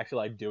close to actually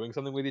like doing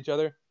something with each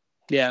other.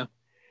 Yeah.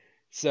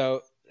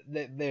 So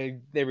they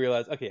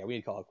realize, okay, yeah, we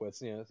need to call it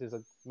quits. You know, it's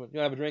like, you want to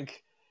have a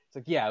drink? It's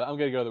like, yeah, I'm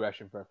gonna go to the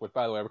restroom first. Which,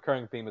 by the way, a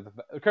recurring theme of this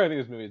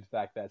movie is the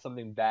fact that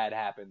something bad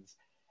happens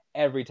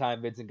every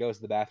time Vincent goes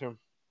to the bathroom.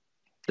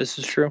 This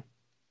is true.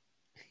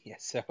 Yeah.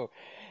 So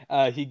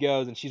he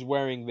goes, and she's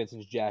wearing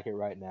Vincent's jacket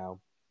right now,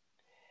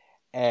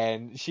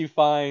 and she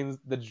finds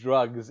the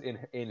drugs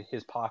in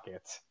his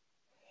pocket.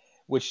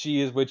 Which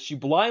she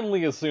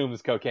blindly assumes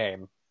is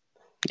cocaine.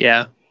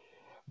 Yeah.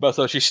 But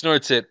so she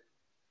snorts it,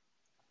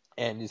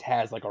 and just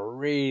has like a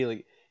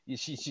really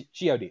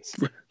she ODs.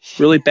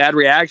 Really bad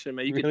reaction,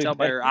 man. You can tell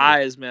by her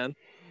eyes, man.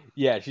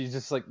 Yeah, she's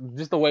just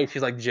the way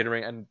she's like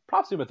jittering, and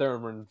props to Uma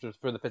Thurman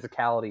just for the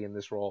physicality in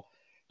this role.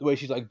 The way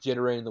she's like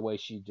jittering, the way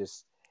she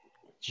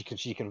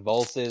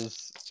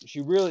convulses.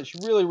 She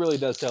really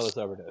does sell this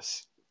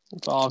overdose.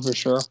 Oh, for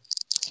sure.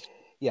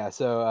 Yeah.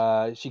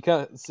 So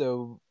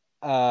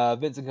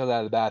Vincent comes out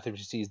of the bathroom.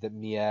 She sees that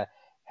Mia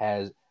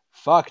has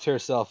fucked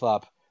herself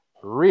up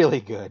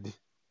really good.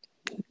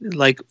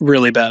 Like,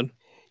 really bad.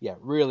 Yeah,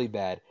 really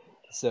bad.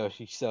 So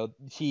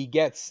he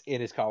gets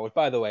in his car, which,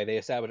 by the way, they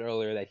established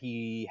earlier that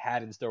he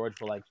had in storage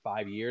for like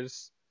 5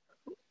 years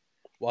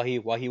while he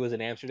was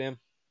in Amsterdam.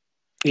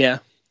 Yeah.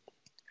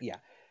 Yeah.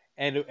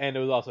 And it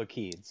was also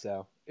keyed,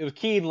 so It was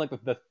keyed in like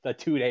the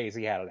 2 days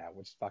he had it out,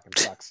 which fucking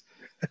sucks.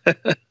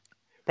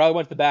 Probably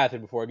went to the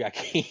bathroom before it got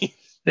keyed.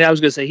 Yeah, I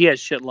was gonna say he has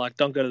shit luck.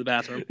 Don't go to the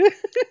bathroom.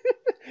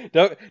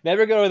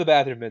 Never go to the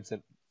bathroom,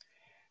 Vincent.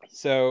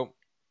 So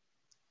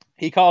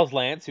he calls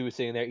Lance, who was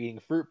sitting there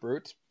eating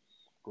fruit.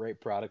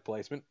 Great product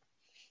placement.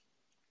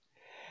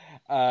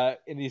 And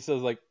he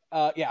says like,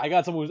 yeah, I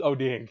got someone who's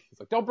ODing. He's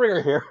like, don't bring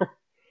her here.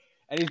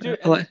 And he's doing.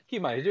 And keep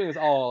in mind, he's doing this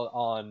all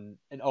on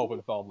an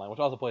open phone line, which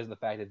also plays in the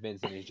fact that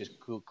Vincent is just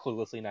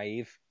cluelessly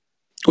naive.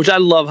 Which I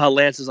love how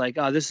Lance is like,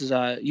 oh, this is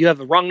you have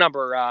the wrong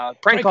number.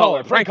 Prank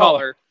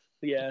caller.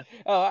 Yeah.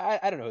 Oh,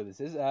 I don't know who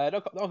this is.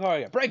 Don't call her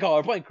again. Prank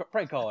caller.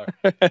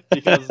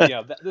 Because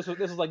this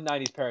was like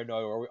 '90s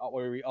paranoia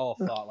where we all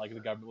thought like the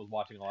government was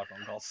watching all our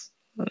phone calls.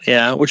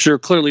 Yeah, which they're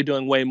clearly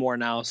doing way more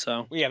now.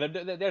 So. Well, yeah, they're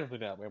definitely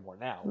doing way more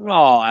now.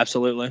 Oh,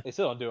 absolutely. They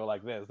still don't do it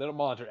like this. They don't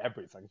monitor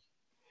everything.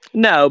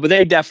 No, but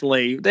they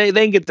definitely they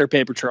can get their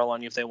paper trail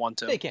on you if they want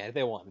to. They can if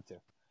they wanted to.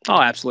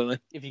 Oh, absolutely.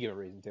 If you give a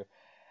reason to.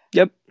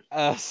 Yep.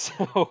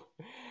 So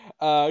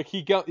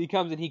he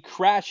comes and he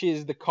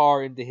crashes the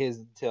car into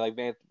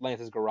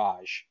Lance's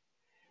garage,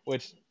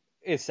 which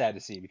is sad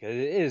to see because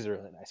it is a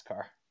really nice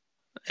car.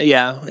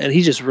 Yeah, and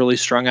he's just really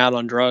strung out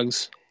on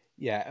drugs.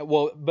 Yeah,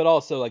 well, but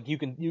also like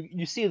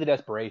you see the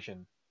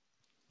desperation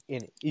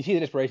in it. You see the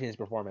desperation in his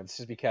performance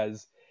just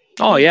because.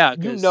 Oh yeah,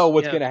 you know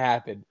what's gonna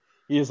happen.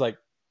 He's like,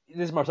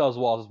 this is Marcellus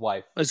Wallace's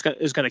wife. It's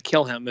gonna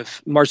kill him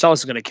if Marcellus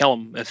is gonna kill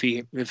him if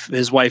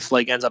his wife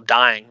like ends up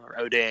dying or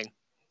ODing.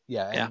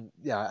 I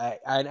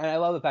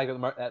love the fact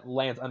that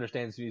Lance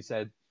understands who he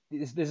said.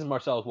 This is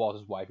Marcellus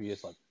Wallace's wife. He's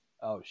just like,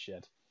 oh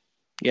shit.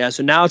 Yeah,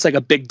 so now it's like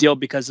a big deal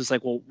because it's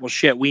like, well,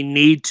 shit. We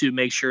need to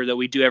make sure that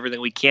we do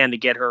everything we can to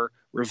get her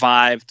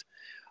revived,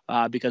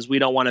 because we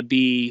don't want to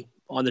be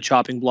on the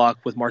chopping block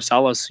with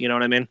Marcellus. You know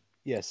what I mean?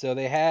 Yeah. So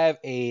they have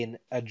an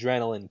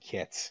adrenaline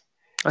kit.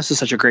 This is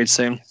such a great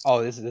scene.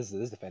 Oh, this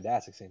is a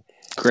fantastic scene.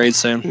 Great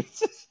scene.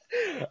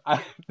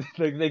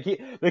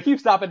 They keep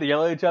stopping to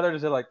yell at each other.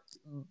 Just like,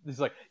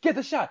 get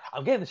the shot.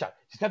 I'm getting the shot.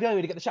 She's kept yelling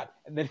at me to get the shot,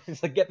 and then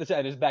it's like, get the shot.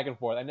 And it's back and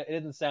forth, and it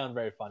doesn't sound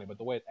very funny, but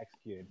the way it's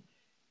executed,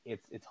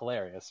 it's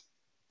hilarious.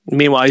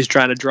 Meanwhile, he's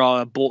trying to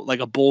draw a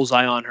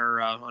bullseye on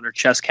her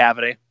chest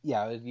cavity.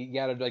 Yeah, you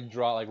gotta like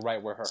draw like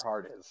right where her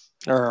heart is.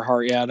 Or her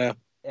heart, yeah, no.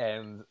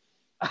 And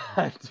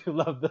I do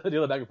love the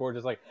back and forth.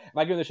 Just like, am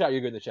I giving the shot?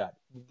 You're giving the shot.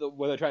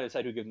 When they're trying to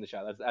decide who's giving the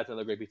shot, that's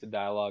another great piece of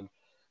dialogue.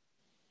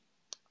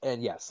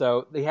 And yeah,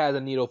 so he has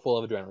a needle full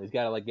of adrenaline. He's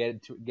got to like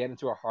get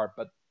into her heart,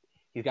 but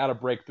he's got to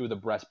break through the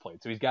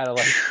breastplate. So he's got to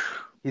like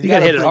he's got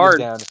to hit it hard,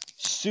 down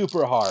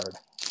super hard,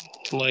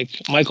 like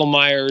Michael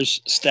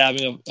Myers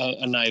stabbing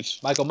a knife.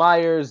 Michael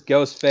Myers,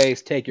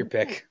 Ghostface, take your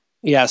pick.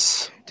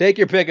 Yes, take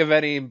your pick of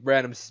any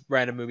random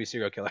movie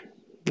serial killer.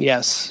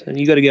 Yes, and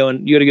you got to go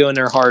in. You got to go in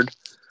there hard.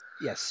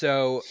 Yes.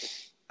 So,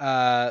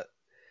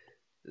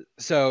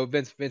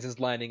 Vincent's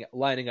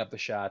lining up the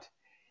shot.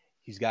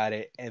 He's got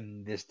it,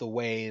 and the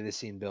way the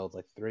scene builds,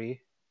 like 3,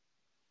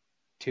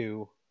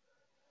 2,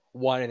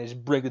 1, and it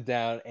just brings it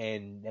down,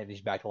 and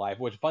he's back to life.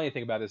 Which the funny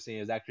thing about this scene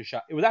is it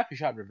was actually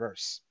shot in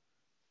reverse.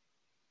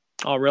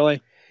 Oh,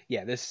 really?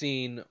 Yeah, this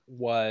scene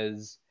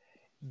was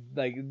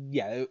like,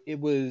 it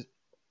was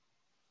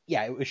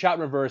shot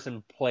in reverse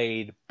and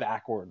played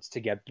backwards to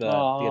get the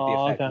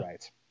effect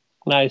right.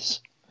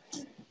 Nice.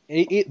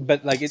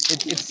 But like it's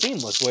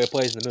seamless the way it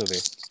plays in the movie.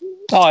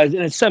 Oh, and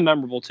it's so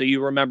memorable too.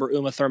 You remember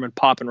Uma Thurman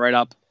popping right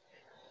up.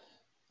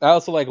 I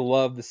also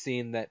love the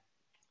scene that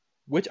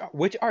which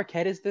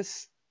Arquette is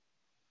this?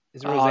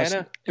 Is it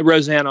Rosanna?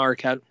 Rosanna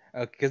Arquette.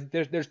 Because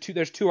there's two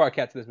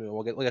Arquettes in this movie.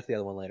 We'll get to the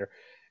other one later.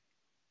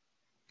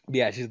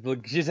 Yeah,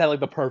 she's had like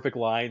the perfect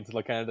line to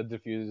like kind of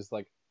diffuse, just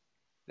like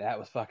that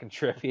was fucking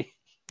trippy.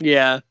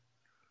 Yeah.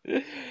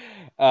 He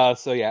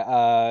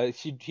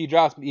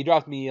drops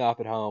me off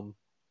at home,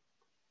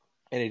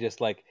 and he just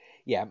like,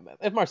 yeah,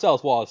 if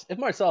Marcellus Wallace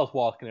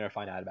can ever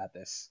find out about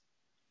this,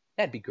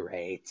 that'd be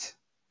great.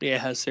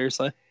 Yeah,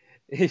 seriously.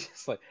 He's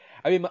just like,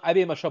 I'd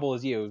be in much trouble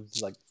as you.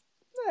 He's like,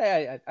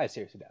 I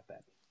seriously doubt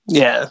that.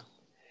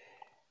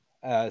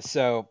 Yeah.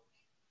 So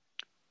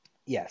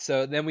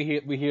then we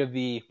hear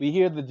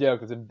the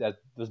joke that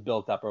was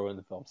built up earlier in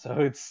the film.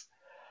 So it's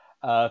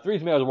 3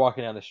 tomatoes are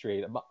walking down the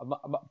street.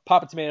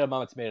 Papa tomato,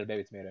 mama tomato,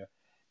 baby tomato.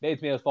 Baby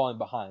tomato's falling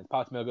behind.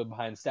 Papa tomato goes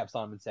behind, steps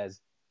on him, and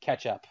says,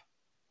 "Ketchup."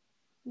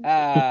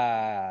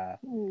 That's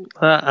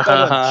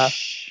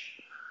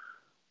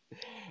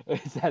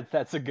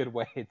a good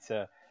way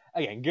to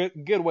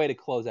good way to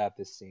close out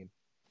this scene.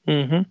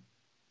 Mm-hmm.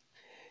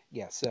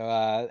 Yeah. So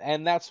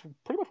and that's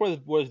pretty much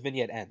where this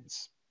vignette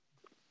ends.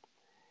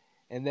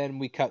 And then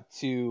we cut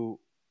to,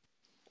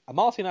 I'm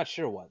honestly not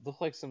sure what. It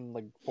looks like some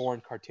like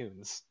foreign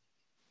cartoons.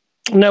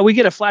 No, we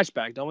get a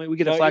flashback, don't we? We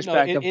get a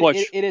flashback of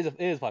Butch. It is a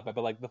flashback,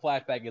 but like the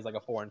flashback is like a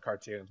foreign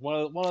cartoon. One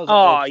of those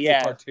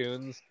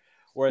cartoons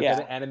where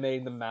instead of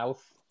animating the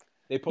mouth,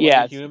 they put like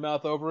a human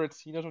mouth over it.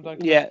 You know what I'm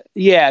talking about?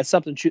 Yeah, it's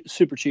something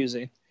super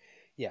cheesy.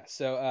 Yeah,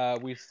 so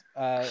we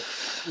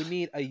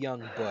meet a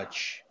young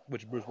Butch,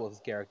 which is Bruce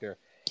Willis's character,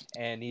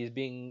 and he's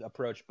being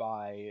approached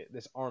by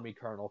this army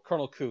colonel,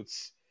 Colonel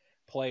Coots,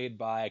 played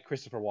by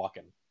Christopher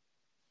Walken.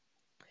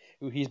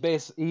 Who he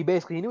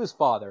knew his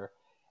father,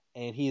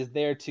 and he is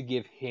there to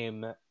give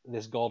him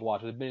this gold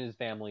watch. It's been in his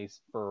family's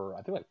for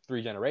I think like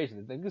 3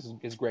 generations. I think this is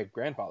his great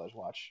grandfather's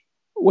watch.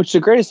 Which the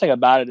greatest thing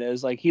about it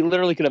is, like, he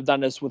literally could have done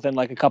this within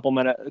like a couple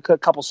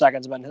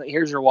seconds. But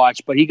here's your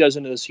watch. But he goes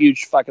into this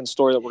huge fucking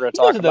story that we're going to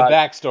talk about. The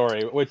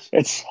backstory, which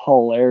it's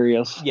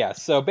hilarious. Yeah.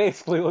 So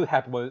basically, what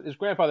happened was his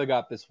grandfather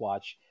got this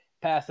watch,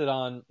 passed it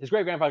on. His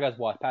great grandfather got his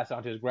watch, passed it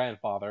on to his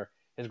grandfather.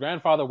 His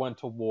grandfather went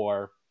to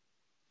war,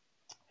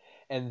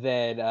 and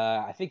then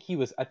I think he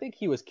was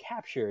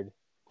captured.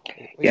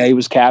 Yeah, he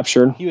was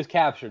captured. He was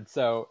captured.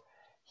 So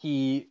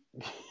he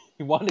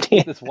wanted to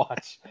keep this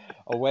watch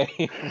away.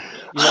 He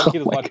wanted to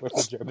keep this watch away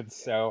from the Germans.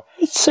 So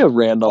it's so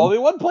random. Only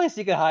one place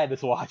he could hide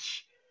this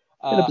watch.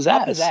 Up his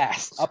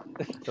ass. Up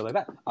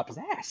his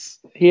ass.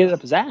 He hid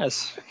up his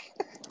ass.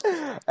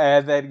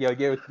 And then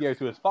gave it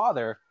to his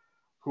father,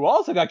 who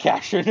also got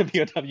captured in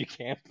the POW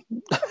camp.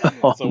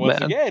 So once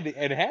again,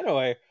 in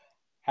Hanoi,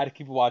 had to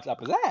keep a watch up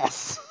his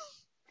ass.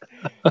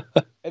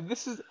 And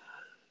this is,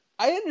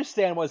 I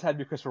understand why this had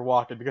to be Christopher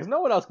Walken, because no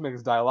one else can make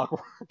this dialogue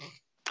work.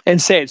 And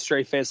say it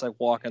straight face like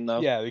Walken, though.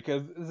 Yeah,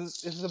 because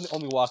this is something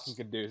only Walken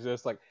could do. So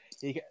it's like,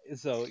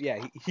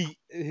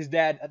 his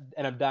dad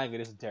ended up dying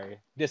of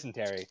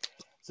dysentery.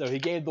 So he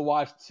gave the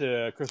watch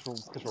to Christopher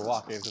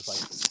Walken. It's just like,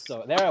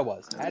 so there I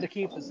was. I had to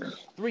keep this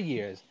 3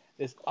 years,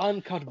 this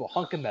uncomfortable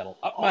hunk of metal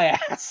up my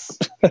ass.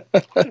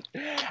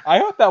 I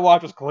hope that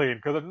watch was clean,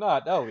 because if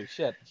not, holy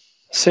shit.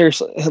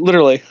 Seriously,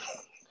 literally.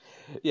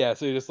 Yeah,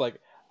 so you're just like,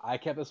 I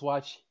kept this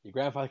watch, your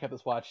grandfather kept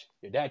this watch,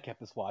 your dad kept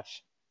this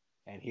watch,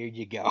 and here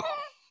you go.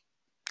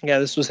 Yeah,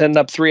 this was heading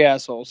up 3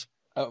 assholes.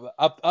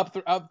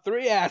 Up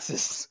 3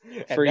 asses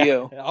for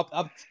you.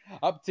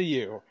 Up to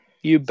you.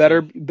 You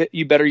better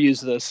use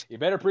this. You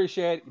better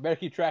appreciate it. You better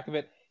keep track of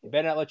it. You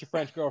better not let your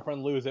French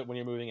girlfriend lose it when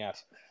you're moving out.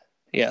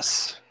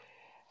 Yes,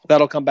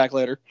 that'll come back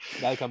later.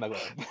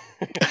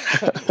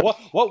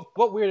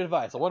 What weird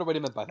advice? I wonder what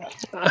he meant by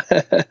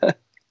that.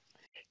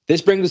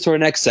 This brings us to our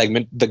next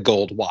segment, the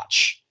Gold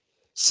Watch.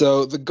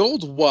 So the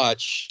Gold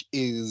Watch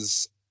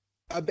is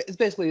it's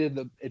basically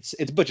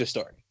it's Butch's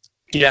story.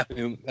 Yeah,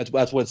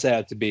 that's what it's set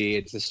out to be.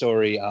 It's the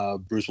story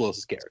of Bruce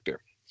Willis's character.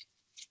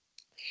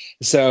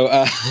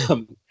 So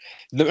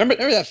remember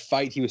that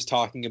fight he was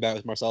talking about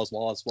with Marcellus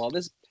Wallace? Well,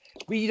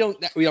 we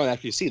don't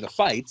actually see the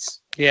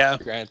fights. Yeah.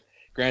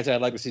 Granted,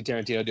 I'd like to see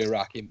Tarantino do a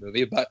Rocky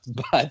movie, but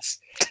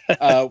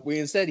we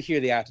instead hear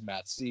the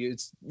aftermath. See,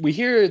 we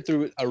hear it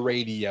through a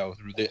radio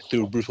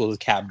through Bruce Willis'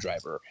 cab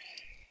driver.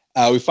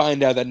 We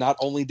find out that not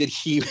only did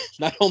he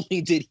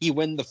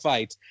win the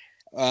fight,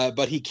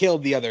 but he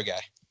killed the other guy.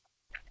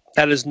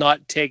 That is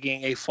not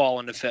taking a fall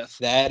in the 5th.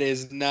 That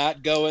is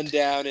not going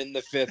down in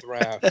the 5th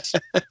round.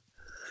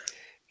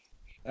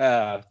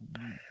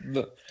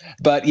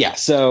 But yeah,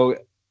 so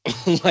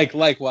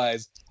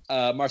likewise.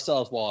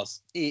 Marcellus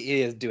Wallace,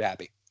 he isn't too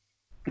happy.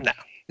 No.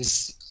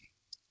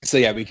 So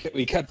yeah,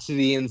 we cut to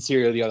the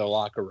interior of the other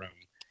locker room,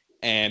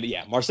 and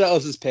yeah,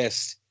 Marcellus is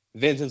pissed.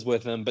 Vincent's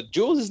with him, but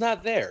Jules is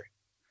not there.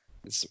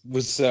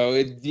 You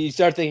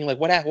start thinking like,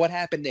 what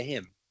happened to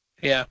him?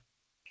 Yeah.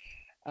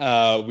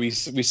 We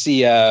see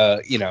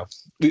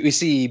we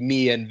see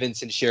Mia and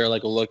Vincent share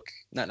like a look,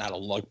 not a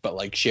look, but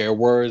like share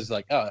words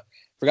like, oh,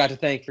 forgot to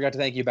thank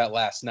you about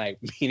last night.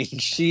 Meaning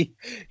she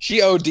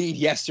OD'd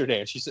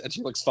yesterday, and she said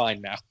she looks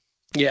fine now.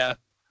 Yeah.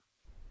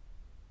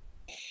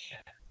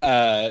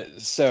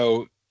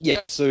 So he's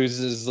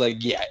just like,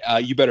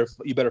 you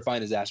better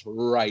find his ass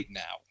right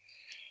now.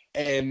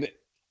 And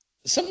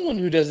someone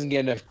who doesn't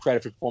get enough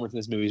credit for performance in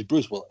this movie is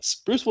Bruce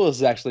Willis. Bruce Willis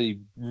is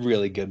actually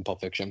really good in Pulp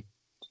Fiction.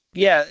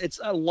 Yeah, it's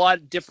a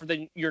lot different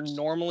than you're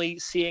normally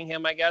seeing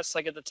him, I guess,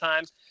 like at the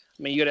time.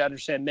 I mean, you got to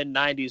understand,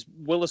 mid-'90s,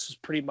 Willis was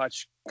pretty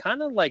much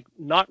kind of like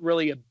not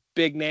really a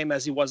big name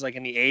as he was like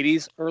in the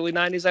 80s, early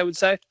 90s, I would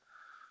say.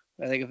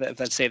 I think if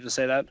that's safe to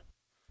say that.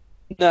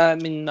 No, I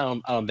mean,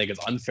 no, I don't think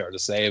it's unfair to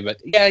say, but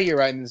yeah, you're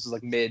right. I mean, this is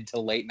like mid to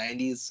late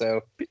 90s, so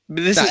but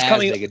this is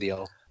coming as big a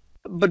deal.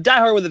 But Die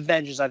Hard with a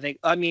Vengeance, I think.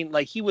 I mean,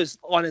 like he was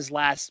on his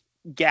last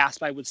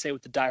gasp, I would say,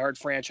 with the Die Hard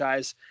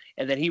franchise,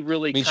 and then he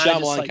really.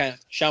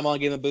 Shyamalan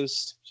gave him a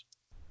boost.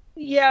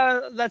 Yeah,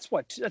 that's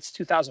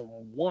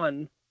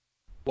 2001.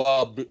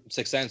 Well,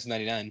 Sixth Sense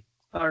 99.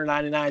 Or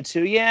 99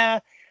 too.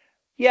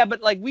 Yeah,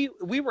 but like we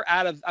were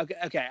out of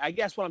okay. I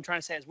guess what I'm trying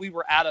to say is we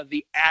were out of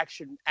the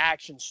action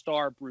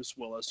star Bruce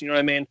Willis. You know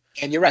what I mean?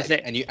 And you're right.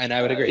 And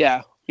I would agree.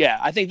 Yeah.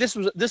 I think this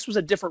was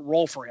a different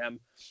role for him,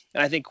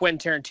 and I think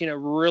Quentin Tarantino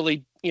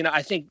really,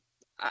 I think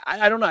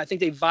I don't know. I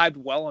think they vibed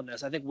well on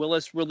this. I think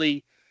Willis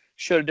really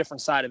showed a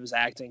different side of his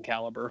acting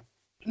caliber.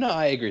 No,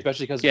 I agree,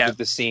 especially because of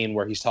the scene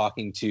where he's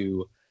talking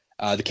to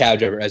the cab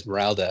driver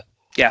Esmeralda.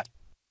 Yeah.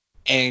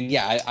 And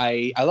yeah,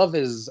 I love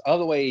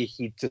the way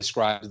he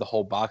describes the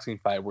whole boxing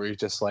fight, where he's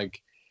just like,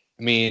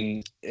 I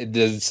mean,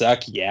 does it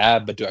suck? Yeah,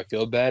 but do I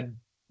feel bad?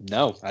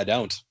 No, I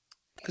don't.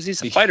 Because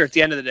he's a fighter at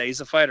the end of the day.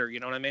 He's a fighter, you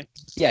know what I mean?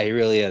 Yeah, he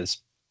really is.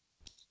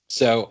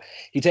 So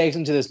he takes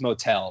him to this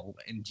motel,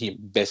 and he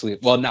basically,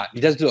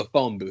 he does it to a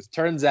phone booth.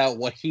 Turns out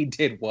what he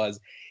did was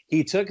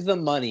he took the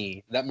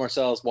money that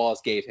Marcellus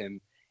Wallace gave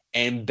him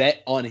and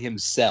bet on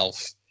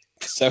himself.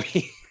 So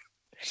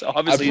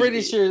obviously, I'm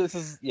pretty sure this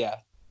is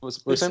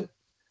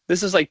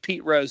This is like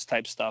Pete Rose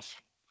type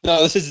stuff.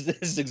 No, this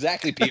is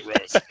exactly Pete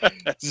Rose.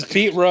 This is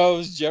Pete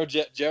Rose, Joe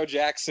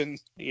Jackson.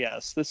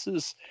 Yes, this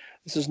is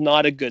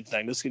not a good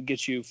thing. This could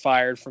get you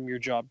fired from your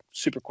job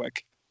super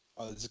quick.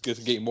 Oh, this is going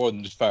to get you more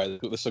than just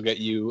fired. This will get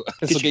you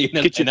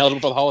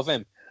ineligible for the Hall of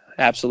Fame.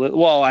 Absolutely.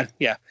 Well, I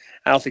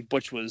don't think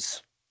Butch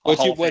was. Which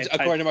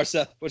according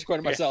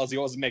to Marcellus, he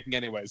wasn't making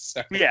anyways.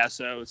 So. Yeah,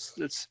 so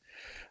it's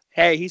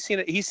hey, he's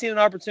seen an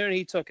opportunity,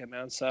 he took it,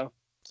 man. So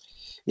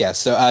yeah,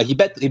 so he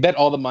bet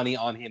all the money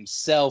on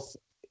himself,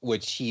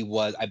 which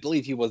I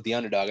believe he was the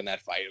underdog in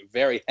that fight, a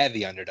very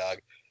heavy underdog.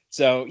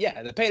 So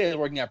yeah, the payday is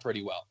working out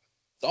pretty well.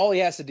 So all he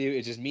has to do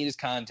is just meet his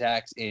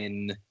contact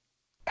in.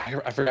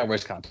 I forgot where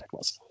his contact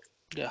was.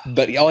 Yeah.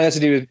 But all he has to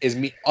do is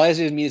meet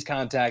his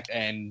contact,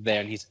 and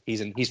then he's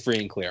free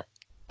and clear.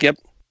 Yep.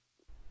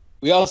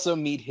 We also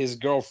meet his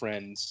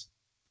girlfriend.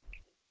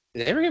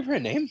 Did they ever give her a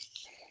name?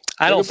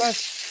 I don't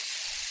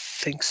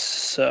think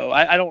so.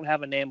 I don't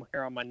have a name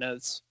here on my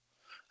notes.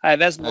 I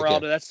have Esmeralda.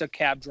 Okay. That's the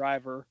cab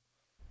driver.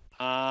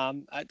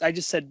 I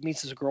just said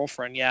meets his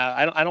girlfriend.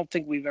 Yeah, I don't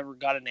think we've ever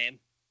got a name.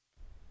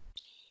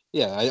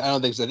 Yeah, I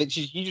don't think so. I think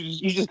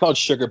you just called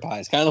Sugar Pie.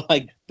 It's kind of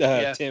like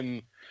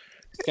Tim.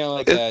 It's kind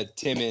of like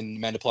Tim and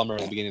Amanda Plummer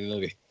at the beginning of the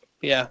movie.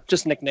 Yeah,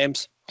 just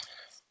nicknames.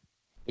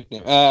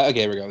 Okay,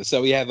 here we go.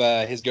 So we have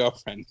his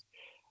girlfriend.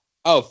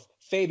 Oh,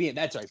 Fabian.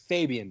 That's right,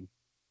 Fabian.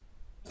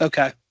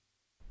 Okay.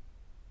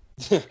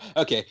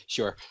 Okay,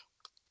 sure.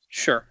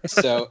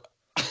 So,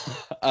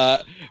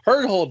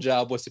 her whole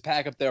job was to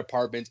pack up their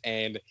apartment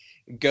and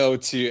go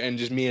to and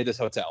just meet at this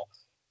hotel.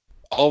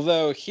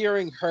 Although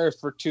hearing her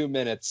for 2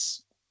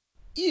 minutes,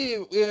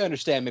 you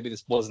understand maybe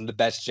this wasn't the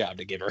best job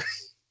to give her.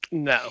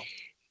 No.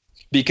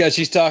 Because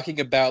she's talking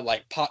about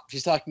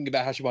she's talking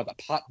about how she wants a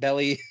pot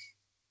belly,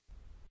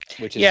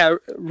 which is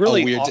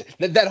really weird.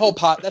 That whole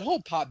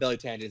pot belly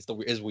tangent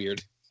is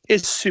weird.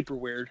 It's super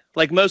weird.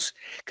 Like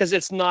because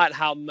it's not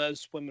how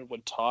most women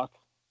would talk,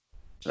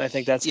 and I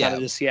think that's kind of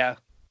just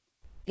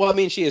Well, I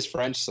mean, she is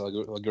French, so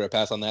I'll give her a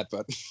pass on that.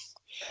 But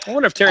I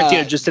wonder if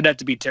Tarantino just did that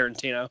to be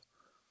Tarantino.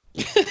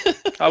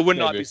 I would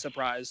not be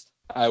surprised.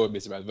 I wouldn't be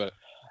surprised, but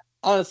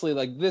honestly,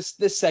 like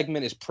this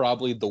segment is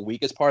probably the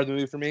weakest part of the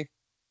movie for me.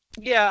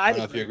 Yeah, I don't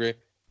know if you agree.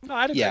 No,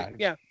 I'd agree.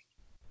 Yeah.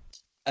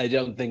 I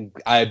don't think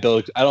it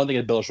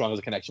builds strong as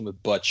a connection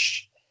with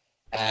Butch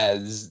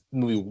as the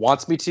movie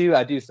wants me to.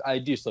 I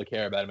do still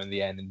care about him in the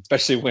end, and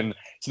especially when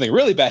something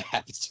really bad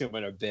happens to him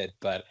in a bit.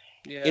 But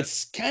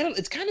it's kind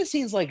of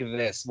scenes like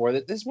this where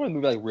the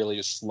movie like really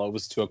just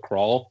slows to a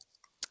crawl.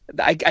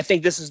 I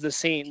think this is the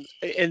scene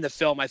in the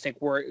film. I think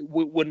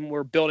when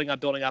we're building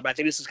up. I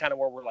think this is kind of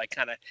where we're like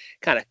kind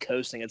of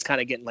coasting. It's kind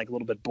of getting like a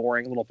little bit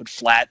boring, a little bit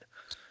flat.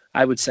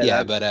 I would say.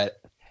 Yeah,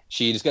 but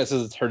she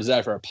discusses her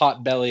desire for a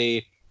pot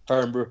belly.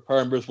 Her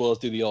and Bruce Willis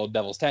do the old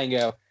devil's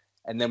tango,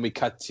 and then we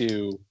cut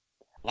to.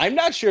 I'm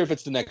not sure if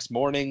it's the next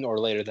morning or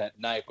later that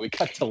night, but we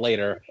cut to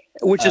later,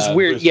 which is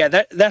weird.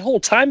 Bruce, that whole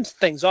time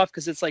thing's off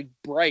because it's like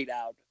bright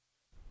out.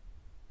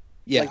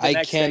 Yeah, like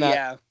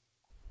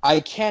I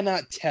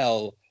cannot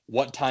tell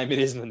what time it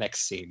is in the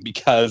next scene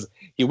because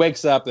he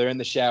wakes up. They're in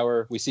the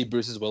shower. We see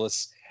Bruce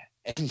Willis,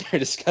 and they're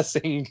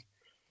discussing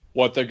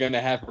what they're going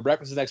to have for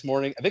breakfast the next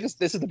morning. I think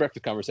this is the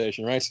breakfast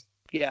conversation, right?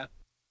 Yeah.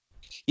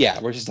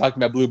 Yeah, we're just talking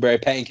about blueberry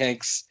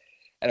pancakes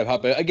and a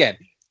hot. Again,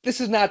 this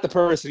is not the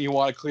person you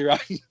want to clear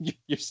out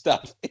your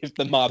stuff if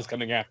the mob's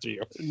coming after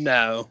you.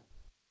 No.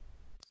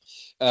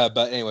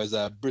 But anyways,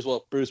 Bruce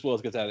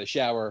Willis gets out of the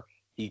shower.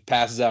 He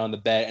passes out on the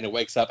bed, and it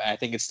wakes up, and I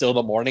think it's still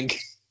the morning.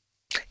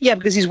 Yeah,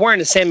 because he's wearing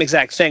the same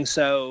exact thing.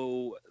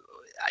 So,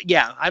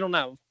 yeah, I don't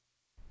know.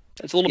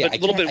 It's a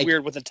little bit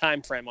weird with the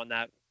time frame on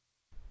that.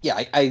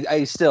 Yeah,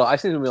 I've seen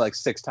the movie like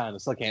 6 times. I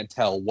still can't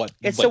tell what.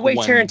 It's the way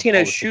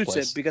Tarantino shoots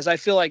it because I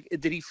feel like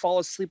did he fall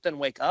asleep then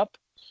wake up?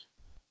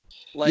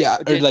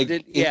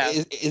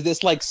 Is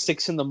this like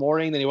 6 a.m.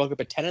 Then he woke up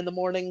at 10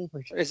 a.m?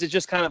 Is it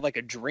just kind of like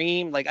a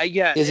dream?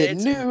 Is it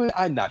noon?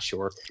 I'm not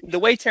sure. The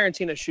way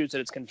Tarantino shoots it,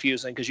 it's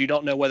confusing because you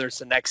don't know whether it's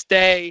the next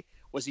day.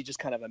 Was he just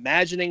kind of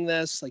imagining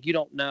this? Like you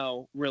don't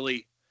know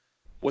really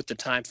what the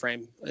time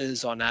frame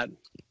is on that.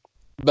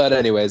 But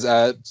anyways,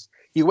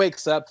 he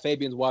wakes up.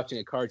 Fabian's watching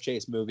a car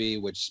chase movie,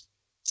 which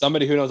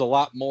somebody who knows a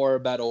lot more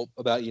about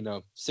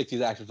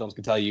 60s action films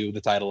can tell you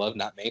the title of,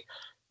 not me.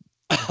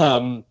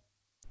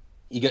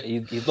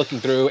 He's looking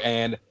through,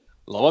 and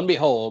lo and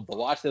behold, the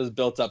watch that was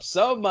built up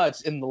so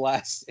much in the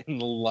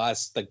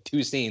last like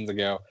 2 scenes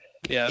ago,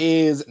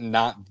 is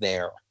not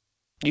there.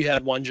 You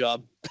had one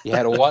job. You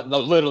had one. No,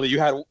 literally, you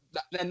had.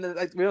 And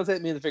we don't say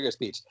it in the figure of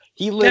speech.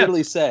 He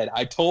literally said,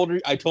 "I told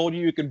you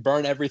you can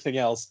burn everything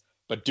else,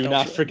 but don't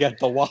not forget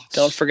the watch.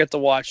 Don't forget the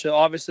watch." So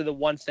obviously, the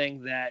one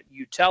thing that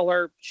you tell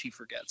her, she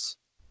forgets.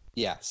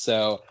 Yeah.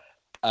 So,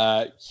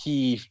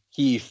 he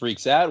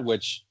freaks out,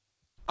 which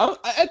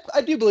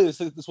I do believe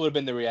this would have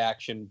been the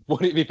reaction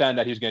when he found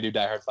out he was going to do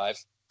Die Hard 5.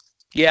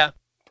 Yeah,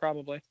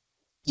 probably.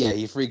 Yeah,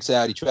 he freaks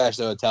out. He trashed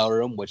the hotel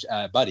room, which,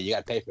 buddy, you got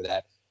to pay for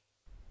that.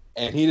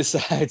 And he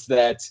decides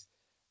that,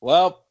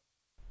 well,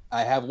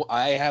 I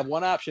have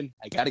one option.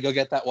 I got to go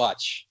get that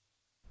watch.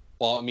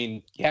 Well, I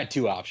mean, you had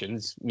two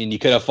options. I mean, you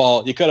could have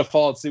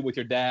followed suit with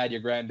your dad,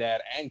 your granddad,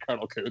 and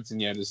Colonel Kurtz,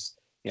 and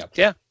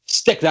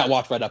stick that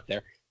watch right up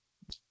there.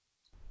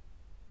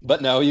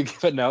 But no, you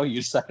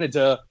decided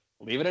to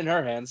leave it in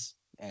her hands,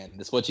 and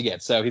this is what you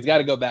get. So he's got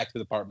to go back to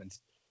the apartment.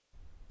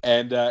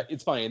 And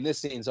it's funny in this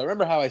scene. So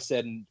remember how I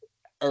said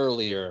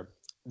earlier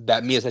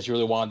that Mia said she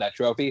really wanted that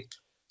trophy?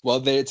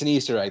 Well, it's an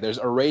Easter egg. There's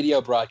a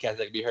radio broadcast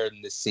that can be heard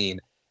in this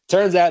scene.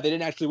 Turns out they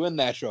didn't actually win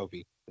that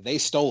trophy. They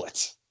stole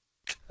it.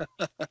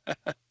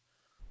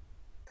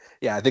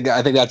 Yeah, I think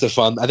that's a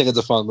fun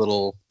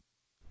little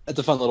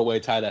way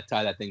to tie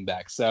that thing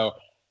back. So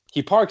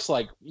he parks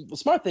the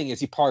smart thing is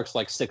he parks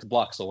 6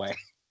 blocks away.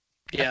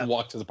 Yeah, and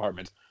walks to his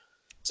apartment.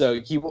 So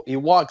he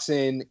walks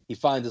in, he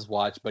finds his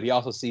watch, but he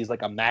also sees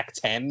a Mac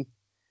 10.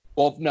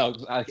 Well, no,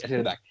 I take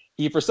it back.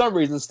 He for some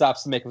reason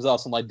stops to make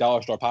himself some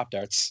dollar store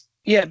Pop-Tarts.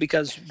 Yeah,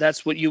 because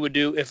that's what you would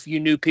do if you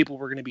knew people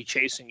were going to be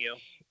chasing you.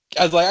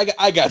 I was like,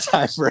 I got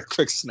time for a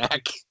quick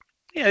snack.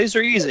 Yeah, these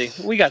are easy.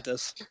 We got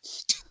this.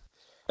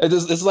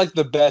 This is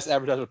the best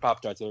advertisement of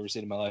Pop-Tarts I've ever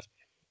seen in my life.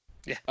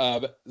 Yeah.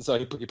 So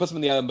he puts them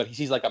in the oven, but he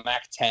sees a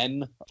Mac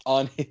 10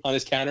 on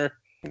his counter.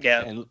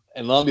 Yeah.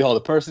 And lo and behold,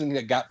 the person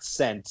that got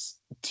sent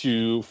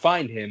to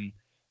find him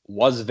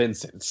was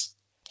Vincent.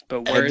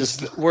 But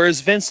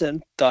where's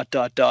Vincent? ...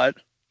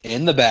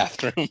 In the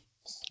bathroom.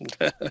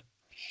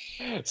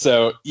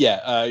 So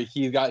yeah,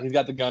 he's got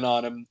the gun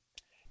on him.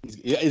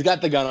 He's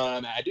got the gun on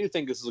him. I do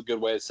think this is a good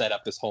way to set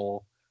up his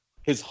whole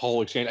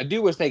exchange. I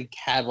do wish they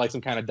had some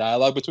kind of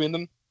dialogue between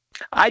them.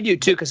 I do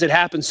too, because it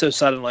happened so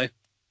suddenly.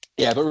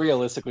 Yeah, but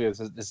realistically,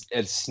 that's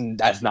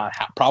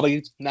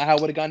probably not how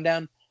it would have gone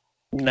down.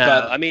 No,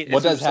 but I mean,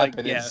 what does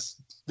happen is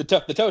the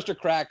toaster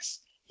cracks.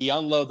 He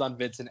unloads on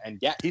Vincent, and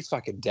yeah, he's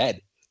fucking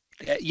dead.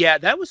 Yeah,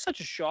 that was such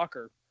a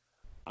shocker.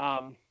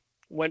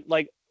 When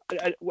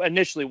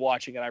initially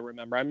watching it, I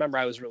remember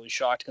I was really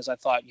shocked because I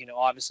thought,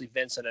 obviously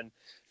Vincent and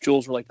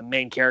Jules were the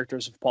main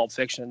characters of Pulp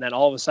Fiction, and then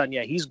all of a sudden,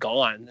 yeah, he's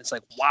gone. It's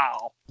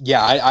wow.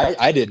 Yeah,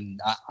 I didn't.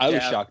 I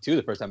was shocked too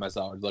the first time I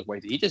saw it. I was like,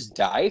 wait, did he just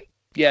die?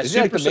 Yeah, is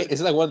it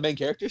one of the main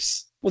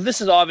characters? Well,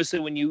 this is obviously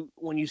when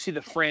you see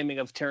the framing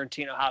of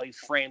Tarantino, how he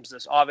frames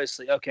this.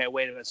 Obviously, okay,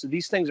 wait a minute. So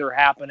these things are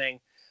happening.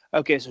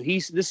 Okay, so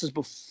this is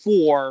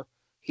before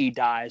he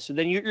dies. So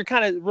then you're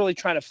kind of really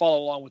trying to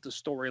follow along with the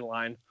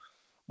storyline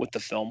with the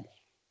film.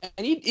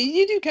 And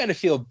you do kind of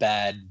feel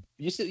bad.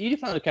 You do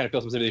kind of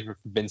feel specifically for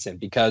Vincent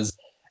because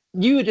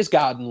you had just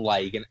gotten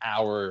an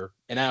hour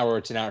to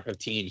an hour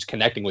 15 just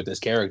connecting with this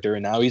character,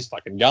 and now he's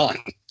fucking gone.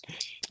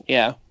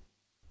 Yeah.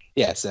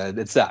 Yes,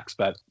 it sucks,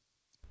 but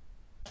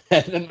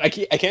and I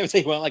can't even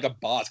say he went like a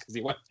boss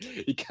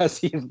because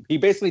he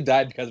basically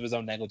died because of his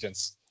own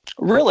negligence.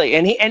 Really,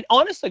 and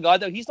honest to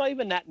God though, he's not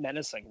even that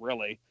menacing.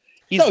 Really,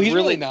 he's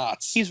really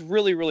not. He's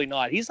really, really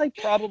not. He's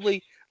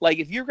probably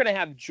if you're gonna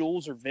have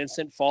Jules or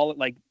Vincent follow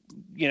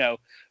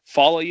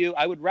you,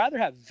 I would rather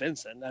have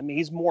Vincent. I mean,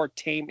 he's more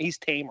tame. He's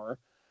tamer.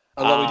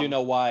 Although we do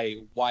know why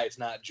it's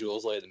not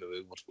Jules later in the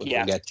movie, which we'll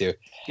get to.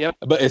 Yep.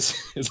 But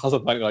it's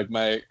also funny.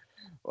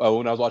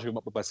 When I was watching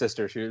it with my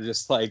sister, she was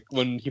just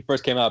when he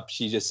first came up,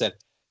 she just said,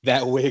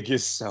 "That wig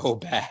is so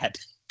bad,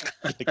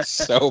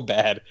 so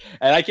bad,"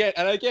 and I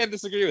can't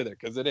disagree with her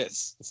because it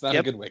is. It's not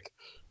a good wig.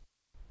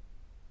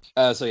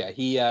 So yeah,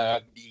 he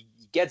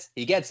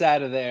gets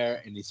out of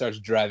there and he starts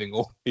driving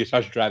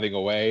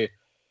away,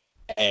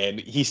 and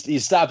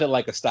he's stopped at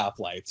a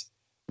stoplight.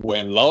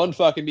 When lo and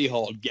fucking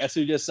behold, guess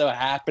who just so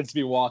happens to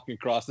be walking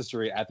across the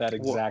street at that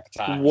exact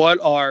time? What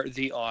are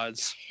the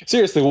odds?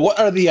 Seriously, what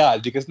are the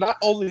odds? Because not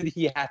only did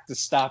he have to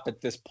stop at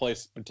this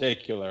place in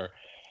particular,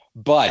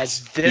 but at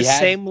the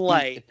same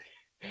light,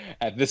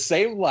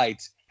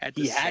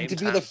 he had to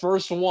be the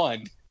first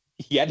one.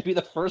 He had to be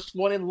the first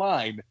one in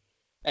line,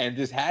 and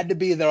just had to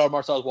be there on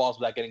Marcel's Wallace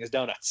without getting his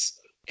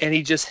donuts. And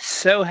he just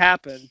so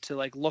happened to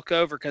look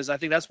over because I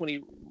think that's when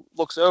he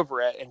looks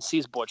over it and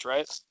sees Butch,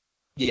 right?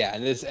 Yeah,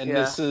 this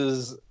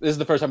is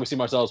the first time we see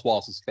Marcellus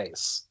Wallace's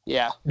face.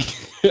 Yeah,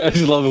 I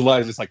just love the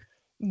line. It's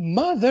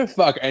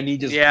motherfucker, and he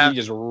just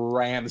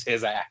rams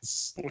his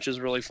ass, which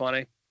is really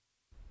funny.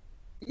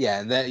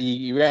 Yeah, and then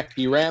he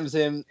rams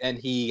him, and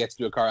he gets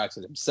into a car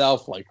accident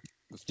himself,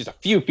 just a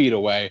few feet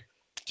away.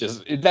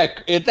 Just if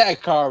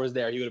that car was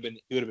there, he would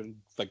have been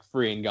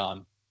free and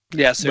gone.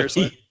 Yeah,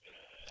 seriously.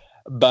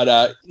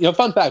 But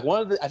fun fact: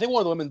 I think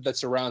one of the women that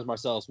surrounds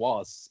Marcellus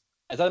Wallace,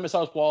 is that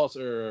Marcellus Wallace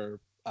or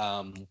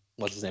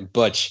what's his name,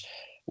 Butch?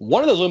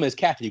 One of those women is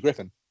Kathy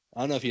Griffin.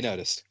 I don't know if you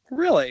noticed.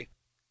 Really?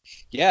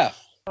 Yeah.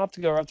 I'll have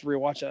to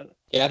rewatch that.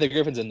 Yeah, Kathy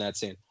Griffin's in that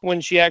scene. When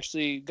she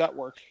actually got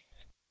work.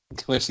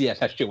 Yeah,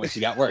 that's true. When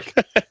she got work.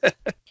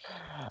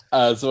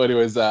 So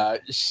anyways,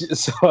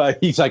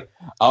 he's like,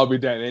 "I'll be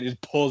done." And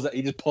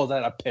he just pulls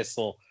out a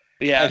pistol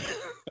Yeah.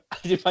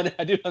 I do find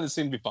this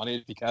scene to be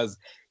funny because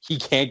he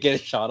can't get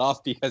a shot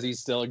off because he's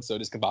still so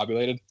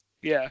discombobulated.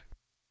 Yeah.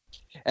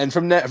 And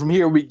from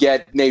here we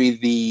get maybe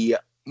the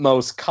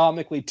most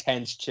comically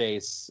tense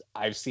chase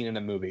I've seen in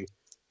a movie.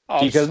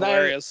 Oh, because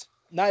hilarious.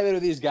 Neither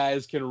of these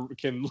guys can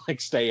like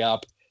stay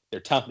up. They're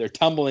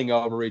tumbling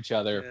over each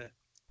other.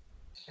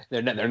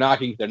 Yeah. They're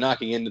knocking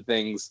into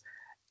things.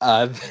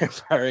 They're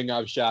firing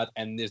off shots,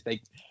 and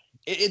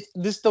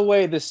it's the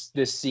way this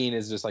scene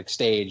is just like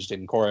staged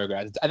and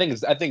choreographed. I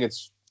think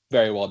it's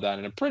very well done,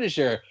 and I'm pretty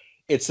sure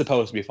it's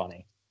supposed to be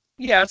funny.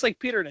 Yeah, it's like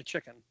Peter and a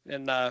Chicken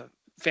in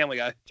Family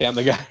Guy.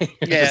 Family Guy.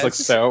 Yeah, it's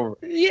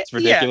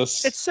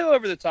ridiculous. Yeah, it's so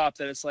over the top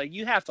that it's like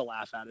you have to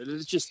laugh at it.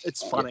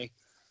 It's funny.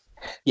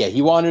 Yeah,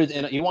 he wanders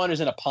in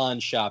a pawn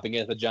shop and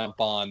gets the jump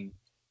on.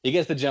 He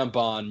gets the jump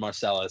on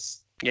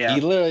Marcellus. Yeah,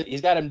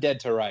 he's got him dead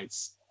to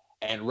rights.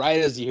 And right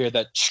as you hear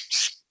that,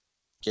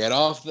 get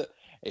off the.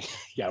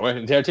 Yeah, we're in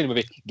an Tarantino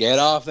movie. Get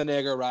off the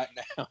nigger right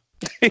now.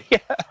 Yeah,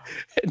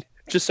 it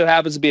just so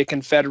happens to be a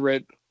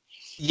Confederate.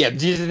 Yeah,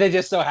 they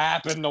just so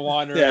happen to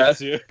wander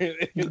into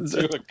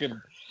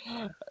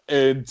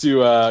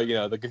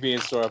the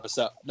convenience store of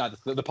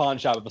the pawn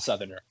shop of a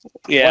Southerner.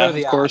 Yeah,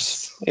 of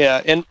course.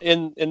 Yeah,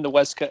 in the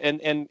West Coast,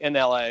 in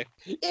LA.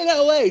 In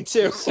LA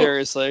too.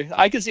 Seriously,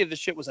 I could see if the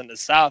shit was in the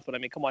South, but I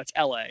mean, come on, it's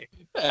LA.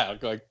 Yeah,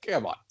 like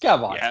come on.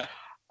 Yeah.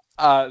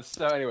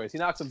 So anyways, he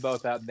knocks them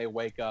both out and they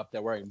wake up.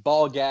 They're wearing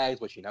ball gags,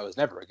 which is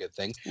never a good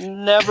thing.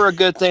 Never a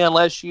good thing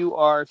unless you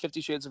are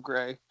 50 Shades of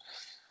Grey.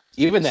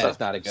 Even then, it's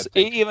not a good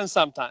thing. Even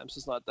sometimes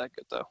it's not that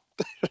good, though.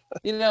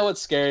 You know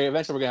what's scary?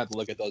 Eventually, we're going to have to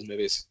look at those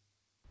movies.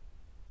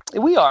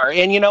 We are.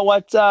 And you know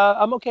what?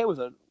 I'm okay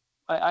with it.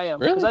 I am.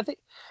 Really? Because I think,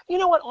 you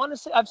know what?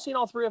 Honestly, I've seen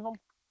all three of them.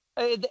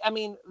 I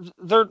mean,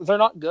 they're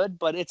not good,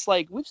 but it's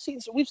like we've seen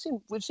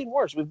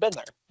worse. We've been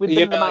there. We've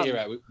been to the mountain. You're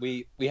right.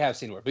 We have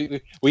seen worse.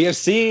 We have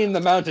seen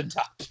the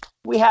mountaintop.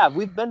 We have.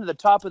 We've been to the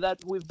top of that.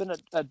 We've been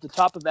at the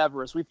top of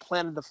Everest. We've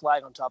planted the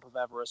flag on top of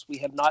Everest. We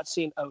have not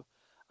seen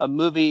a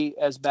movie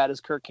as bad as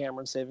Kirk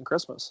Cameron Saving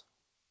Christmas.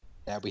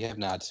 Yeah, we have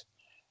not.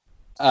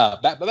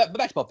 Back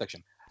to Pulp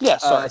Fiction. Yeah,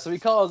 sorry. So he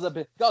calls up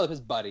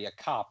his buddy, a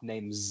cop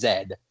named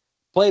Zed,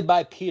 played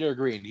by Peter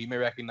Green. You may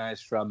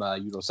recognize from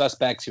Usual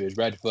Suspects. He was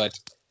Redfoot.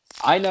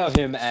 I know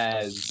him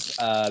as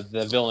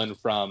the villain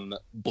from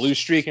Blue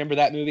Streak. Remember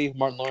that movie,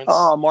 Martin Lawrence?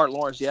 Oh, Martin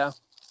Lawrence, yeah.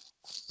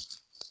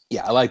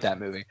 Yeah, I like that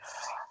movie.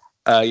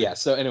 Yeah.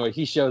 So anyway,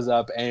 he shows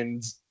up,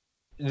 and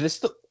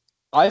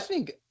I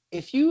think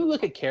if you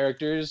look at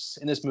characters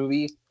in this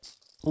movie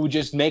who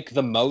just make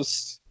the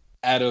most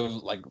out of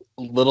like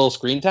little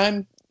screen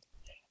time,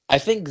 I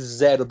think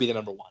Zed would be the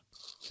number one.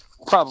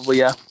 Probably,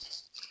 yeah.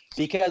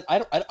 Because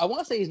I want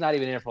to say he's not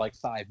even in for like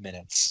 5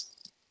 minutes,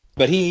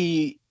 but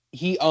he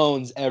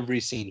owns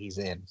every scene he's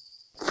in.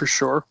 For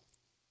sure.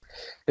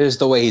 It's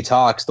the way he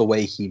talks, the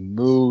way he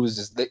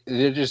moves.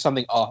 There's just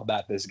something off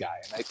about this guy.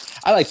 And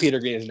I like Peter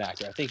Green as an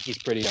actor. I think he's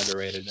pretty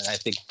underrated, and I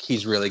think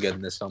he's really good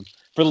in this film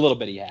for the little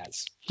bit he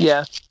has.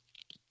 Yeah.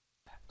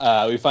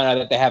 We find out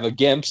that they have a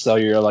gimp, so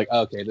you're like,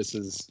 okay, this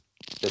is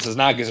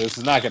not going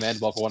to end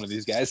well for one of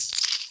these guys.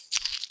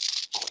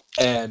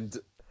 And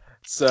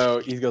so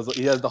he does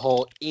the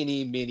whole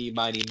eeny, meeny,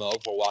 miny, mo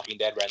for Walking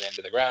Dead ran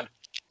into the ground.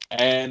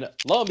 And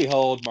lo and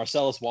behold,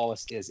 Marcellus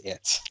Wallace is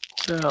it.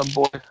 Oh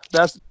boy,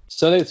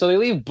 so they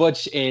leave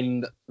Butch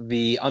under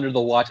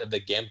the watch of the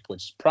gimp,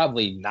 which is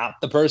probably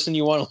not the person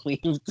you want to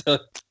leave to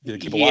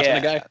keep watching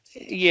the guy.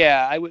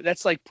 Yeah,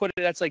 that's like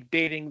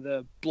baiting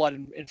the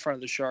blood in front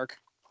of the shark.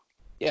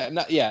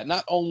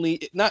 Not only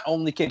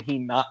can he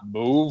not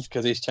move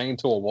because he's chained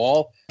to a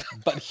wall,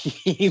 but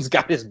he's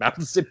got his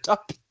mouth zipped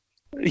up.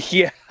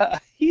 Yeah,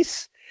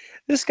 this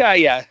guy.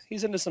 Yeah,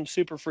 he's into some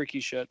super freaky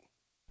shit.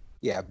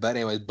 Yeah, but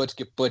anyways,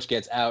 Butch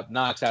gets out,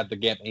 knocks out the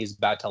gimp, and he's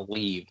about to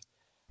leave.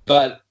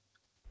 But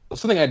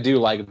something I do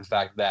like is the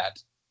fact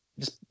that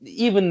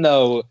even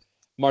though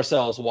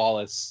Marcellus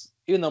Wallace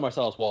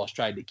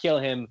tried to kill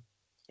him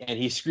and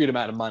he screwed him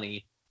out of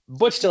money,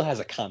 Butch still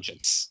has a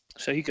conscience.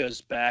 So he goes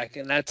back,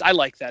 and I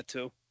like that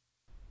too.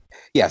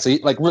 Yeah, so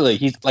he's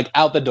like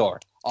out the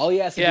door. All he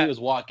has to do is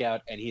walk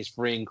out, and he's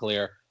free and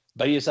clear.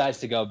 But he decides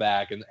to go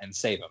back and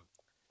save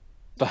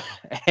him.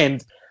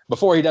 And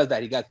before he does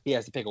that, he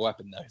has to pick a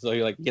weapon though. So he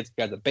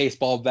got the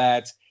baseball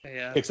bat,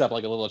 picks up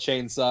like a little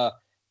chainsaw,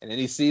 and then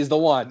he sees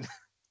the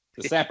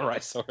samurai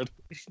sword.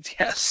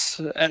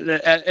 Yes, and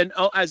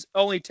as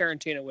only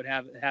Tarantino would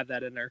have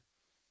that in there.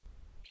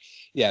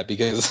 Yeah,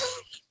 because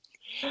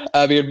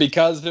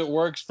because it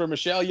works for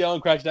Michelle Yeoh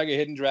and Crouching Tiger,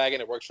 Hidden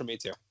Dragon, it works for me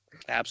too.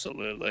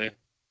 Absolutely.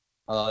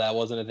 Although that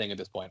wasn't a thing at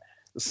this point.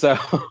 So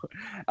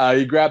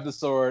he grabbed the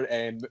sword,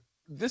 and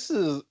this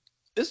is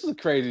a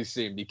crazy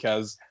scene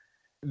because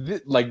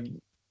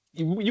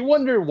you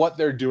wonder what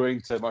they're doing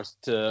to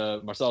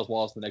Marcellus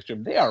Wallace in the next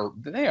room. They're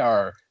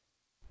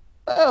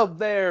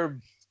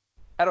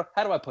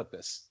how do I put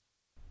this?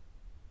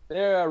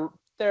 They're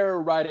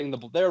riding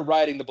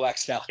the Black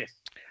Stallion.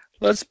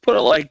 Let's put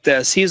it like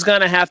this: he's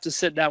gonna have to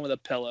sit down with a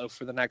pillow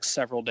for the next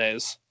several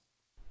days.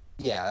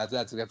 Yeah,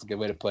 that's a good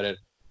way to put it.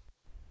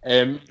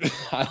 And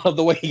I love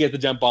the way he gets the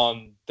jump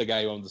on the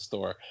guy who owns the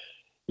store.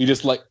 He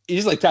just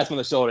taps him on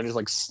the shoulder and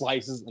just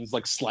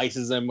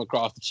slices him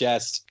across the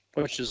chest.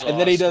 Which is and awesome,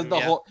 then he does the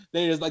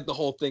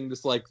whole thing,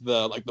 just like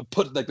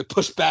the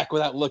push back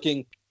without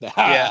looking.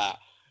 Yeah.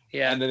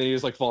 And then he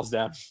just like falls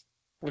down.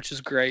 Which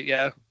is great,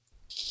 yeah.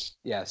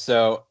 Yeah,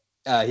 so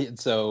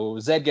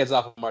Zed gets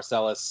off of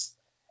Marcellus,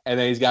 and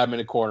then he's got him in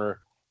a corner,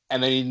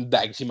 and then you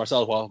can see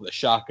Marcellus with a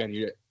shotgun.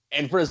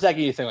 And for a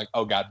second you think like,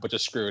 oh god, but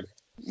just screwed.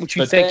 Which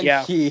you think,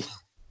 yeah.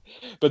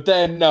 But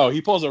then no,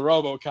 he pulls a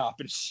RoboCop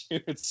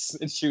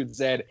and shoots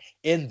Zed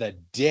in the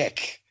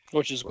dick,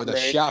 which is with great.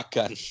 a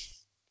shotgun.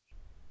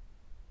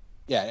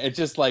 Yeah, it's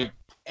just like,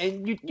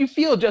 and you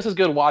feel just as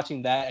good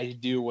watching that as you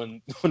do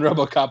when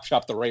RoboCop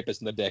chopped the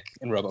rapist in the dick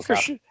in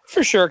RoboCop.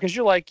 For sure, because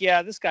you're like,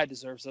 yeah, this guy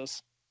deserves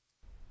this.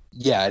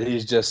 Yeah, and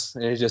he's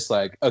just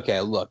like,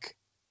 okay, look,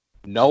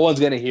 no one's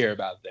gonna hear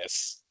about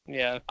this.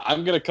 Yeah,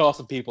 I'm gonna call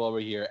some people over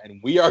here, and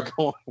we are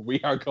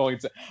going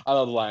to. I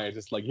love the line. It's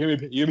just like, hear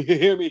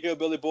me,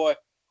 hillbilly boy.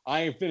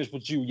 I ain't finished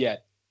with you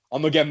yet.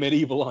 I'm gonna get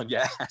medieval on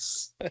your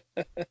ass.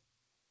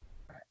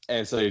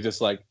 And so you're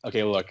just like,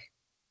 okay, look,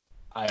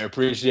 I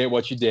appreciate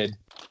what you did.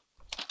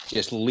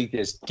 Just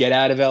get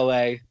out of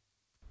LA.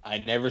 I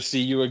never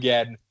see you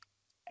again,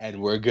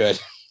 and we're good.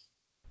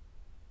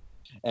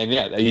 And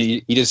yeah,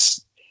 he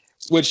just,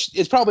 which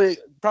is probably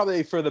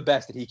for the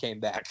best that he came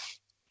back.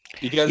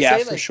 Because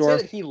say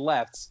that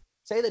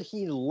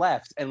he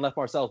left and left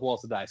Marcellus Wallace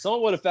to die.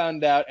 Someone would have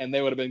found out, and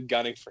they would have been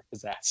gunning for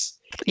his ass.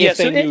 If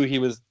they knew he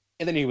was,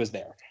 and then he was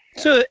there.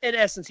 So in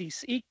essence,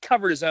 he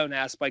covered his own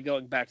ass by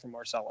going back for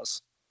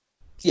Marcellus.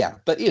 Yeah,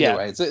 but either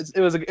way,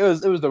 it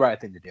was the right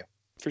thing to do.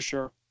 For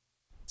sure.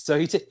 So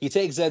he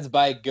takes Zed's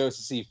bike, goes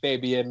to see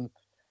Fabian,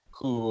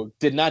 who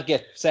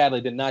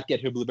sadly did not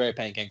get her blueberry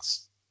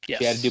pancakes. Yes.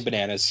 She had to do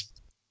bananas.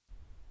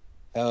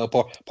 Oh,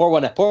 pour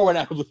one out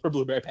for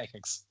blueberry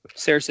pancakes.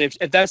 Seriously,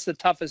 if that's the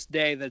toughest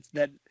day that's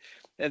the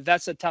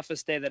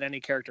toughest day that any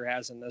character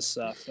has in this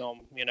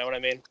film, you know what I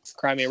mean?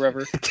 Cry me a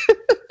river.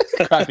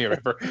 Cry me a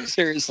river.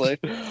 Seriously.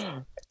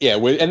 Yeah,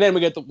 and then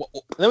we get what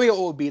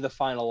would be the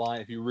final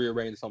line if you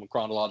rearrange this film in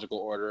chronological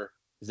order.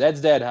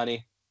 Zed's dead,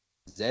 honey.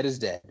 Zed is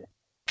dead.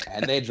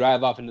 And they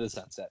drive off into the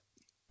sunset.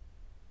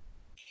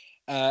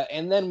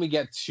 And then we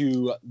get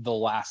to the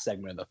last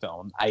segment of the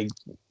film.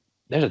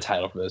 There's a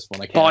title for this one.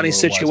 I can't Bonnie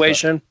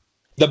situation.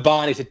 The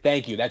Bonnie.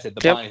 Thank you. That's it.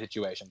 The Bonnie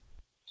situation.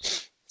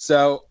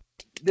 So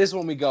this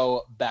one we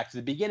go back to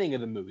the beginning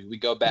of the movie. We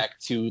go back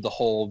to the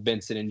whole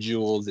Vincent and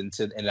Jules in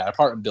that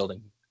apartment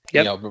building.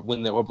 Yep. You know,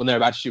 when they're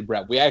about to shoot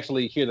Brett. We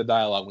actually hear the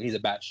dialogue when he's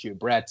about to shoot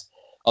Brett,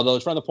 although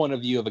it's from the point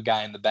of view of a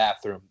guy in the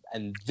bathroom.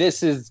 And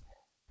this is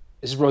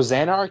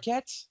Rosanna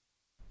Arquette?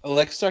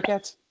 Alexis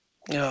Arquette?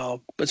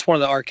 No, it's one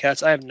of the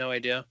Arquettes. I have no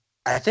idea.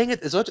 I think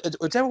it's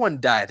whichever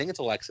one died. I think it's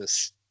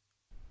Alexis.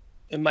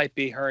 It might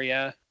be her,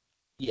 yeah.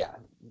 Yeah.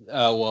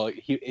 Well,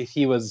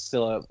 he was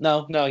still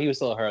he was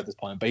still her at this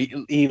point, but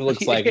he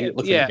looks like a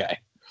guy.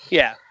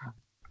 Yeah.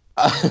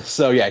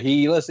 So yeah,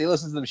 he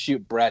listens to them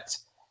shoot Brett,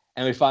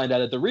 and we find out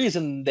that the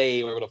reason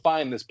they were able to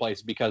find this place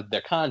is because their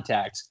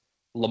contact,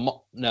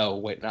 Lamar. No,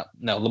 wait,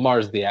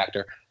 Lamar's the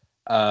actor.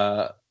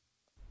 Crap.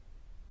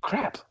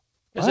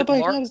 Is it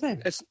his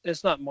name?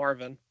 It's not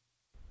Marvin.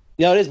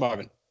 No, it is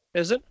Marvin.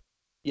 Is it?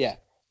 Yeah.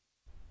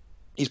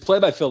 He's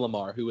played by Phil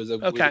Lamar, who was a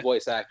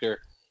voice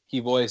actor. He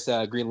voiced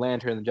Green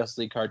Lantern in the Justice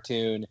League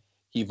cartoon.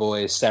 He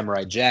voiced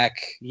Samurai Jack.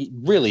 He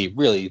really,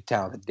 really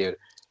talented dude.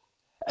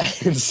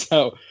 And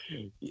so,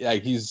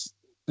 he's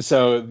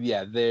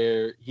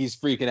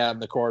freaking out in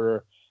the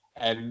corner,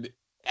 and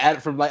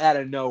out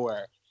of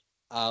nowhere,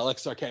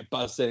 Alexis Arquette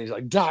busts in. He's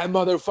like, "Die,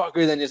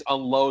 motherfuckers!" and just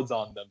unloads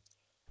on them.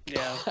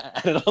 Yeah.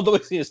 And it all the way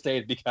to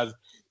stage because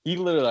he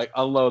literally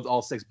unloads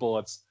all 6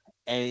 bullets,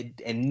 and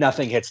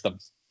nothing hits them.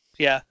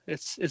 Yeah,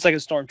 it's like a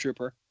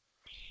stormtrooper.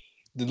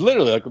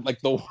 Literally,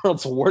 like the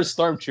world's worst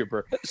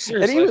stormtrooper.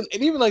 Seriously.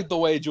 And even like the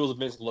way Jules and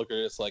Vincent look at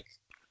it, it's like,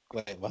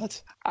 wait, what?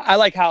 I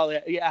like how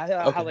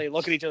they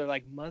look at each other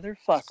like,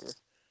 motherfucker.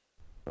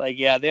 Like,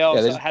 yeah, they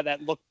also had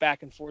that look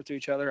back and forth to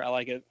each other. I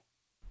like it.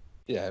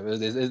 Yeah,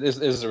 it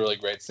is a really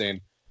great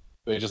scene.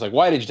 But it's just like,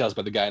 why did you tell us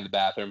about the guy in the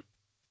bathroom?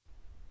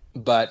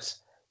 But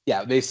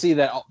yeah, they see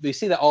that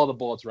all the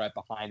bullets are right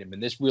behind him,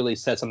 and this really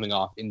sets something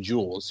off in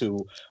Jules,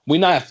 who we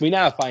now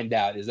find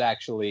out is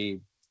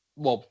actually,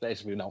 well,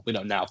 basically we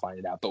don't now find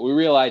it out, but we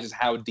realize is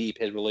how deep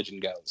his religion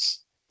goes,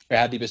 or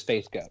how deep his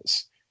faith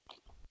goes.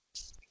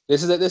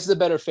 This is a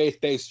better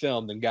faith-based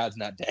film than God's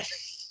Not Dead.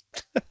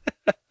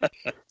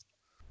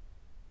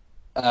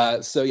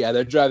 So yeah,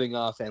 they're driving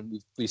off, and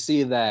we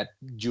see that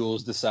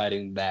Jules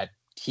deciding that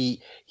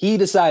he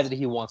decided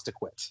he wants to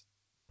quit.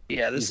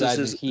 Yeah, this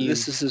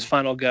is his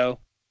final go.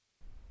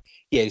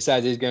 Yeah, he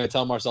decides he's going to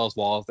tell Marcellus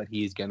Wallace that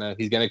he's gonna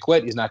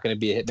quit. He's not going to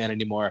be a hitman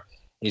anymore.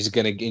 He's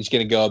gonna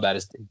go about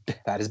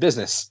his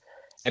business.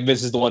 And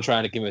Vince is the one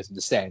trying to convince him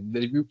to stay.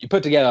 You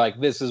put together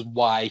like this is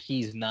why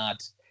he's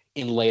not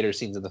in later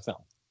scenes of the film.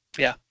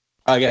 Yeah,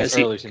 I guess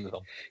earlier scenes of the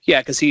film.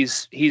 Yeah, because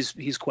he's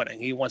quitting.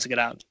 He wants to get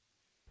out.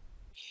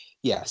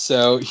 Yeah,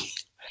 so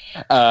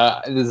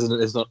This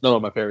is one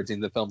of my favorite scenes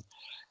in the film,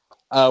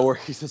 where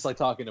he's just like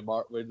talking to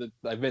Marvin.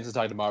 Like Vince is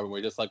talking to Marvin, where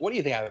he's just like, "What do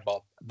you think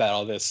about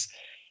all this?"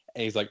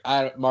 And he's like,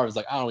 Marvin's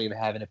like, "I don't even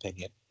have an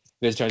opinion."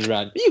 Vince turns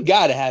around, "You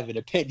gotta have an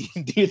opinion.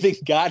 Do you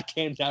think God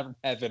came down from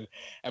heaven?"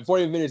 And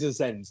 40 minutes into the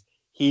sentence,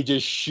 he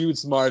just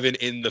shoots Marvin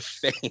in the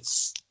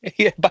face.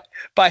 Yeah,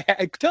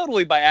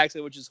 totally by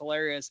accident, which is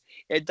hilarious.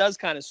 It does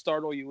kind of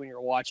startle you when you're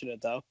watching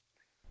it, though.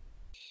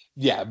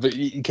 Yeah, but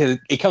because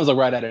it comes like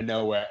right out of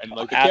nowhere, and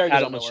like the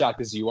character's almost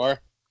shocked as you are.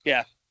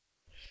 Yeah.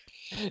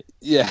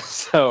 Yeah.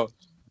 So,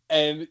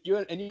 and you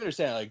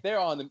understand, like they're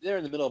in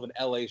the middle of an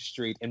LA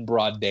street in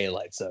broad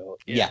daylight. So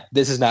yeah,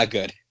 this is not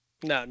good.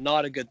 No,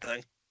 not a good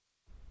thing.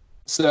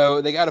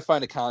 So they got to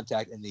find a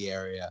contact in the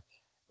area,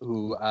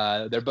 who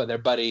their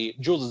buddy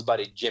Jules'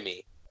 buddy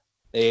Jimmy.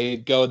 They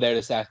go there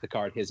to stash the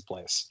car at his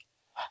place,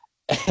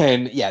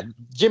 and yeah,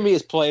 Jimmy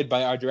is played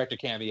by our director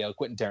cameo,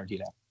 Quentin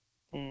Tarantino.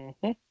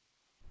 Mm-hmm.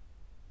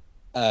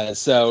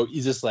 So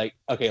he's just like,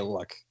 okay,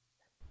 look,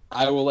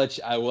 I will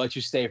let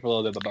you stay for a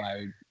little bit,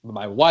 but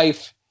my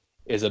wife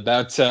is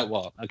about to.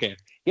 Well, okay,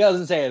 he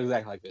doesn't say it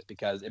exactly like this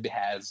because it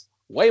has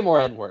way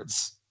more N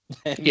words.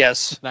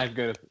 Yes, I'm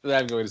going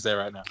to say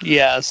right now.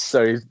 Yes.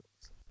 So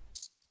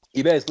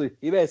he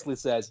basically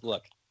says,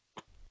 look,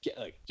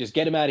 just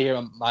get him out of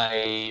here.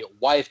 My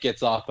wife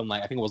gets off in I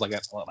think it was like an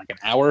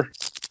hour.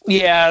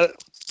 Yeah,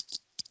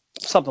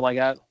 something like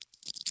that.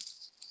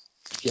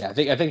 Yeah, I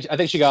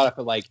think she got off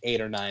at like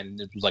 8 or 9, and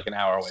it was like an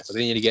hour away. So they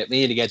need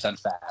to get done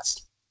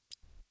fast.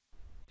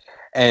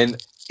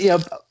 And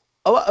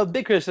a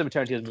big criticism of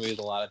Tarantino's movies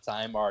a lot of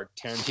time are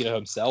Tarantino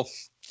himself.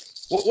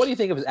 What do you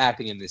think of his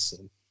acting in this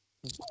scene?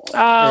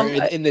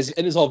 In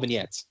this whole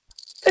vignette?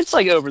 It's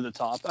like over the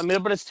top. I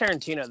mean, but it's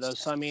Tarantino though,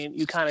 so I mean,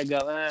 you kind of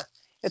go, eh.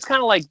 It's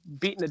kind of like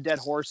beating a dead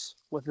horse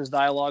with his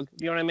dialogue.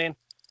 You know what I mean?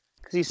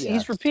 Because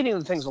he's repeating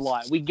the things a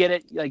lot. We get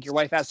it. Like your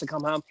wife has to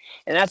come home,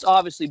 and that's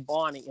obviously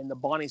Bonnie in the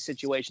Bonnie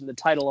situation. The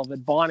title of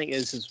it, Bonnie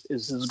is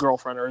his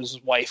girlfriend or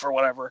his wife or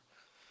whatever.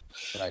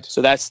 Right.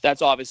 So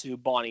that's obviously who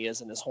Bonnie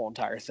is in this whole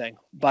entire thing.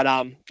 But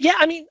yeah,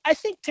 I mean, I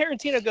think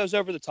Tarantino goes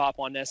over the top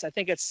on this. I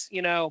think it's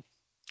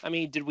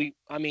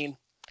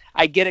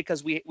I get it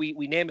because we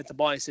name it the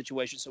Bonnie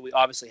situation, so we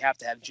obviously have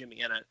to have Jimmy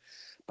in it.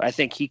 But I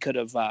think he could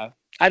have.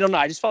 I don't know.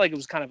 I just felt like it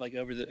was kind of like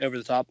over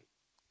the top.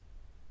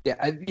 Yeah,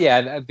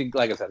 I think,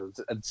 like I said,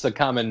 it's a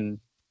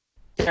common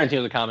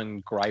Tarantino's a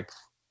common gripe.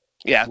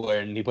 Yeah,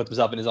 when he puts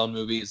himself in his own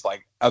movies,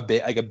 like a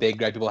big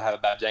gripe people have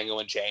about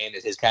Django Unchained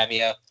is his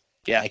cameo.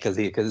 Yeah, because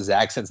his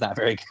accent's not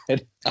very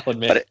good. I'll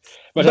admit,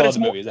 but all the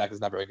movies, his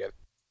accent's not very good.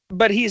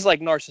 But he's like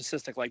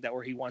narcissistic like that,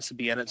 where he wants to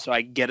be in it. So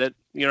I get it.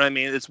 You know what I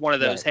mean? It's one of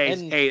those, right.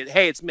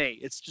 hey, it's me.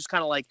 It's just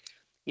kind of like,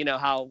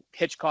 how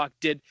Hitchcock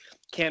did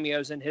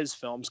cameos in his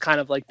films, kind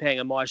of like paying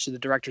homage to the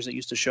directors that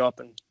used to show up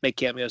and make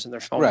cameos in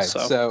their films. Right.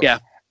 So yeah,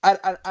 I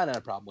don't have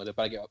a problem with it,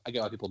 but I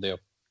get what people do.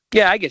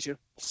 Yeah, I get you.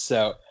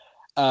 So,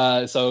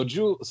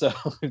 Jules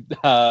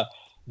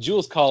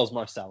calls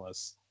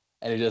Marcellus,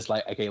 and he's just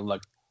like, okay,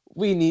 look,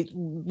 we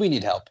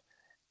need help.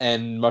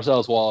 And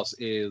Marcellus Wallace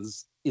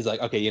he's like,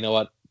 okay, you know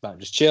what? Fine,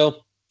 just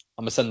chill.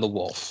 I'm gonna send the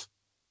wolf.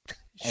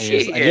 And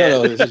he's like,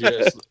 this is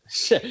yours.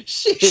 Shit.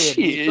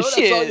 That's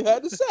all you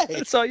had to say.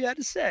 That's all you had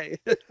to say.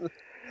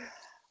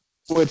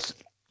 Which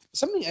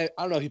something I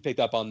don't know if you picked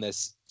up on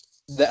this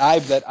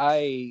that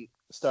I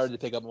started to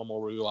pick up on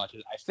more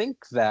rewatches. I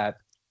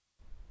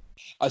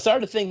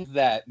started to think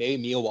that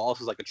maybe Mia Wallace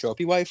is like a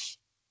trophy wife.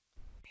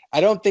 I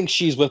don't think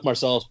she's with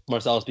Marcellus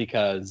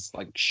because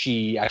like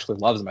she actually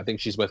loves him. I think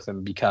she's with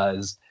him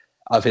because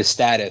of his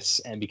status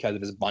and because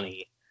of his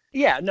money.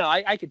 Yeah, no,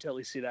 I could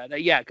totally see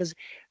that. Yeah, because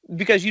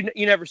you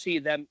never see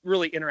them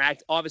really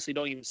interact. Obviously,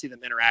 don't even see them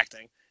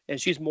interacting. And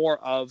she's more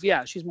of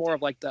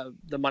like the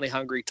money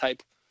hungry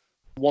type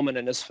woman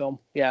in this film.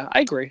 Yeah, I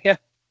agree. Yeah.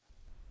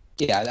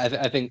 Yeah,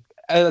 I think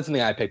that's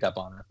something I picked up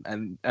on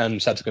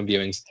and subsequent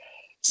viewings.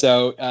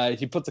 So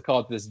he puts a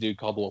call to this dude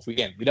called the Wolf.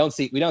 Again, we don't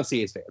see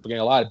his face. We're getting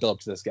a lot of build up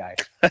to this guy.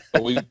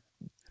 But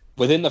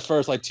within the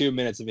first 2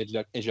 minutes of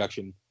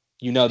introduction,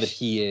 you know that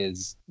he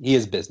is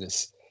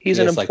business. He's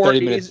an important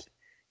 30 minutes.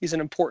 He's an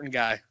important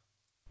guy.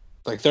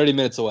 Like 30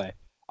 minutes away.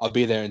 I'll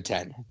be there in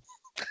 10.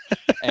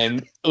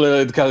 And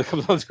literally it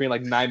comes on screen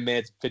 9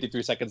 minutes,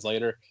 53 seconds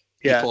later.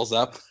 He pulls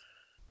up.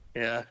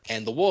 Yeah.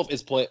 And the wolf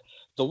is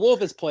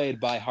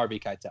played by Harvey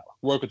Keitel.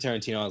 Worked with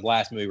Tarantino on his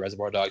last movie,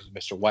 Reservoir Dogs, with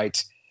Mr.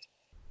 White.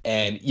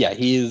 And yeah,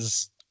 you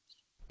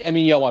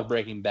don't want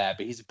Breaking Bad,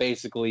 but he's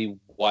basically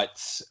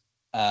what's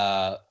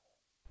Jonathan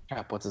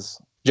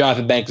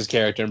Banks'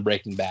 character in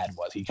Breaking Bad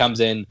was. He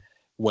comes in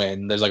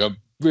when there's a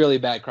really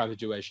bad crime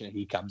situation, and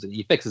he comes in,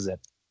 he fixes it.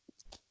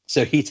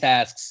 So he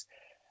tasks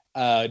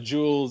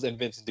Jules and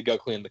Vincent to go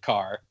clean the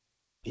car.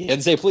 He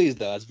didn't say please,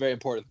 though. That's a very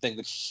important thing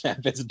that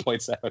Vincent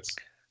points out.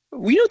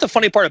 You know what the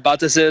funny part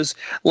about this is?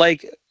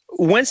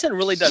 Winston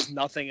really does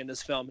nothing in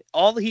this film.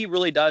 All he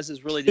really does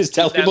is really just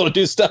tell people to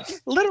do stuff.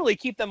 Literally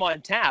keep them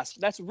on task.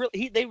 That's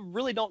really they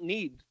really don't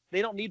need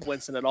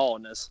Winston at all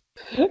in this.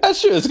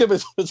 That's true. Let's give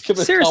it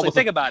Seriously,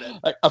 think about it.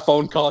 Like a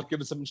phone call,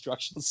 give him some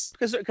instructions.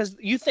 Because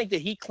you think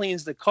that he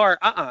cleans the car.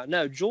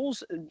 No.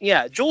 Jules and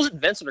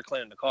Vincent are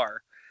cleaning the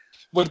car.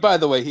 Which, by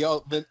the way,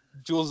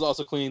 Jules is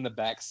also cleaning the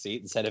back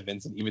seat instead of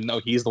Vincent, even though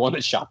he's the one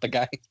that shot the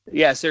guy.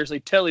 Yeah, seriously,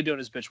 totally doing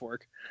his bitch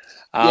work.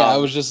 I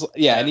was just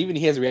and even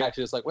he has a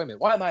reaction. It's like, wait a minute,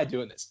 why am I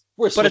doing this?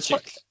 We're switching.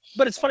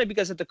 But it's funny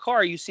because at the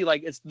car you see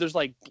there's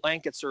like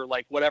blankets or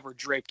like whatever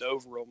draped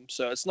over them,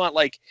 so it's not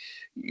like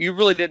you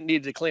really didn't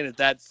need to clean it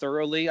that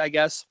thoroughly, I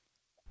guess.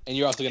 And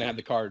you're also gonna have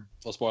the car.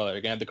 Well, spoiler, you're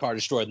gonna have the car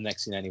destroyed in the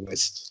next scene,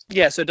 anyways.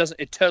 Yeah, so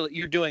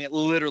you're doing it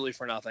literally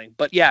for nothing.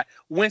 But yeah,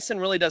 Winston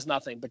really does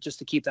nothing, but just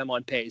to keep them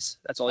on pace.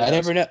 That's all. I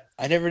never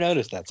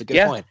noticed that. It's a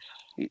good point.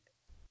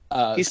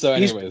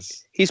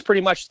 He's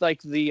pretty much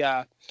like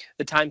the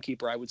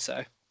timekeeper, I would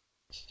say.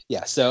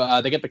 Yeah.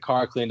 So they get the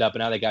car cleaned up, and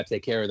now they got to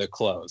take care of their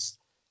clothes.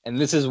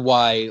 And this is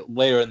why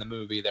later in the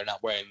movie they're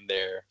not wearing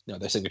their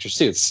signature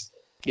suits.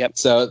 Yep.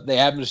 So they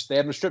have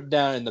them stripped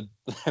down in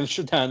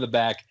the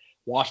back.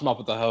 Wash them off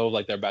with a hoe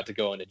like they're about to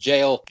go into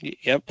jail.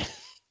 Yep.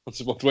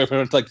 Let's wait for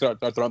them to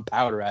start throwing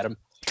powder at him.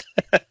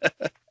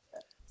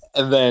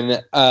 and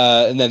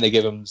then they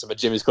give him some of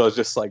Jimmy's clothes,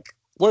 just like,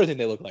 what do you think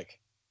they look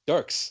like?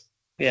 Dorks.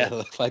 Yeah. They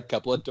look like a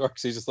couple of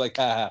dorks. He's just like,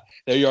 they're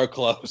your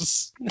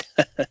clothes.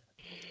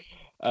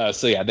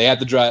 They have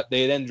to drive.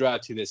 They then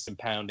drive to this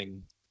impounding,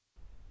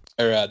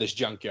 or this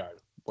junkyard,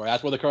 where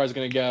that's where the car is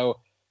going to go.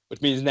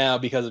 Which means now,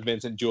 because of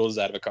Vincent, Jules is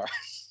out of a car.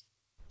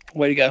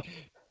 Way to go.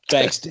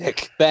 Thanks,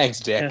 Dick.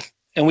 Yeah.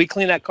 And we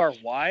clean that car.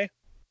 Why?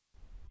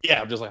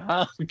 Yeah, I'm just like,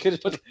 huh?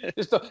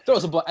 Just throw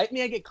some. I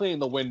get cleaning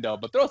the window,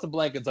 but throw some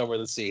blankets over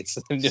the seats,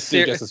 and just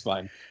is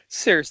fine.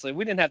 Seriously,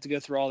 we didn't have to go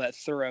through all that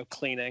thorough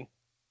cleaning.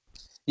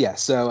 Yeah,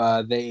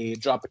 so they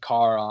drop the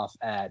car off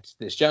at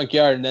this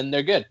junkyard, and then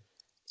they're good.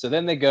 So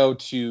then they go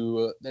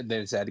to. They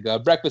decide to go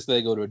have breakfast. Then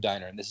they go to a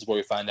diner, and this is where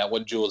we find out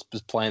what Jules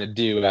is planning to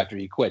do after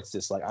he quits.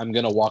 Just like, I'm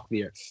gonna walk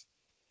the earth.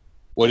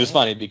 Which is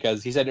funny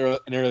because he said in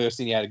an earlier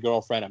scene he had a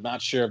girlfriend. I'm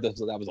not sure if that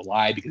was a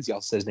lie because he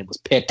also said his name was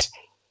Pitt.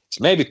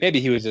 So maybe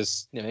he was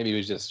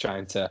just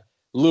trying to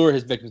lure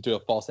his victims to a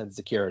false sense of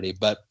security.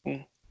 But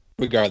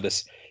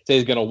regardless, so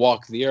he's gonna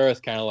walk the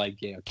earth, kind of like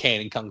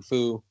Kane and Kung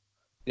Fu.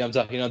 You know what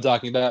I'm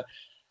talking about?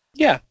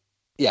 Yeah.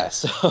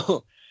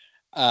 So,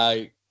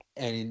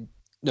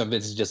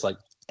 Vince is just like,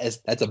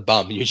 that's a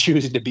bum. You're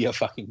choosing to be a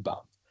fucking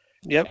bum.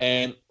 Yep.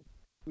 And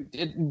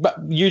but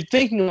you're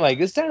thinking like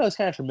this dialogue is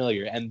kind of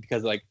familiar, and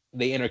because like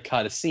they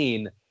intercut a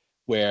scene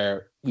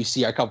where we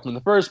see our couple from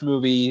the first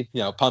movie,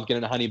 Pumpkin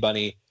and Honey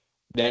Bunny,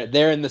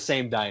 they're in the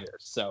same diner.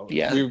 So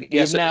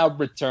we've now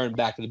returned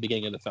back to the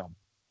beginning of the film,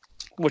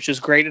 which is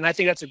great, and I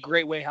think that's a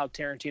great way how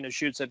Tarantino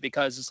shoots it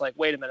because it's like,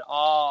 wait a minute,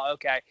 oh,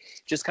 okay,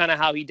 just kind of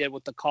how he did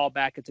with the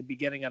callback at the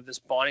beginning of this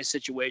Bonnie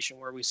situation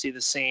where we see the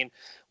scene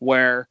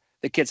where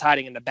the kid's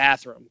hiding in the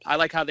bathroom. I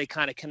like how they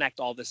kind of connect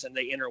all this and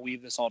they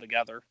interweave this all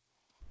together.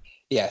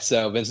 Yeah,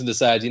 so Vincent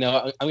decides, I'm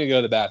going to go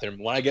to the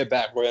bathroom. When I get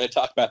back, we're going to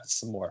talk about this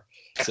some more.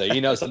 So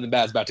something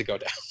bad's about to go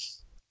down.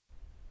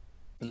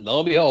 And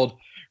lo and behold,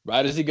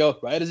 right as he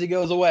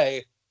goes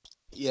away,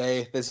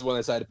 this is when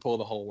they decide to pull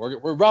the whole.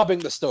 We're robbing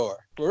the store.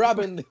 We're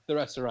robbing the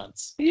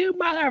restaurants. You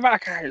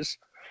motherfuckers!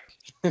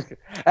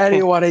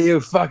 Any one of you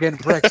fucking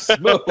pricks,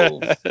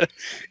 move!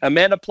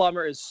 Amanda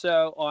Plummer is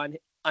so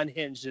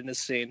unhinged in this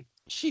scene.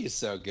 She's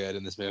so good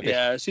in this movie.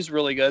 Yeah, she's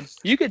really good.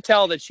 You could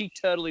tell that she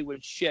totally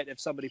would shit if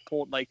somebody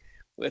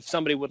if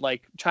somebody would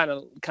try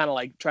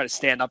to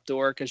stand up to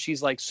her because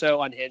she's like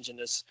so unhinged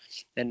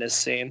in this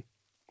scene.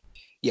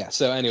 Yeah.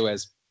 So,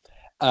 anyways,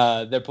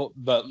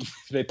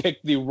 they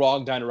picked the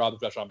wrong time to rob the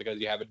restaurant because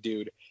you have a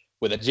dude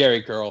with a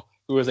Jerry curl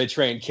who is a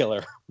trained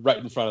killer right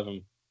in front of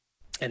him,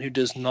 and who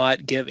does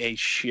not give a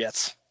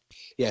shit.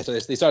 Yeah. So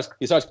he starts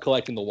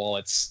collecting the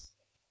wallets,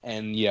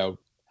 and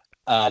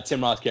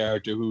Tim Roth's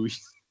character, who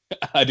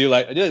I do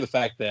like the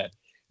fact that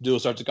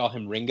Jules starts to call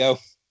him Ringo.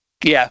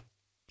 Yeah.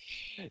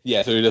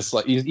 Yeah, so he just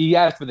he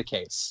asked for the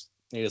case.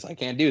 And he just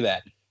can't do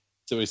that.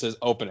 So he says,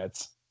 open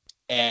it.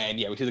 And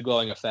we see the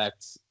glowing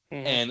effect.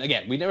 Mm-hmm. And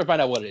again, we never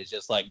find out what it is.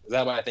 Just is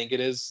that what I think it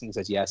is? And he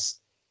says, yes.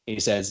 And he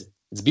says,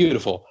 it's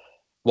beautiful.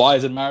 Why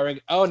is it my ring?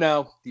 Oh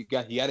no, you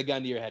got a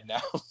gun to your head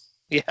now.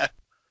 Yeah.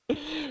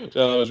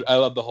 So I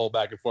love the whole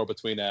back and forth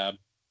between the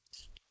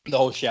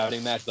whole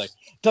shouting match. Like,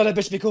 tell that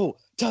bitch to be cool.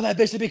 Tell that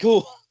bitch to be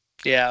cool.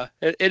 Yeah,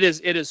 it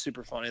is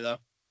super funny though.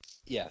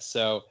 Yeah,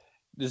 so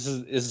this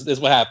is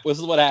what happens. This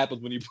is what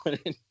happens when you put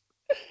in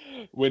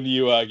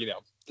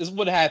this is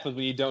what happens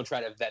when you don't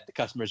try to vet the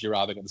customers you're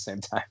robbing at the same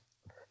time.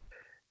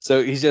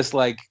 So he's just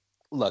like,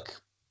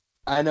 look,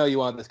 I know you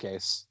want this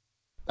case,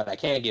 but I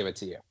can't give it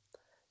to you.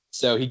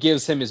 So he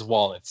gives him his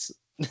wallets.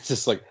 It's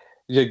just like,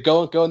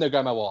 go in there,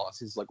 grab my wallets.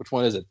 He's like, which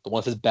one is it? The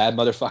one that says bad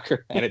motherfucker,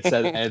 and it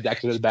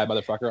actually says bad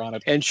motherfucker on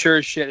it. And sure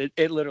as shit,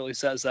 it literally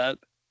says that.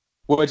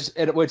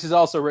 Which is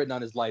also written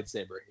on his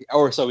lightsaber,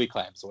 or so he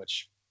claims,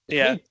 which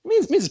Yeah,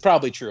 means it's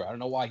probably true. I don't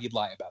know why he'd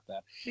lie about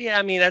that. Yeah,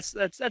 I mean that's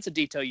a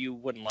detail you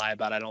wouldn't lie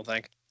about. I don't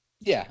think.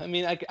 Yeah, I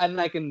mean, I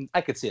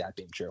could see that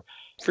being true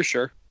for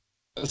sure.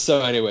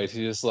 So, anyways,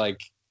 he's just like,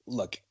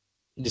 look,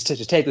 just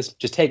take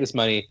this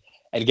money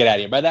and get out of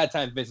here. By that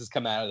time, Vince has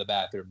come out of the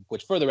bathroom.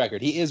 Which, for the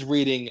record, he is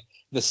reading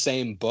the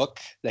same book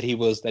that he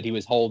was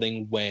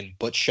holding when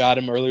Butch shot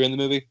him earlier in the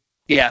movie.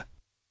 Yeah.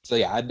 So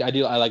yeah, I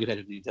like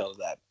attention to detail of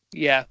that.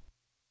 Yeah.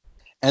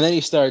 And then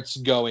he starts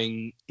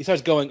going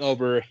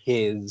over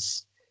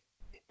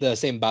the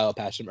same bio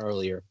patch from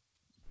earlier.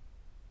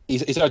 He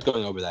starts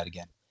going over that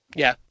again.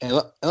 Yeah. And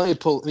let me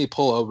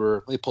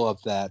pull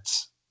up that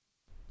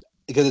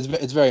because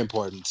it's very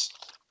important.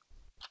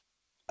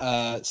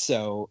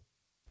 So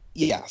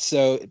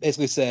it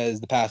basically says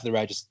the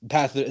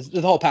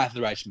whole path of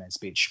the righteous man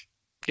speech.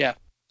 Yeah.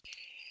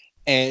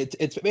 And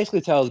it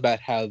basically tells about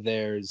how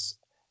there's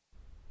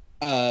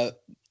how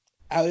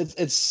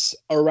it's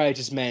a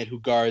righteous man who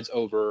guards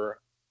over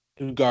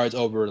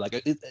like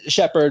a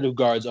shepherd who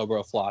guards over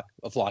a flock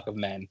of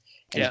men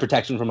and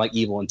protects them from like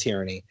evil and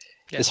tyranny.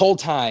 Yeah. This whole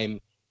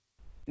time,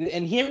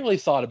 and he hadn't really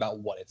thought about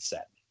what it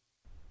said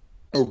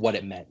or what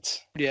it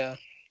meant. Yeah.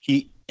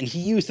 He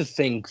used to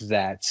think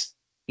that,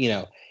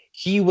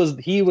 he was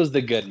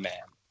the good man.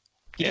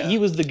 He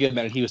was the good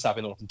man and he was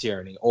stopping the world from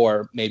tyranny.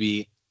 Or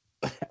maybe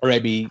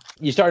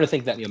you start to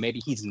think that,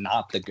 maybe he's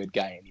not the good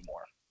guy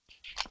anymore.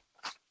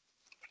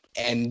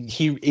 And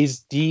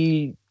he's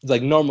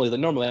like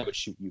normally I would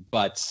shoot you,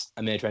 but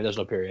I'm in a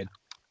transitional period,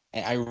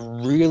 and I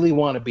really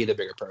want to be the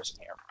bigger person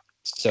here.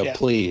 So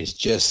please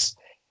just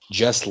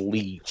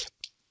leave.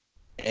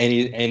 And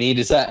he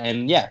decided,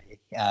 and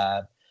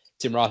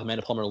Tim Roth and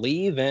Amanda Plummer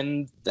leave,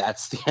 and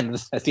that's the end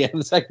of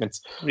the segment.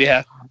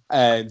 Yeah,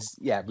 and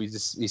we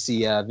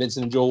see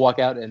Vincent and Joel walk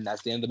out, and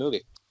that's the end of the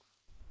movie.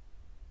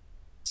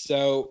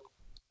 So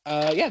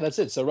that's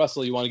it. So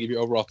Russell, you want to give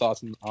your overall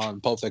thoughts on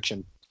Pulp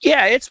Fiction?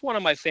 Yeah, it's one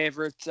of my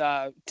favorite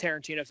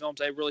Tarantino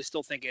films. I really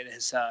still think it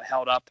has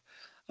held up.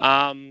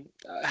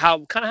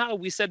 How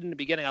we said in the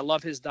beginning, I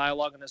love his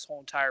dialogue in this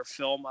whole entire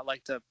film. I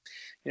like the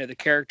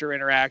character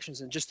interactions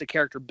and just the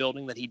character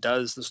building that he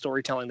does, the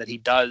storytelling that he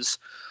does.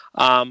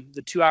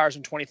 The 2 hours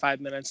and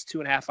 25 minutes,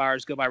 2.5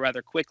 hours go by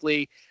rather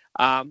quickly.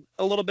 A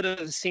little bit of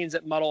the scenes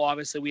that muddle,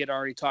 obviously, we had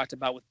already talked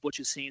about with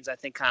Butch's scenes, I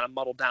think kind of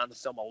muddled down the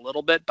film a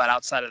little bit. But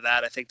outside of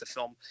that, I think the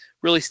film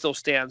really still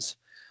stands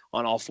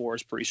on all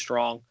fours pretty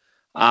strong.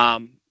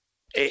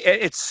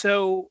 It's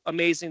so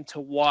amazing to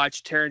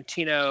watch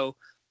Tarantino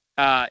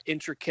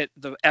intricate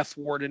the F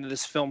word into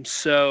this film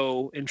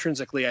so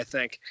intrinsically. I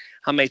think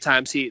how many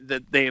times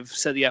they've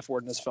said the F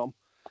word in this film.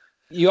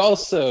 You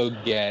also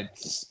get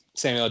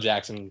Samuel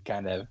Jackson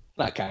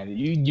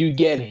you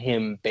get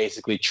him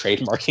basically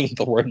trademarking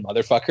the word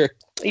motherfucker.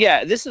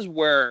 Yeah, this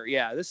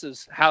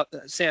is how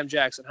Sam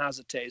Jackson has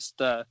it taste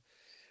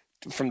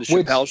from the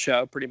Chappelle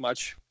Show, pretty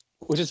much.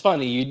 Which is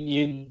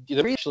funny.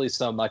 There actually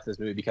so much this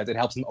movie because it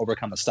helps him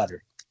overcome a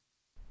stutter.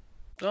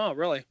 Oh,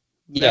 really?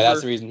 Yeah, that's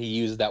the reason he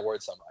uses that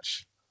word so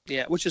much.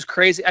 Yeah, which is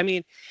crazy. I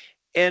mean,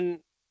 and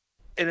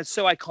it's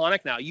so iconic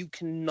now. You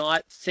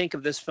cannot think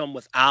of this film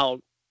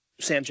without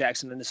Sam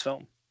Jackson in this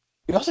film.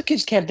 You also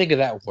just can't think of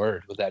that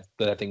word with that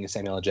thing is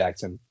Samuel L.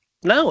 Jackson.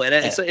 No, and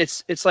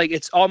it's like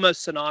it's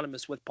almost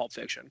synonymous with Pulp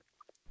Fiction.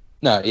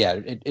 No, yeah,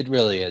 it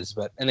really is.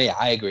 But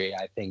I agree.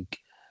 I think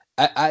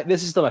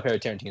this is still my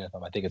favorite Tarantino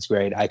film. I think it's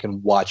great. I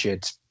can watch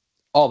it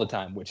all the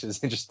time, which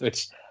is interesting.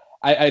 Which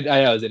I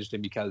know is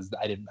interesting because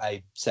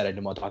I said I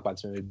didn't want to talk about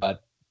this movie,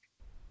 but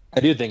I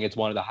do think it's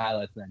one of the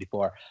highlights of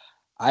 *94.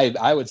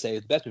 I would say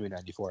it's the best movie in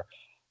 '94.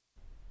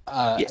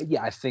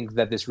 I think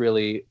that this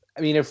really.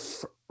 I mean,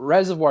 if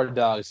Reservoir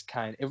Dogs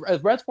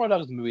if Reservoir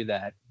Dogs is a movie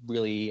that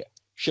really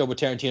showed what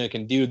Tarantino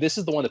can do, this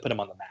is the one that put him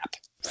on the map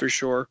for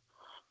sure.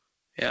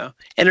 Yeah,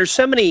 and there's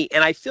so many,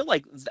 and I feel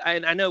like,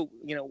 and I know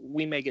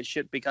we may get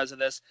shit because of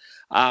this.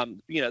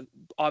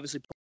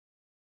 Obviously,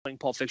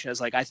 Pulp Fiction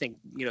is I think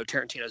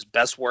Tarantino's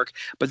best work,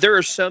 but there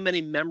are so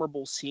many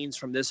memorable scenes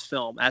from this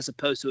film as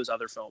opposed to his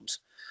other films.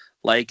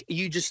 Like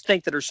you just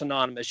think that are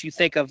synonymous. You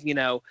think of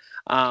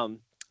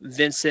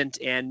Vincent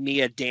and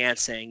Mia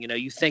dancing.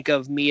 You think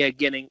of Mia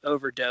getting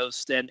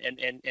overdosed and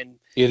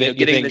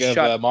getting the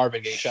shot.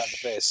 Marvin getting shot in the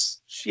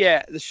face.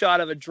 Yeah, the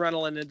shot of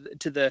adrenaline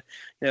to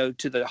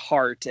the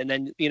heart, and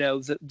then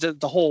the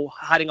whole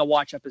hiding a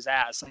watch up his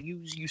ass. Like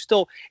you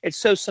still, it's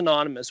so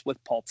synonymous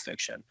with Pulp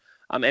Fiction.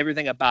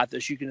 Everything about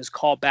this, you can just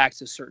call back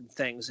to certain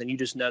things, and you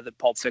just know that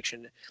Pulp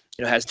Fiction,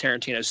 has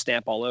Tarantino's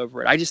stamp all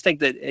over it. I just think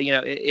that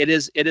it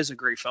is a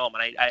great film,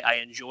 and I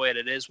enjoy it.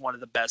 It is one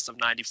of the best of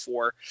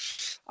 '94.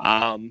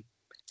 And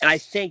I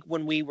think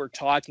when we were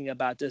talking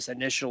about this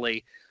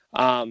initially,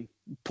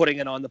 putting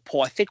it on the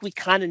poll, I think we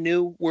kind of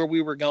knew where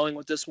we were going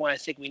with this one. I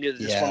think we knew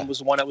that this one was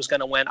the one that was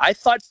going to win. I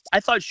thought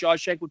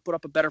Shawshank would put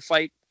up a better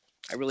fight.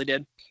 I really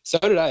did. So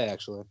did I,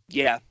 actually.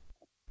 Yeah.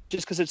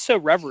 Just because it's so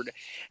revered,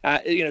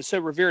 so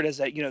revered as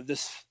that,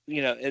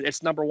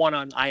 it's number one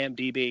on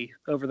IMDb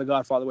over The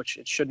Godfather, which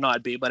it should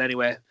not be. But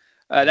anyway,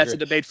 that's a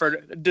debate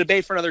for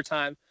another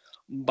time.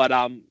 But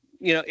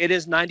it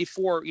is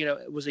 94.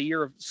 It was a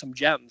year of some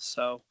gems.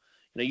 So,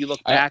 you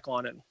look back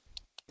on it.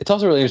 It's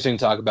also really interesting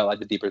to talk about like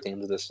the deeper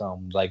themes of this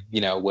film, like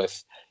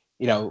with,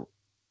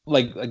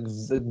 like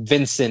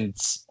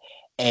Vincent's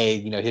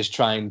his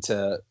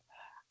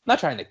not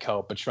trying to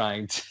cope, but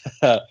trying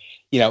to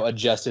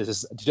adjust to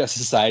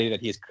society that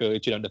he is clearly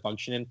too young to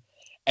function in.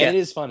 And It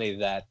is funny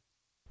that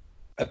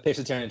a pitch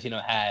that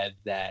Tarantino had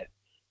that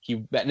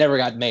never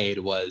got made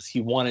was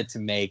he wanted to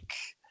make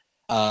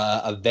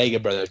a Vega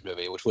Brothers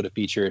movie, which would have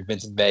featured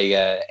Vincent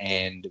Vega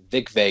and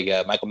Vic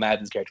Vega, Michael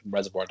Madsen's character from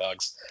Reservoir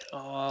Dogs.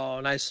 Oh,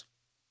 nice.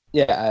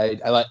 Yeah,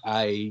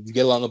 I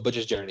get along with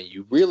Butch's journey.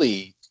 You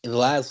really, in the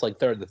last like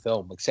third of the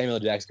film, like Samuel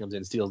L. Jackson comes in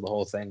and steals the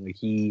whole thing. Like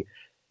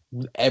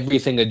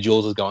everything that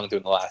Jules is going through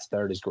in the last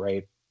third is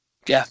great.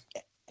 Yeah,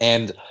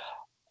 and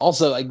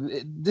also like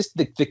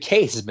the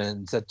case has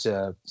been such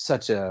a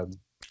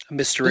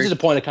mystery. This is a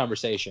point of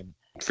conversation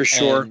for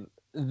sure. And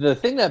the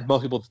thing that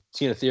most people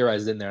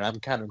theorize in there, and I'm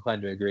kind of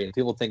inclined to agree, and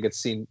people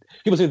seem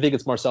to think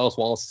it's Marcellus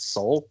Wallace's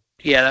soul.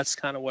 Yeah, that's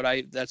kind of what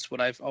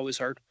I've always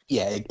heard.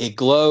 Yeah, it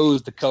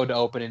glows. The code to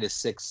open it is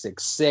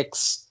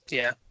 666.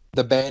 Yeah.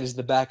 The bandage in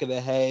the back of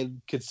the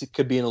head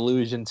could be an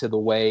allusion to the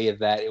way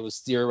that it was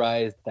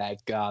theorized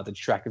that God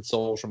attracted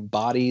souls from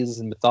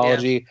bodies in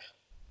mythology.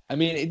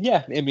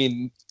 Yeah.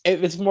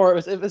 It's more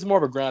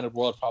of a grounded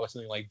world, probably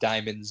something like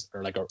diamonds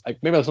or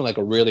maybe something like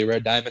a really rare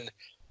diamond.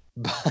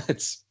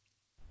 But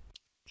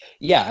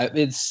yeah,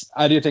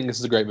 I do think this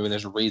is a great movie.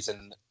 There's a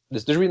reason.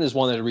 There's a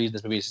reason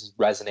this movie has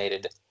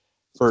resonated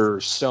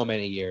for so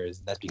many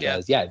years. That's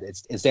because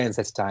it stands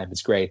the test of time.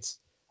 It's great.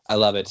 I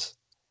love it.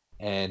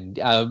 And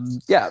I'm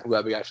glad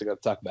we actually got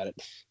to talk about it.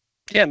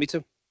 Yeah, me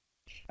too.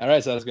 All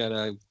right, so that's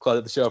gonna close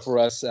out the show for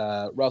us.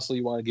 Russell,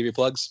 you want to give your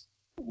plugs?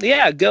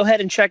 Yeah, go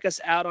ahead and check us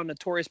out on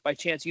Notorious by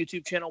Chance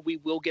YouTube channel. We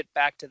will get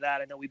back to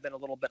that. I know we've been a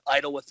little bit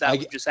idle with that.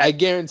 I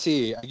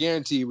guarantee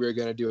we're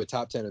gonna do a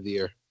top 10 of the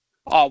year.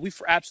 Oh, we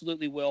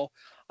absolutely will.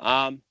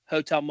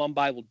 Hotel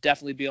Mumbai will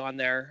definitely be on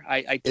there.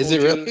 Is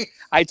it really?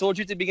 I told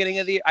you at the beginning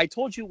of the year. I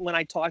told you when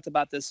I talked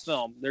about this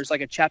film, there's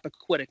like a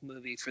Chappaquiddick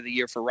movie for the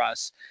year for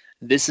us.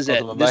 This is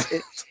it.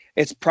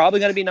 It's probably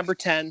going to be number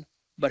 10,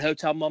 but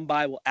Hotel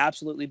Mumbai will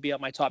absolutely be on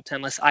my top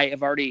 10 list.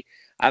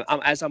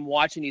 As I'm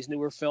watching these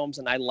newer films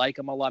and I like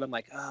them a lot, I'm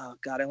like, oh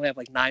God, I only have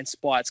like 9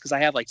 spots because I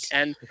have like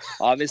 10.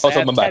 Obviously,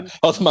 Hotel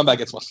Mumbai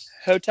gets one.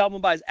 Hotel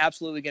Mumbai is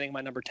absolutely getting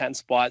my number 10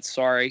 spot.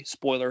 Sorry,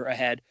 spoiler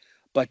ahead.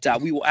 But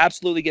we will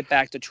absolutely get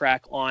back to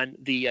track on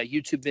the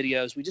YouTube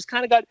videos. We just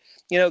kind of got,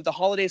 the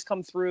holidays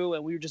come through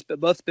and we've just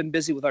both been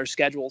busy with our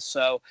schedules.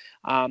 So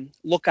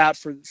look out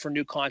for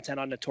new content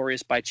on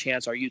Notorious by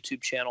Chance, our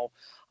YouTube channel.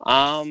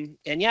 And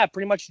yeah,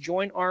 pretty much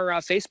join our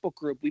Facebook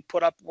group.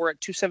 We're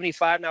at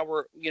 275 now.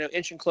 We're,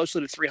 inching closer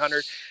to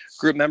 300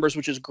 group members,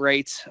 which is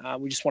great.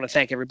 We just want to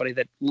thank everybody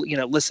that,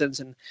 listens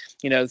and,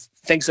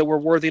 thinks that we're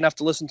worthy enough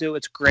to listen to.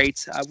 It's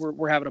great.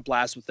 We're having a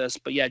blast with this,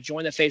 but yeah,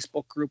 join the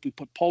Facebook group. We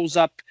put polls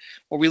up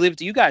where we leave it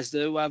to you guys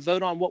to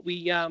vote on what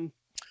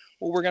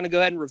we're going to go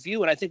ahead and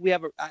review. And I think we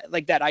have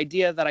like that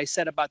idea that I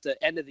said about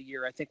the end of the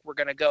year. I think we're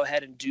going to go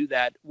ahead and do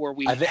that where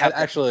we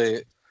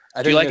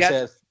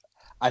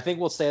I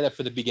think we'll say that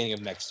for the beginning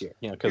of next year.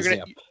 Because you're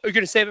going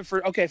to save it for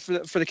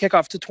the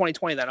kickoff to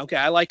 2020. Then okay,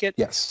 I like it.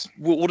 Yes,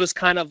 we'll just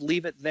kind of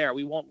leave it there.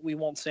 We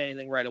won't say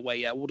anything right away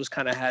yet. We'll just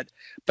kind of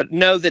but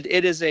know that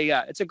it is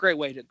it's a great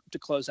way to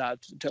close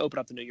out to open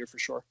up the new year for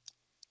sure.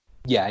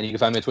 Yeah, and you can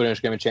find me on Twitter,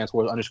 Instagram, and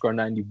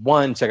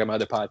ChanceWars_91. Check out my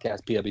other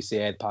podcast,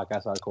 PWCA, the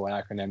podcast article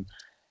acronym.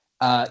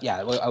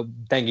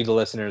 Thank you to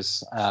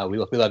listeners. We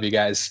love you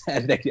guys,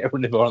 and thank you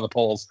everyone to vote on the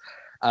polls.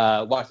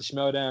 Watch the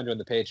Schmodown, join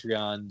the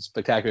Patreon.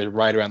 Spectacular is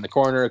right around the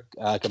corner.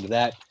 Come to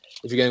that.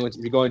 If you're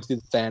going to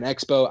the Fan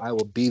Expo, I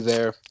will be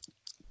there.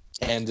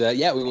 And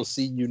we will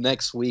see you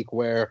next week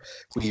where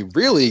we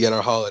really get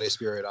our holiday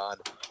spirit on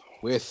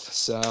with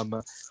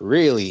some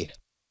really,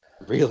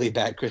 really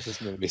bad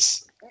Christmas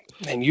movies.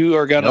 And you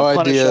are going to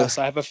punish us,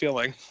 I have a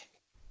feeling.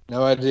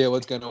 No idea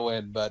what's going to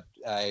win, but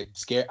I'm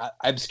scared.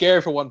 I'm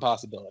scared for one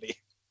possibility.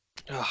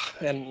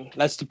 And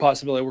that's the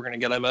possibility we're going to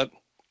get, I bet.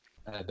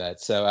 I bet.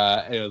 So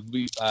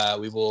we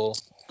will.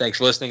 Thanks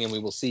for listening, and we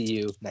will see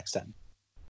you next time.